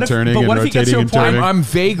rotating and turning and rotating and turning? I'm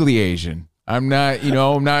vaguely Asian. I'm not,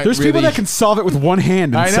 I'm not. There's people that can solve it with one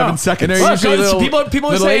hand in 7 seconds.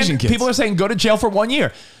 People are saying go to jail for 1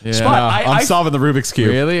 year. Yeah. Spot, I'm solving the Rubik's Cube.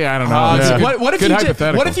 Really? I don't know.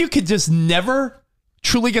 What if you could just never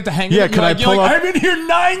truly get the hang of it? Yeah, can I pull up? I've been here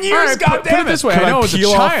 9 years. Right, God damn it! This way, I know as a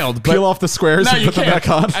child, peel off the squares and put them back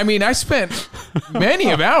on. I mean, I spent many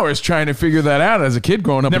of hours trying to figure that out as a kid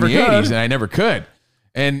growing up in the 80s, and I never could.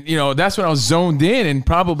 And that's when I was zoned in and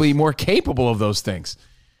probably more capable of those things.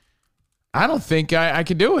 I don't think I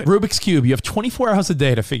could do it. Rubik's Cube. You have 24 hours a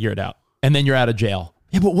day to figure it out, and then you're out of jail.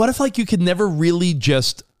 Yeah, but what if you could never really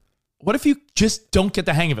just? What if you just don't get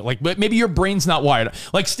the hang of it? Like maybe your brain's not wired.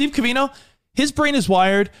 Like Steve Covino, his brain is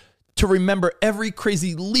wired to remember every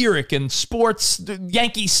crazy lyric and sports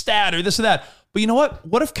Yankee stat or this or that. But you know what?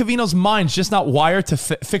 What if Covino's mind's just not wired to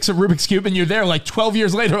fix a Rubik's Cube and you're there like 12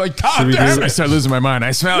 years later, like, God damn it. I start losing my mind.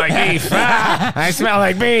 I smell like beef. I smell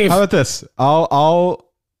like beef. How about this? I'll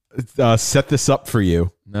set this up for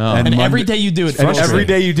you. No. And every day you do it. And every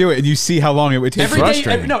day you do it, and you see how long it would take.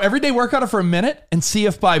 Every day work on it for a minute and see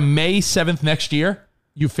if by May 7th next year,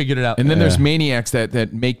 you figured it out. And then there's maniacs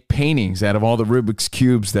that make paintings out of all the Rubik's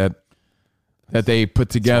Cubes that they put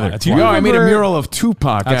together. I made a mural of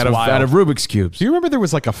Tupac out of Rubik's Cubes. Do you remember there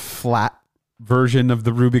was like a flat version of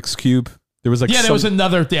the Rubik's Cube? There was like there was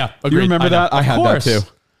another. Yeah, agreed. Do you remember that? I had that too.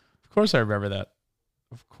 Of course, I remember that.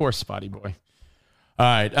 Of course, Spotty boy. All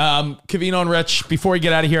right, Covino and Rich. Before we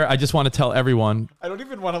get out of here, I just want to tell everyone. I don't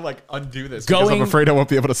even want to like undo this because I'm afraid I won't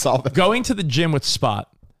be able to solve it. Going to the gym with Spot.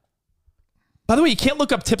 By the way, you can't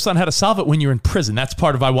look up tips on how to solve it when you're in prison. That's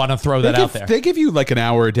part of I want to throw that out there. They give you like an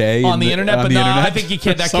hour a day on the internet, but I think you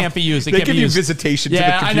can't. That can't be used. They give you visitation to the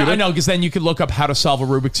computer. I know, because then you could look up how to solve a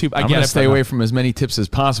Rubik's Cube. I'm going to stay away from as many tips as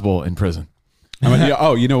possible in prison.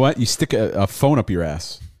 You know what? You stick a phone up your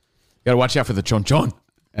ass. You got to watch out for the chon-chon.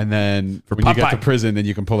 And then when you get to prison, then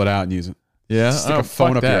you can pull it out and use it. Yeah, stick a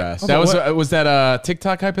phone up your ass. That was that a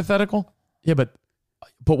TikTok hypothetical? Yeah, but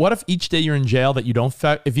what if each day you're in jail that you don't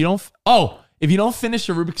if you don't finish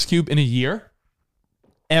the Rubik's Cube in a year,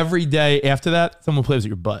 every day after that, someone plays with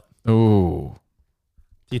your butt. Ooh.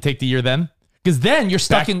 Do you take the year then? Because then you're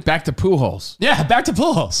stuck back to pool holes. Yeah, back to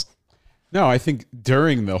pool holes. No, I think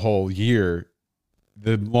during the whole year,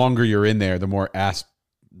 the longer you're in there, the more ass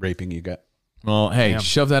raping you get. Well, hey,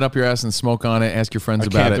 shove that up your ass and smoke on it. Ask your friends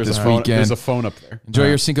about it this weekend. There's a phone up there. Enjoy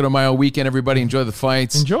your Cinco de Mayo weekend, everybody. Enjoy the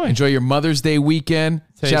fights. Enjoy your Mother's Day weekend.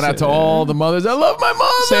 Shout out to all the mothers. I love my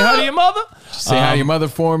mother. Say hi to your mother. Say hi to your mother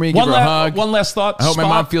for me. Give her a hug. One last thought. I hope my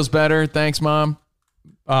mom feels better. Thanks, Mom.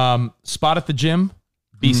 Spot at the gym.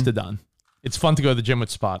 Beastadon. It's fun to go to the gym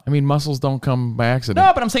with Spot. I mean, muscles don't come by accident.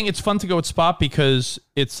 No, but I'm saying it's fun to go with Spot because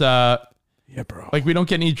it's yeah, bro. Like we don't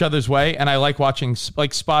get in each other's way, and I like watching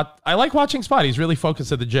Spot. I like watching Spot. He's really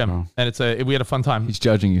focused at the gym, and we had a fun time. He's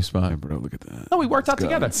judging you, Spot. Yeah, bro, look at that. No, we worked out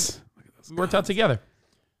together. We worked out together.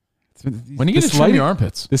 When you get to trim your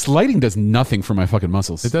armpits, this lighting does nothing for my fucking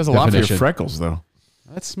muscles. It does a lot for your freckles, though.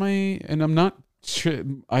 That's and I'm not.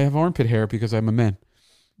 I have armpit hair because I'm a man.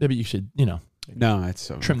 Yeah, but you should, No, it's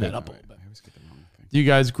so trim that up a little bit. Do you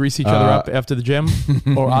guys grease each other up after the gym,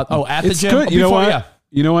 or at the gym? Good. You know what? Yeah.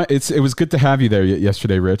 You know what? It was good to have you there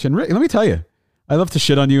yesterday, Rich. And Rick, let me tell you, I love to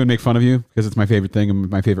shit on you and make fun of you because it's my favorite thing and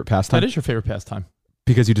my favorite pastime. That is your favorite pastime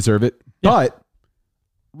because you deserve it. Yeah. But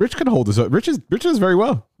Rich can hold us up. Rich is very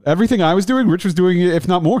well. Everything I was doing, Rich was doing it, if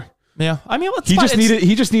not more. Yeah, I mean, he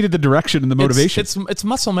just needed the direction and the motivation. It's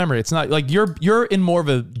muscle memory. It's not like you're in more of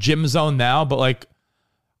a gym zone now, but like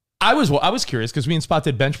I was curious because we and Spot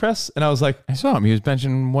did bench press, and I was like, I saw him. He was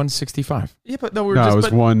benching 165. Yeah, but no, it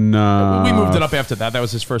was one. We moved it up after that. That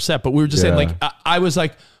was his first set, but we were just saying like I was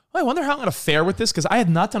like, I wonder how I'm gonna fare with this because I had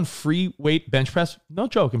not done free weight bench press, no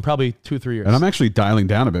joke, in probably 2-3 years. And I'm actually dialing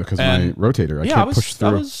down a bit because my rotator. I can't push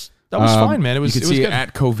through. That was fine, man. It was. You can see good.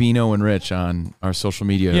 At Covino and Rich on our social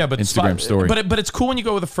media, Instagram story. But it's cool when you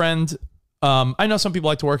go with a friend. I know some people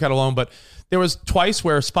like to work out alone, but there was twice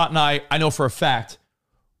where Spot and I know for a fact,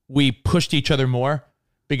 we pushed each other more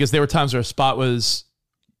because there were times where Spot was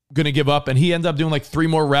going to give up and he ended up doing like 3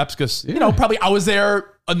 more reps because, probably I was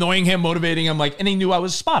there annoying him, motivating him, and he knew I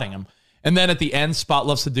was spotting him. And then at the end, Spot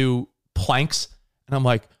loves to do planks. And I'm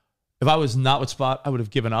like, if I was not with Spot, I would have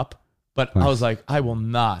given up. But I was like, I will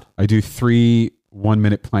not. I do 3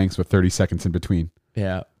 1-minute planks with 30 seconds in between.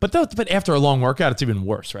 Yeah. But after a long workout, it's even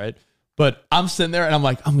worse, right? But I'm sitting there and I'm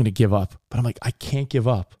like, I'm going to give up. But I'm like, I can't give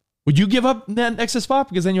up. Would you give up that next to Spot?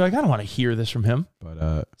 Because then you're like, I don't want to hear this from him.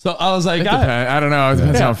 But so I was like, I don't know. It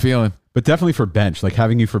depends how I'm feeling. But definitely for bench, like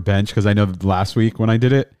having you for bench, because I know that last week when I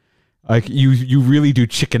did it, like you really do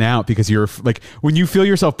chicken out because you're like, when you feel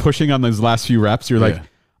yourself pushing on those last few reps, you're like,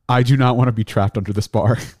 I do not want to be trapped under this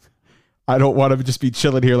bar. I don't want to just be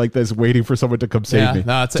chilling here like this, waiting for someone to come save me.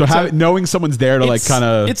 No, knowing someone's there to like kind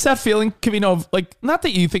of... It's that feeling, of like, not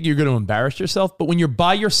that you think you're going to embarrass yourself, but when you're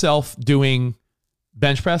by yourself doing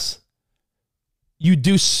bench press, you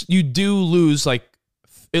do lose like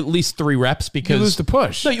at least 3 reps because... You lose the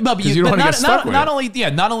push. No, but you don't want to get stuck with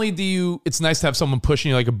it. Not only do you... It's nice to have someone pushing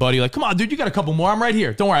you like a buddy, like, come on, dude, you got a couple more. I'm right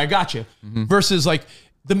here. Don't worry, I got you. Mm-hmm. Versus like,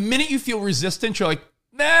 the minute you feel resistant, you're like,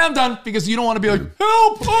 nah, I'm done, because you don't want to be like,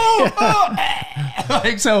 help,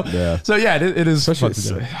 like so. Yeah. So yeah, it is.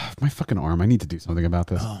 Especially my fucking arm. I need to do something about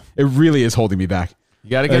this. It really is holding me back. You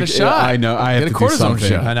got to get a shot. I know. I have to do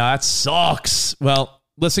something. I know that sucks. Well,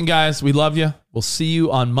 listen, guys, we love you. We'll see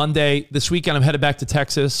you on Monday. This weekend, I'm headed back to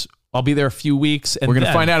Texas. I'll be there a few weeks, and we're going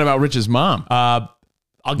to find out about Rich's mom.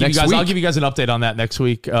 I'll give you guys an update on that next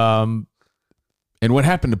week. And what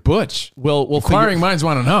happened to Butch? We'll inquiring minds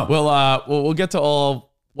want to know. We'll get to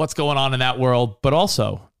all what's going on in that world, but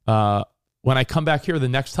also when I come back here the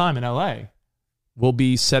next time in LA, we'll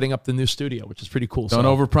be setting up the new studio, which is pretty cool. Don't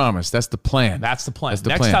overpromise. That's the plan. That's the plan.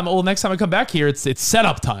 Next time I come back here, it's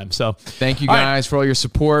setup time. So thank you guys for all your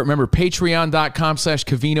support. Remember,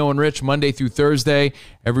 patreon.com/Covino and Rich, Monday through Thursday.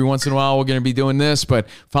 Every once in a while, we're going to be doing this, but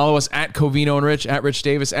follow us at Covino and Rich, at Rich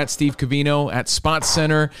Davis, at Steve Covino, at Spot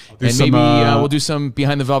Center. And maybe we'll do some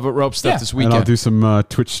behind the velvet rope stuff this weekend. And I'll do some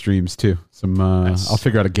Twitch streams too. I'll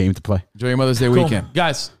figure out a game to play. Enjoy your Mother's Day weekend.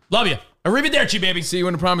 Guys, love you. Arrivederci, baby. See you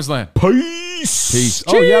in the promised land. Peace. Peace.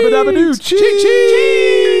 Oh, yabba dabba doo.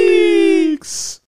 Cheeks.